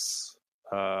shops,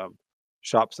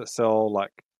 shops that sell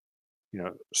like,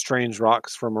 strange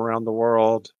rocks from around the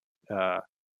world.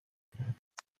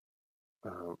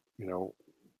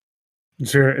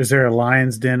 Is there a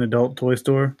Lion's Den adult toy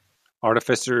store?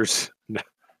 Artificers.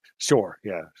 Sure.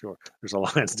 Yeah, sure. There's a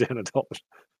Lion's Den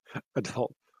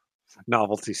adult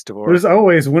novelty store. There's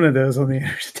always one of those on the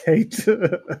interstate.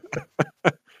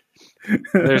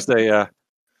 There's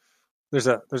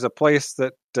a place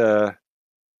that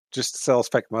just sells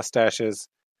fake mustaches.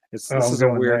 This is a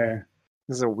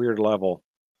weird level.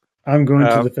 I'm going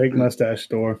to the fake mustache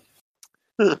store.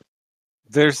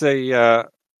 There's an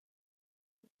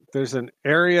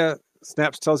area.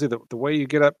 Snaps tells you that the way you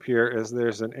get up here is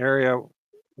there's an area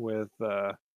with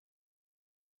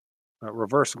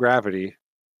reverse gravity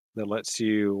that lets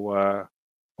you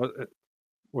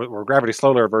where gravity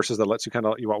slowly reverses, that lets you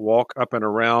you walk up and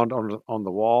around on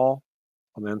the wall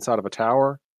on the inside of a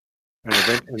tower,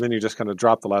 and then you just kind of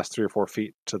drop the last 3 or 4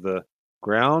 feet to the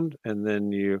ground, and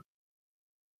then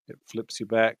it flips you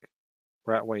back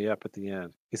right way up at the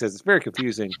end. He says it's very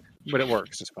confusing, but it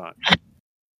works just fine.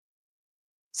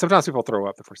 Sometimes people throw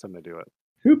up the first time they do it.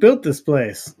 Who built this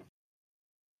place?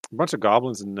 A bunch of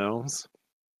goblins and gnomes.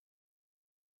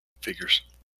 Figures.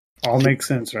 All makes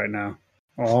sense right now.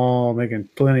 All making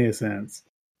plenty of sense.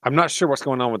 I'm not sure what's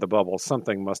going on with the bubbles.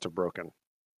 Something must have broken.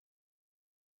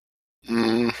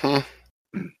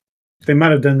 Mm-hmm. They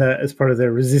might have done that as part of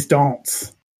their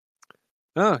resistance.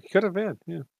 Oh, it could have been.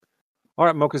 Yeah. All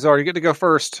right, Mokuzar, you get to go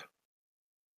first.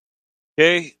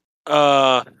 Okay.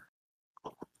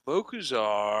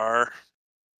 Mokuzar,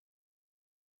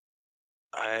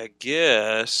 I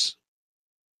guess.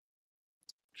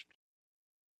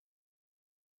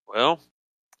 Well,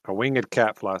 a winged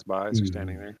cat flies by as you're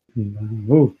standing there.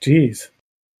 Oh, jeez.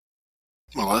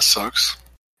 Well, that sucks.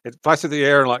 It flies through the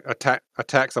air and like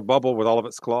attacks a bubble with all of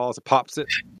its claws. It pops it,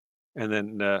 and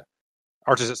then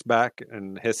arches its back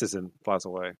and hisses and flies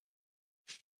away.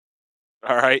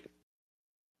 All right.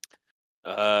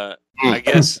 I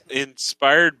guess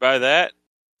inspired by that,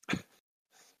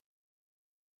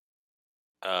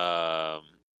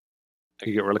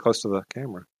 you get really close to the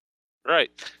camera. Right.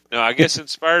 No, I guess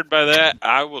inspired by that,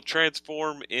 I will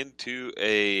transform into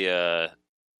a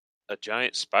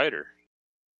giant spider.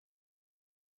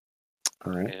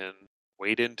 All right. And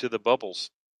wade into the bubbles.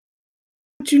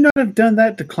 Would you not have done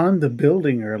that to climb the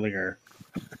building earlier?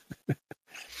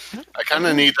 I kind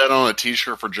of need that on a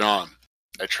t-shirt for John.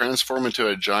 I transform into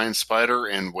a giant spider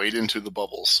and wade into the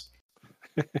bubbles.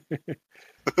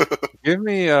 Give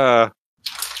me I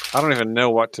don't even know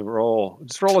what to roll.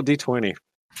 Just roll a d20.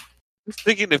 I'm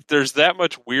thinking if there's that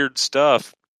much weird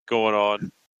stuff going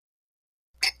on,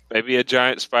 maybe a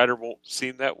giant spider won't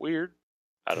seem that weird.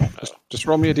 I don't know. Just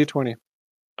roll me a d20.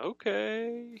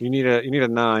 Okay. You need a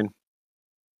 9.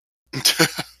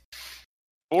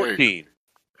 14.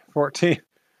 14.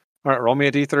 All right, roll me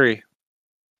a d3.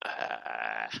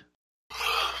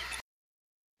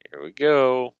 Here we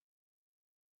go.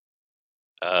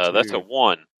 That's a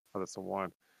 1. Oh, that's a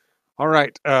 1. All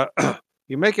right.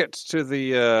 You make it to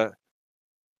the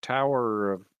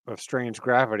tower of strange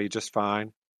gravity just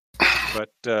fine,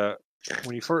 but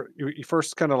when you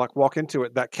first kind of like walk into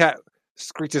it, that cat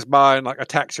screeches by and like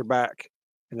attacks your back,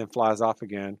 and then flies off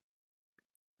again.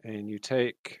 And you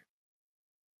take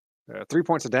 3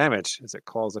 points of damage as it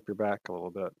claws up your back a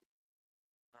little bit.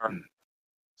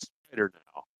 Spider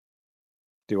now.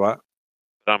 Do what?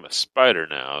 But I'm a spider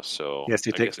now, so Yes,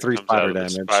 you I take guess it 3 comes spider out of the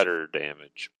damage. Spider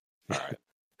damage. All right.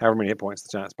 However many hit points the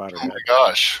giant spider Oh had. my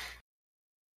gosh.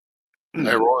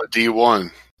 I rolled a D1.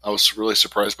 I was really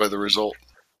surprised by the result.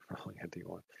 Rolling a D1.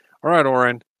 All right,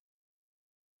 Oren.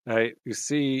 You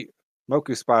see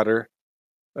Moku Spider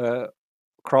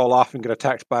crawl off and get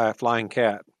attacked by a flying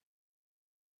cat.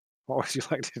 What would you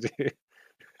like to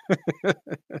do?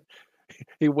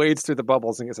 He wades through the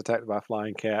bubbles and gets attacked by a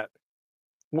flying cat.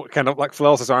 Kind of like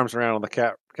flails his arms around and the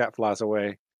cat flies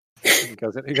away. He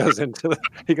goes into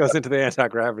the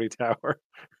anti-gravity tower.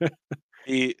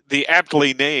 The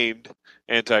aptly named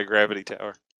anti-gravity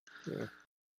tower. Yeah.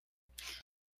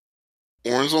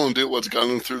 Oren's only did what's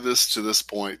gotten him through this to this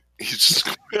point. He's just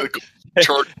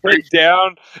charge Head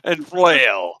down and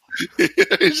flail.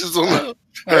 He's just on the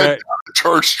All right.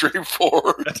 charge straight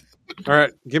forward. All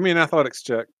right. Give me an athletics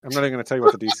check. I'm not even going to tell you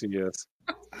what the DC is.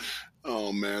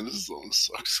 Oh man, this is going to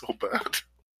suck so bad.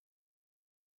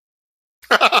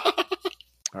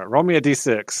 All right. Roll me a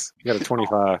D6. You got a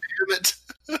 25. Damn it.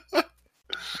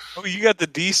 Oh, you got the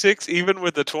D6 even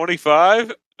with the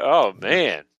 25? Oh,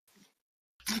 man.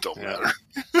 It don't Yeah.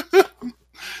 matter.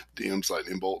 DM's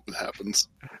lightning bolt. It happens.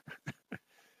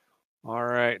 All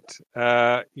right.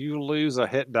 You lose a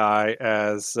hit die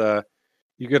as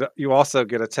you also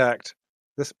get attacked.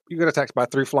 You get attacked by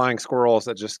 3 flying squirrels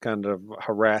that just kind of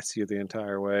harass you the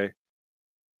entire way.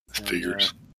 And,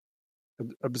 Figures.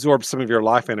 absorb some of your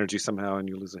life energy somehow, and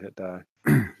you lose a hit die.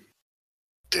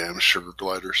 Damn sugar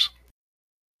gliders.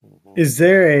 Mhm. Is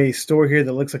there a store here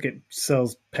that looks like it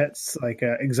sells pets, like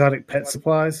exotic pet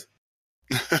supplies?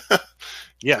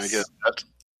 Yes. I guess that.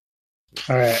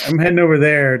 All right, I'm heading over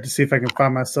there to see if I can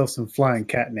find myself some flying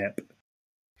catnip.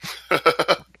 All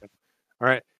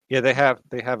right. Yeah, they have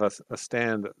a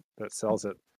stand that sells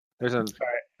it. There's an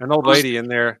old lady in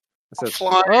there that says,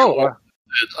 Flying "Oh, it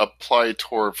apply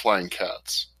toward flying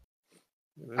cats.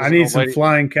 there's I an need old some lady-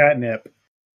 flying catnip.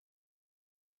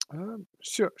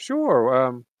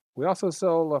 Sure. We also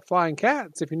sell flying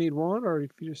cats if you need one, or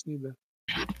if you just need the.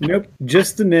 Nope,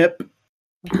 just the nip.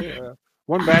 Okay,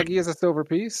 one baggie is a silver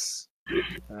piece.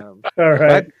 All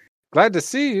right. Glad to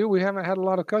see you. We haven't had a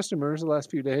lot of customers the last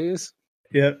few days.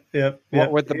 Yep.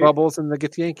 What with the bubbles and the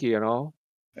Githyanki and all.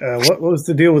 What was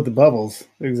the deal with the bubbles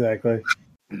exactly?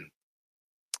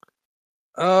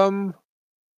 Well,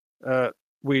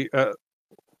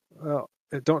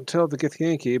 don't tell the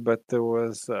Githyanki, but there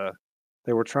was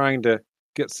they were trying to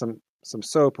get some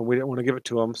soap, and we didn't want to give it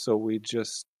to them, so we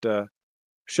just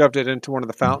shoved it into one of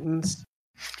the fountains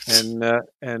and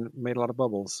made a lot of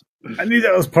bubbles. I knew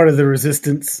that was part of the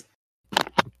resistance.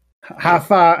 High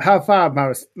five,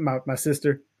 my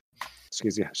sister. She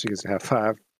gives you a high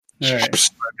five. All right.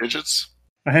 Digits.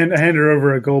 I hand her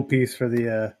over a gold piece for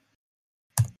the.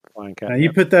 Flying cat. Now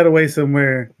you put that away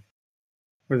somewhere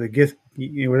where the gift,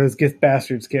 where those gift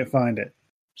bastards can't find it.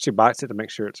 She bites it to make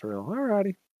sure it's real.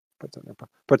 Alrighty.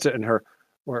 Puts it in her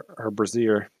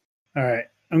brassiere. All right,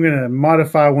 I'm gonna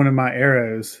modify one of my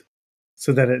arrows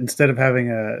so that instead of having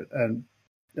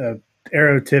a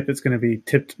arrow tip, it's gonna be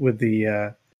tipped with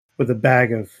a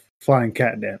bag of flying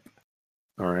catnip,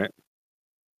 All right.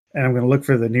 and I'm gonna look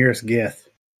for the nearest gith.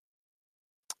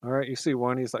 All right. You see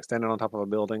one. He's like standing on top of a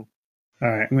building. All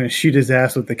right, I'm gonna shoot his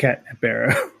ass with the catnip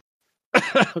arrow.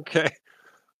 Okay.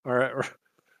 All right.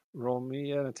 Roll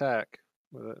me an attack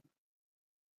with it.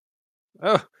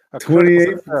 Oh, a critical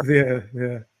 28. success.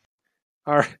 Yeah.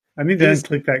 All right. I need to He's-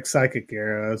 unclick that psychic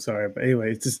arrow. Sorry, but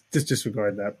anyway, just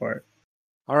disregard that part.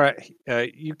 All right.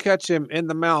 You catch him in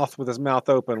the mouth with his mouth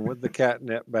open with the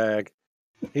catnip bag.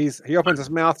 He opens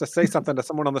his mouth to say something to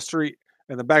someone on the street,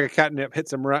 and the bag of catnip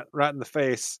hits him right in the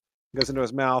face, goes into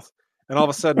his mouth, and all of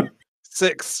a sudden,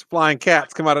 6 flying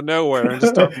cats come out of nowhere and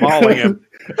just start mauling him.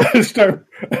 I start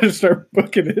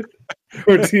booking it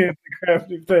towards the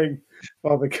anti-gravity thing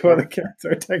while the cats are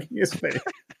attacking his face.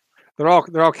 They're all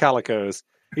calicos.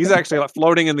 He's actually like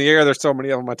floating in the air. There's so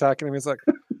many of them attacking him. He's like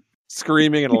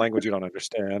screaming in a language you don't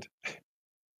understand.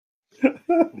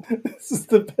 This is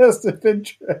the best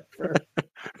adventure ever.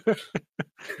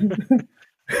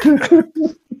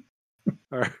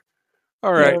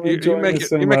 All right, I'm you enjoying make this it.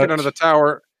 so You make it much. under the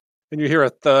tower, and you hear a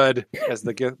thud as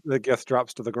the gith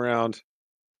drops to the ground.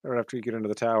 Right after you get into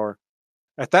the tower,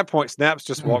 at that point, Snaps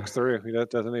just walks through. He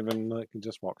doesn't even he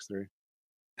just walks through.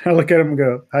 I look at him and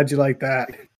go, "How'd you like that?"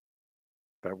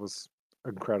 That was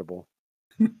incredible.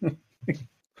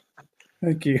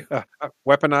 Thank you.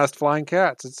 Weaponized flying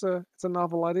cats. It's a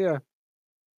novel idea.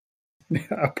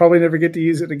 I'll probably never get to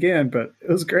use it again, but it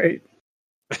was great.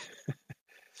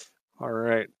 All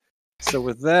right. So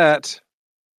with that,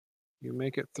 you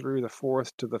make it through the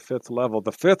 4th to the 5th level.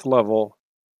 The 5th level,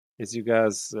 as you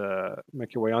guys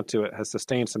make your way onto it, has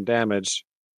sustained some damage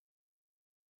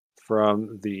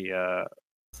from the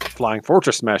flying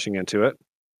fortress smashing into it.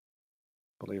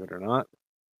 Believe it or not.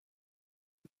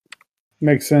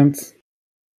 Makes sense.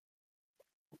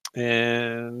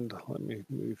 And let me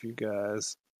move you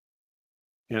guys.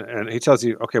 And he tells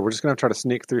you, okay, we're just going to try to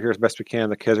sneak through here as best we can.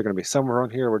 The kids are going to be somewhere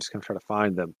around here. We're just going to try to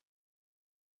find them.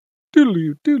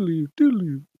 Doodaloo, doodaloo,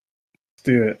 doodaloo. Let's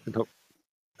do it.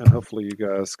 And hopefully you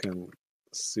guys can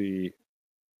see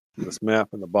this map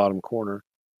in the bottom corner.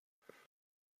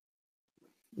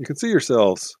 You can see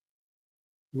yourselves.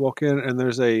 You walk in, and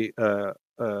there's a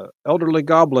elderly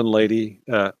goblin lady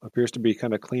appears to be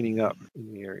kind of cleaning up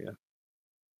in the area.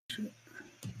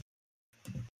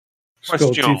 Go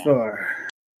too Question. far.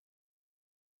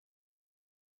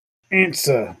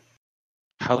 Answer.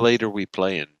 How late are we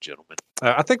playing, gentlemen?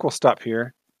 I think we'll stop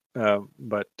here. So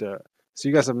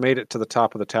you guys have made it to the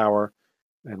top of the tower,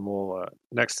 and we'll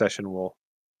next session we'll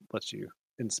let you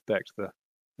inspect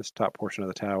this top portion of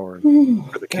the tower. And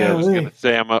For the kids, I was going to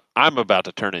say I'm about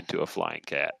to turn into a flying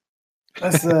cat.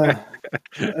 That's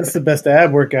the best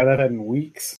ab workout I've had in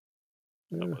weeks.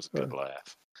 That was a good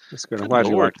laugh. That's good. I'm Good glad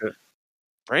you Lord. liked it.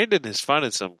 Brandon is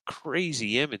finding some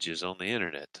crazy images on the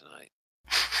internet tonight.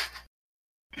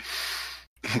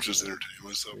 I'm just entertaining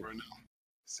myself right now.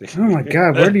 See? Oh my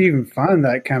god, where do you even find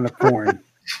that kind of porn?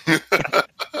 I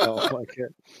don't like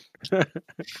it.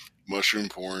 Mushroom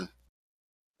porn.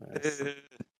 Nice.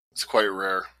 It's quite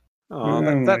rare. Oh,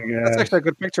 my that's gosh. actually a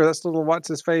good picture. That's little what's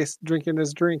his face drinking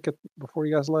his drink before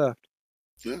you guys left.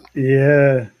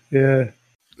 Yeah.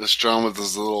 This John with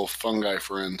his little fungi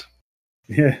friend.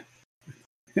 Yeah.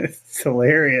 It's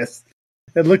hilarious.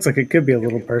 It looks like it could be a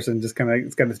little person, just kind of,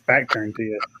 it's got its back turned to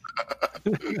you.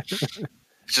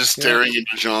 Just staring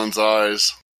into John's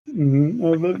eyes. I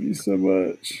love you so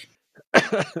much.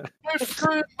 My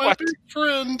friend, my big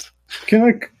friend.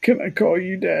 Can I call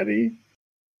you daddy?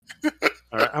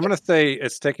 All right, I'm going to say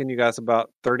it's taken you guys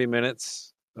about 30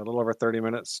 minutes, a little over 30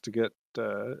 minutes to get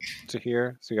to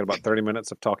here. So you got about 30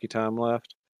 minutes of talkie time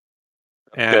left.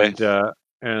 Okay.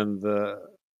 And the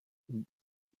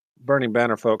Burning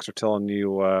Banner folks are telling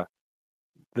you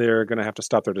they're going to have to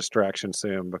stop their distraction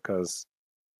soon because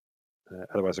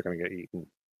otherwise they're going to get eaten.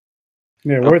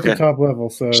 Yeah, we're at the Okay. top level,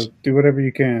 so do whatever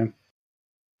you can.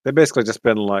 They've basically just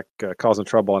been like causing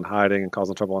trouble and hiding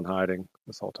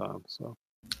this whole time. So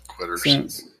Quitters.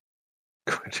 Sense.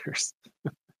 quitters.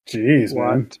 Jeez,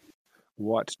 man.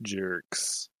 What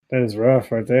jerks. That is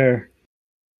rough right there.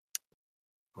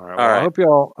 All right. All Well, I right.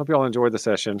 hope y'all enjoyed the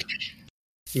session.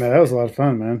 No, that was a lot of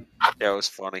fun, man. Yeah, it was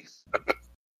funny. Good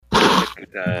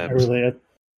I times. really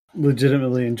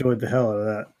legitimately enjoyed the hell out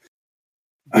of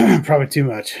that. Probably too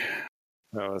much.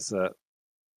 That was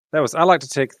I like to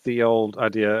take the old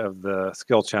idea of the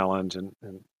skill challenge and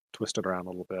twist it around a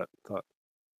little bit.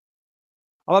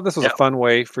 I thought this was a Yeah. fun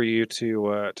way for you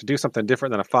to do something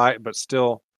different than a fight, but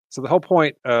still. So the whole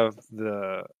point of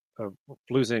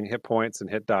losing hit points and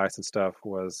hit dice and stuff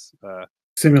was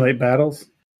Simulate battles.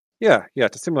 to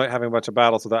simulate having a bunch of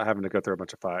battles without having to go through a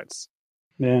bunch of fights.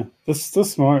 Yeah, that's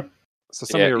smart. So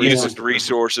some Yeah, of your uses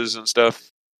resources and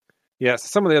stuff. Yeah, so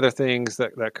some of the other things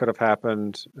that could have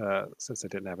happened, since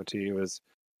it didn't happen to you, is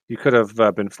you could have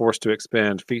been forced to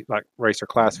expend like race or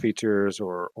class features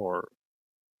or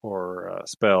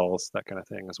spells, that kind of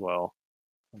thing as well.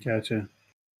 Gotcha.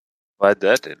 Glad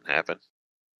that didn't happen.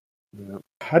 Yeah.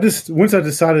 Once I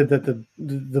decided that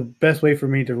the best way for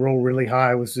me to roll really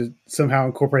high was to somehow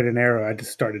incorporate an arrow, I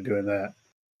just started doing that.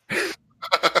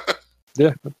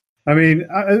 Yeah. I mean,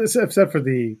 except for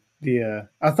the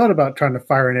I thought about trying to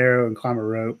fire an arrow and climb a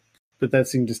rope, but that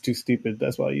seemed just too stupid.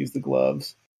 That's why I used the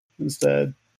gloves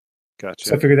instead. Gotcha.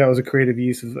 So I figured that was a creative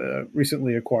use of a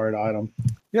recently acquired item.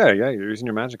 Yeah, you're using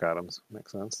your magic items.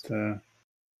 Makes sense.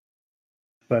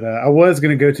 But I was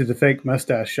going to go to the fake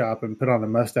mustache shop and put on a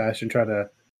mustache and try to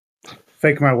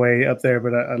fake my way up there,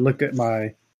 but I looked at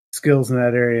my skills in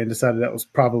that area and decided that was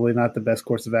probably not the best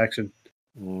course of action.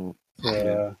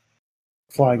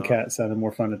 Flying cat sounded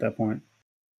more fun at that point.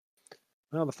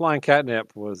 Well, the flying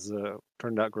catnip was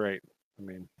turned out great. I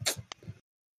mean,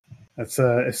 That's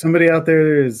if somebody out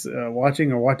there is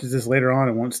watching or watches this later on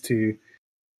and wants to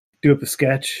do up a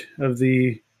sketch of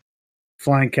the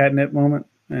flying catnip moment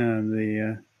and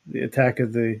the attack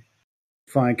of the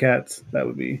flying cats, that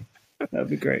would be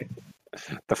great.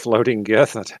 The floating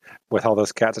gith with all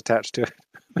those cats attached to it.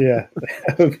 Yeah,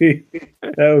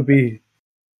 that would be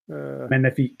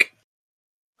magnifique.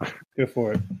 Go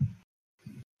for it.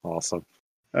 Awesome.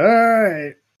 All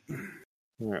right. All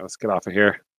right, let's get off of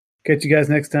here. Catch you guys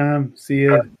next time. See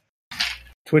you,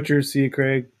 Twitchers. See you,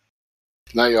 Craig.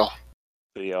 Night, y'all.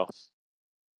 See y'all.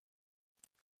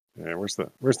 Yeah, where's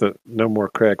the no more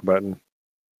Craig button?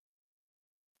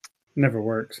 Never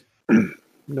works.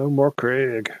 No more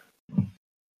Craig.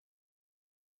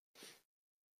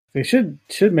 They should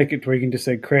make it to where you can just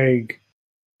say Craig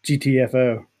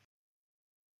GTFO.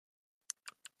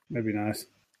 That'd be nice.